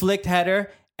 another flicked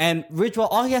header. And Ridgewell,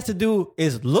 all he has to do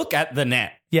is look at the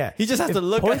net. Yeah. He just has to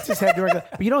look points his head directly.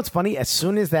 But you know what's funny? As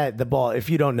soon as the ball, if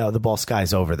you don't know, the ball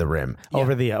skies over the rim.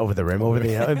 Over the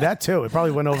rim. That too. It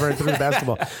probably went over and through the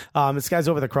basketball. It skies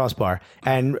over the crossbar.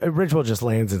 And Ridgewell just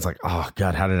lands and it's like, oh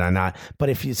God, how did I not? But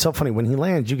it's so funny, when he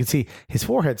lands, you can see his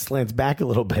forehead slants back a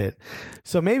little bit.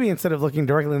 So maybe instead of looking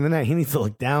directly in the net, he needs to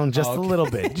look down just a little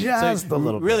bit. Just a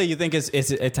little bit. Really, you think it's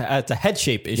a head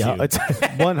shape issue? Yeah, it's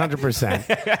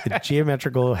 100% a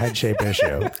geometrical head shape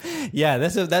issue. Yeah,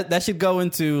 that should go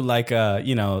into like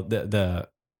the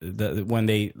when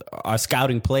they are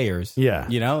scouting players. Yeah,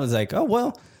 it's like, oh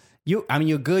well, you're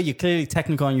good, you're clearly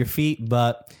technical on your feet,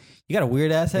 but you got a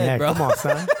weird ass head, bro. Come on,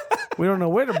 son. We don't know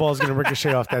where the ball's going to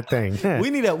ricochet off that thing. We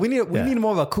need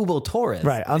more of a Kubo Torres.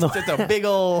 Right. Just a big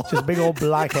old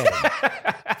blockhead.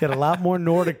 Got a lot more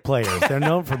Nordic players. They're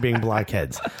known for being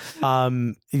blockheads.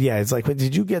 It's like,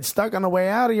 did you get stuck on the way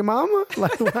out of your mama?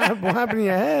 Like, what happened to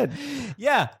your head?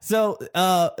 Yeah. So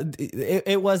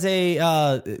it was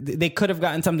they could have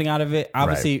gotten something out of it.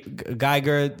 Obviously,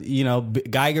 Geiger,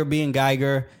 Geiger being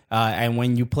Geiger. And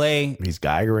when you play, he's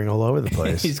Geigering all over the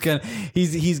place. he's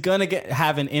gonna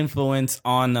have an influence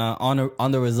on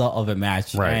the result of a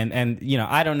match. Right. And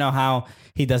I don't know how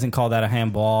he doesn't call that a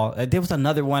handball. There was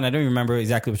another one, I don't remember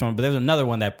exactly which one, but there was another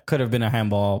one that could have been a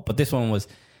handball, but this one was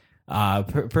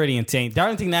pretty insane.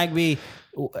 Darlington Nagbe,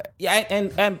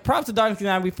 and props to Darlington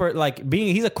Nagbe for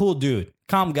he's a cool dude,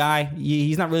 calm guy.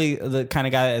 He's not really the kind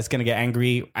of guy that's gonna get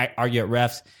angry, argue at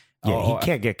refs. Yeah, he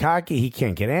can't get cocky. He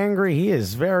can't get angry. He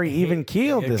is very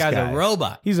even-keeled, this guy's guy. a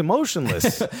robot. He's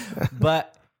emotionless.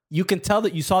 But you can tell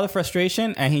that you saw the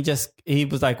frustration, and he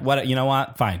was like, "What? You know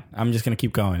what? Fine. I'm just gonna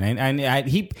keep going." And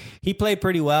he played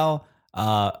pretty well.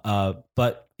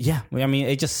 But yeah, I mean,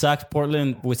 it just sucks.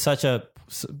 Portland with such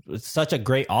a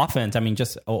great offense. I mean,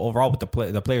 just overall with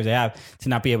the players they have, to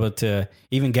not be able to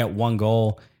even get one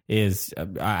goal is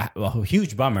a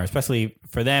huge bummer, especially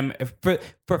for them,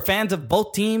 for fans of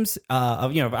both teams,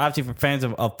 obviously for fans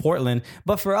of Portland,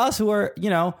 but for us who are,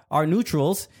 our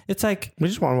neutrals, it's like, we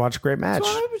just want to watch a great match.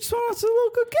 We just want to watch a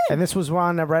little good game. And this was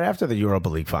on right after the Europa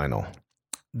League final.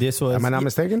 This was, am I not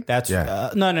mistaken? That's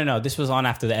no. This was on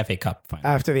after the FA Cup final.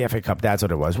 After the FA Cup, that's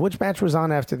what it was. Which match was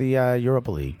on after the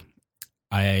Europa League?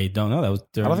 I don't know. That was I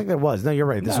during, don't think there was. No, you're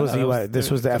right. This No, was no, the that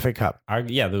was- the FA Cup,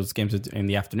 yeah, those games were in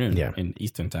the afternoon. Yeah. In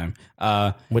Eastern time.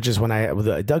 which is when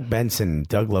Doug Benson,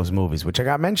 Doug Loves Movies, which I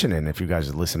got mentioned in. If you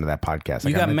guys listen to that podcast, You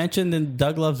I got mentioned in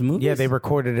Doug Loves Movies? Yeah, they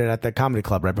recorded it at the Comedy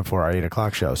Club right before our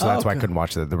 8:00 show, so that's why I okay. couldn't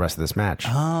watch the rest of this match.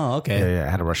 Oh, okay. Yeah, I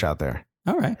had to rush out there.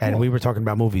 All right. And cool. we were talking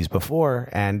about movies before,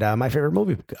 and my favorite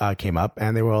movie came up,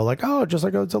 and they were all like, "Oh, just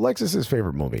like it's Alexis's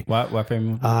favorite movie, What favorite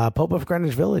movie? Pope of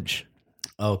Greenwich Village."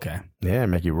 Okay. Yeah,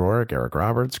 Mickey Rourke, Eric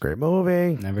Roberts, great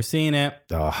movie. Never seen it.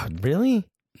 Oh, really?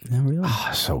 No, really.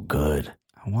 Oh, so good,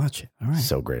 I'll watch it. All right.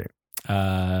 so great.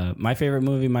 My favorite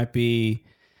movie might be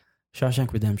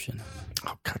Shawshank Redemption.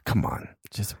 Oh, God, come on.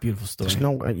 It's just a beautiful story. There's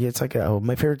no. It's like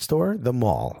my favorite store, the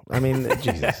mall. I mean,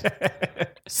 Jesus.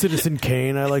 Citizen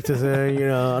Kane. I like to say.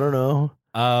 I don't know.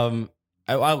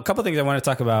 A couple things I want to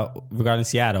talk about regarding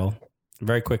Seattle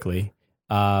very quickly.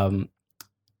 Jordan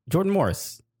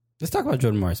Morris. Let's talk about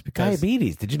Jordan Morris because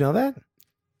Diabetes. Did you know that?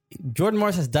 Jordan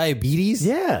Morris has diabetes.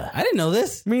 Yeah. I didn't know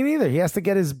this. Me neither. He has to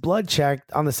get his blood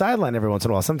checked on the sideline every once in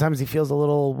a while. Sometimes he feels a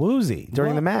little woozy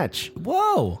during the match.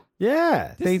 Whoa.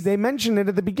 Yeah. They mentioned it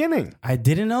at the beginning. I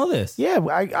didn't know this. Yeah.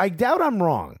 I doubt I'm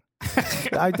wrong.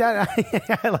 I doubt.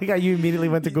 Like how you immediately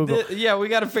went to Google. Yeah, we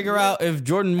got to figure out if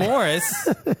Jordan Morris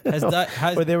has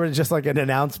Or there was just like an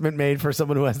announcement made for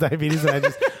someone who has diabetes, and I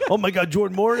just, oh my God,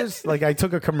 Jordan Morris! Like I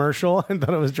took a commercial and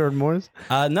thought it was Jordan Morris.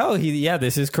 No,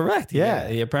 this is correct. Yeah.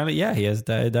 He apparently, he has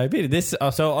diabetes. This,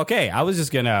 okay, I was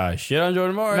just gonna shit on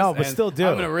Jordan Morris. No, but and still do.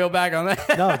 I'm gonna reel back on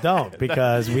that. No, don't,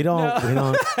 because we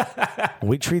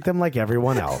we treat them like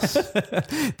everyone else.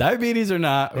 Diabetes or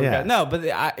not. Okay. Yeah. No,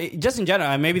 but just in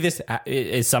general, maybe this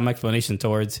is some explanation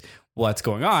towards what's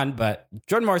going on, but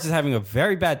Jordan Morris is having a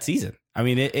very bad season. I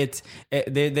mean, there's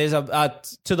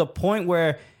to the point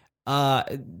where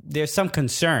there's some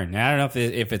concern. And I don't know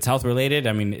if it's health related.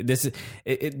 I mean, this is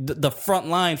the front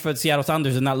line for the Seattle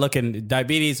Sounders is not looking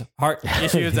diabetes, heart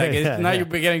issues. Now you're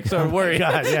getting sort of worried.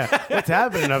 God, yeah, what's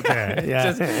happening up there?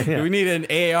 Yeah, Do we need an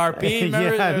AARP?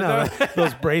 Remember? yeah, no,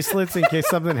 those bracelets in case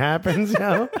something happens.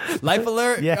 Life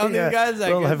alert on these guys.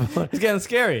 It's getting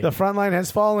scary. The front line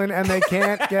has fallen and they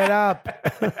can't get up.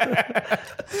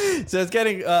 So it's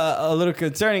getting a little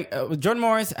concerning. Jordan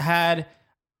Morris had,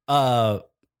 I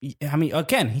mean,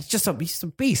 again, he's a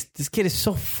beast. This kid is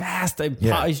so fast.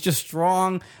 He's just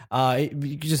strong.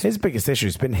 His biggest issue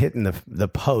has been hitting the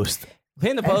post,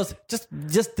 hitting the post.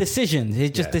 Just decisions.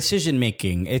 It's just decision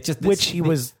making. It's just which he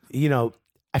was.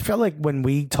 I felt like when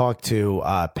we talked to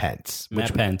Pence,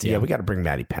 Matt Pence, we got to bring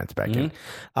Matty Pence back in.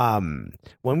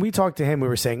 When we talked to him, we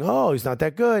were saying, "Oh, he's not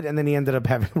that good," and then he ended up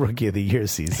having Rookie of the Year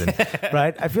season.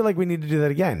 Right? I feel like we need to do that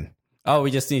again. Oh,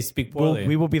 we just need to speak poorly.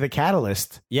 We will be the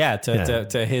catalyst. Yeah,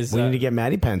 to his. We need to get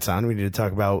Matty Pence on. We need to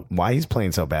talk about why he's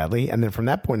playing so badly, and then from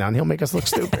that point on, he'll make us look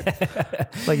stupid,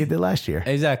 like he did last year.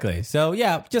 Exactly. So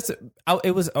yeah,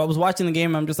 I was watching the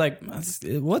game. I'm just like,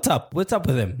 what's up? What's up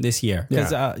with him this year?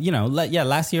 Because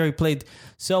last year he played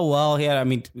so well. He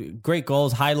had, great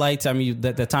goals, highlights. I mean,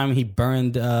 the time he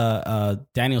burned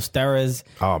Daniel Sturridge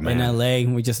in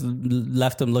LA, we just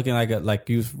left him looking like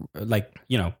he was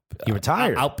he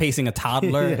retired, outpacing a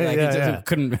toddler.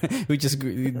 Couldn't. We just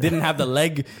didn't have the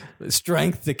leg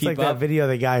strength to keep like up. That video of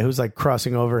the guy who's like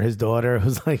crossing over his daughter,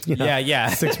 who's like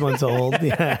 6 months old,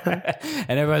 and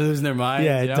everybody losing their mind.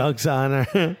 Dunks on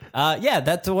her.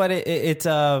 That's what it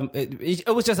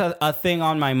was just a thing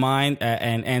on my mind.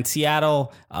 And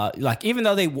Seattle, even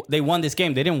though they won this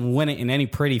game, they didn't win it in any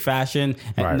pretty fashion,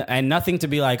 and nothing to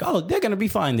be like, oh, they're going to be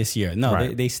fine this year.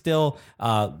 No, they still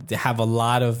have a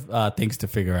lot of things to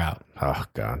figure out. Oh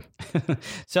God.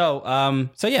 So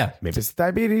yeah, maybe it's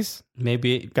diabetes.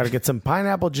 Maybe got to get some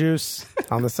pineapple juice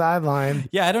on the sideline.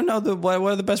 Yeah, I don't know what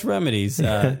are the best remedies.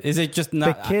 Is it just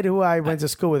not the kid who I went to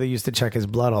school with? Who used to check his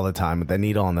blood all the time with the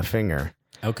needle on the finger.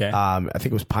 Okay. I think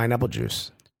it was pineapple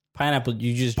juice. Pineapple.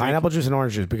 You just pineapple juice and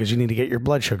orange juice because you need to get your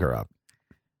blood sugar up.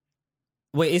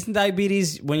 Wait, isn't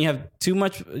diabetes when you have too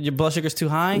much, your blood sugar's too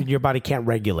high? Your body can't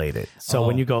regulate it. So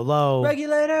when you go low,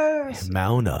 regulators,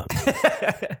 mount up.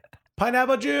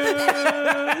 Pineapple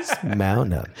juice,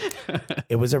 mount up.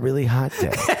 It was a really hot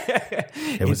day.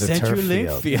 It was a turf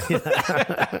field.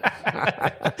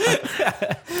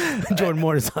 Jordan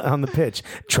Morris on the pitch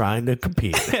trying to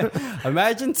compete.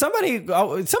 Imagine somebody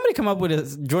come up with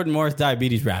a Jordan Morris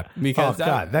diabetes rap. Because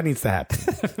that needs to happen.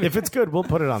 If it's good, we'll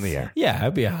put it on the air. Yeah,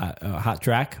 that'd be a hot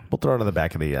track. We'll throw it on the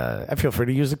back of the. Feel free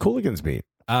to use the Cooligans beat.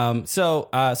 So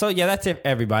that's it,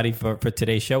 everybody, for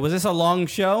today's show. Was this a long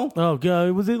show? Oh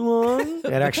God, was it long?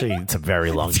 It's a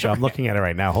very long show. I'm looking at it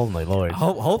right now. Holy Lord!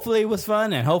 Hopefully it was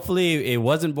fun, and hopefully it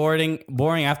wasn't boring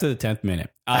after the 10th minute.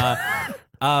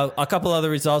 A couple other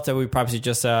results that we probably should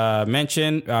just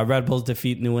mention. Red Bulls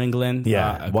defeat New England.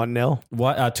 1-0.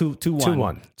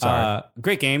 2-1. Sorry.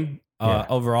 Great game.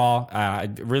 Overall, I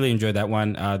really enjoyed that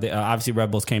one. Obviously,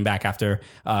 Red Bulls came back after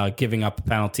giving up a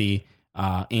penalty.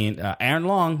 And Aaron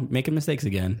Long making mistakes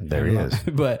again. There he is.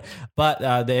 but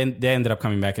they ended up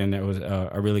coming back, and it was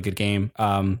a really good game.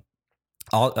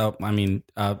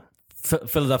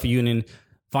 Philadelphia Union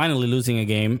finally losing a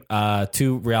game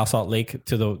to Real Salt Lake,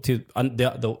 to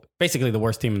the basically the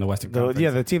worst team in the Western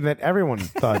Conference. The team that everyone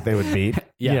thought they would beat.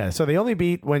 So they only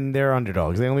beat when they're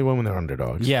underdogs. They only win when they're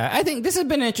underdogs. Yeah, I think this has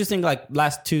been interesting. Like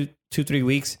last 2-3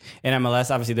 weeks in MLS,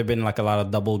 obviously there've been like a lot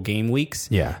of double game weeks.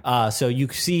 Yeah. So you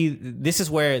see, this is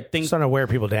where things starting to wear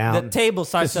people down. The table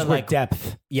starts this is to where like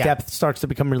depth. Yeah. Depth starts to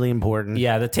become really important.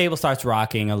 Yeah, the table starts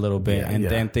rocking a little bit, and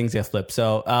then things get flipped.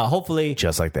 So hopefully,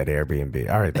 just like that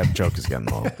Airbnb. All right, that joke is getting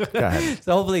old. Go ahead.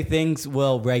 So hopefully things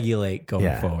will regulate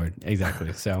going forward.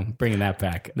 Exactly. So bringing that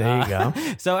back. There you go.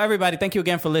 So everybody, thank you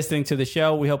again for listening to the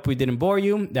show. We hope we didn't bore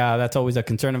you. That's always a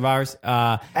concern of ours.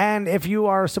 And if you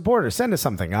are a supporter, send us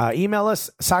something. Email us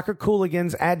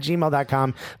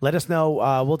soccercooligans@gmail.com. Let us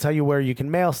know. We'll tell you where you can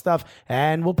mail stuff,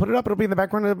 and we'll put it up. It'll be in the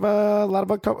background of a lot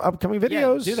of upcoming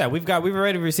videos. Yeah, do that. We've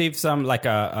already received some like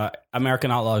American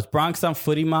Outlaws Bronx stuff,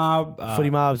 Footy Mob,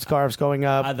 scarves going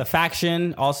up. The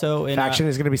Faction also. Faction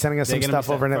is going to be sending us some stuff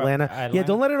over in Atlanta. Yeah,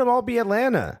 don't let it all be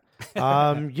Atlanta.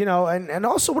 And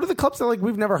also, what are the clubs that like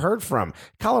we've never heard from?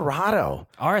 Colorado,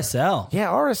 RSL. Yeah,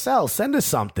 RSL. Send us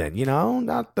something.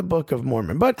 Not the Book of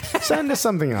Mormon, but send us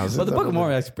something else. Well, the Book of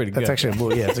Mormon is pretty good. That's actually a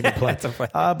movie. Yeah, it's a good play.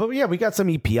 But yeah, we got some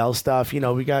EPL stuff. I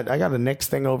got a Knicks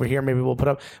thing over here. Maybe we'll put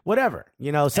up whatever.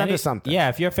 Send us something. Yeah,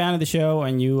 if you're a fan of the show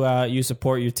and you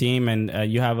support your team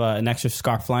and you have an extra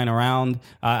scarf flying around,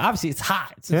 obviously it's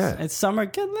hot. It's summer.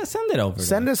 Let's send it over.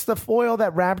 Send us the foil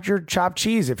that wrapped your chopped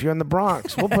cheese if you're in the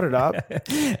Bronx. We'll put it up.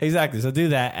 Exactly. So do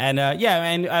that. And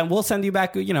and we'll send you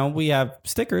back, we have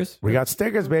stickers. We got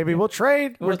stickers, baby. We'll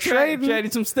trade. We're trading.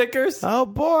 Trading some stickers. Oh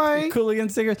boy. Cooligan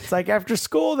stickers. It's like after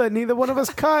school that neither one of us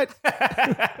cut.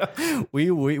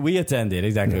 we attended.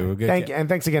 Exactly. We're good. And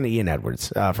thanks again to Ian Edwards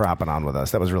for hopping on with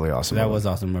us. That was really awesome. That was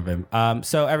awesome, my baby.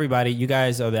 So everybody, you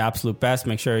guys are the absolute best.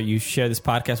 Make sure you share this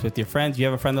podcast with your friends. You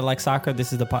have a friend that likes soccer,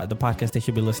 this is the podcast they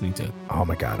should be listening to. Oh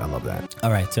my God, I love that.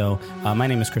 All right. So my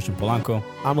name is Christian Polanco.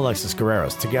 I'm Alexis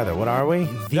Guerreros. Together, what are we?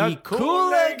 The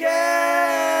Cooligans!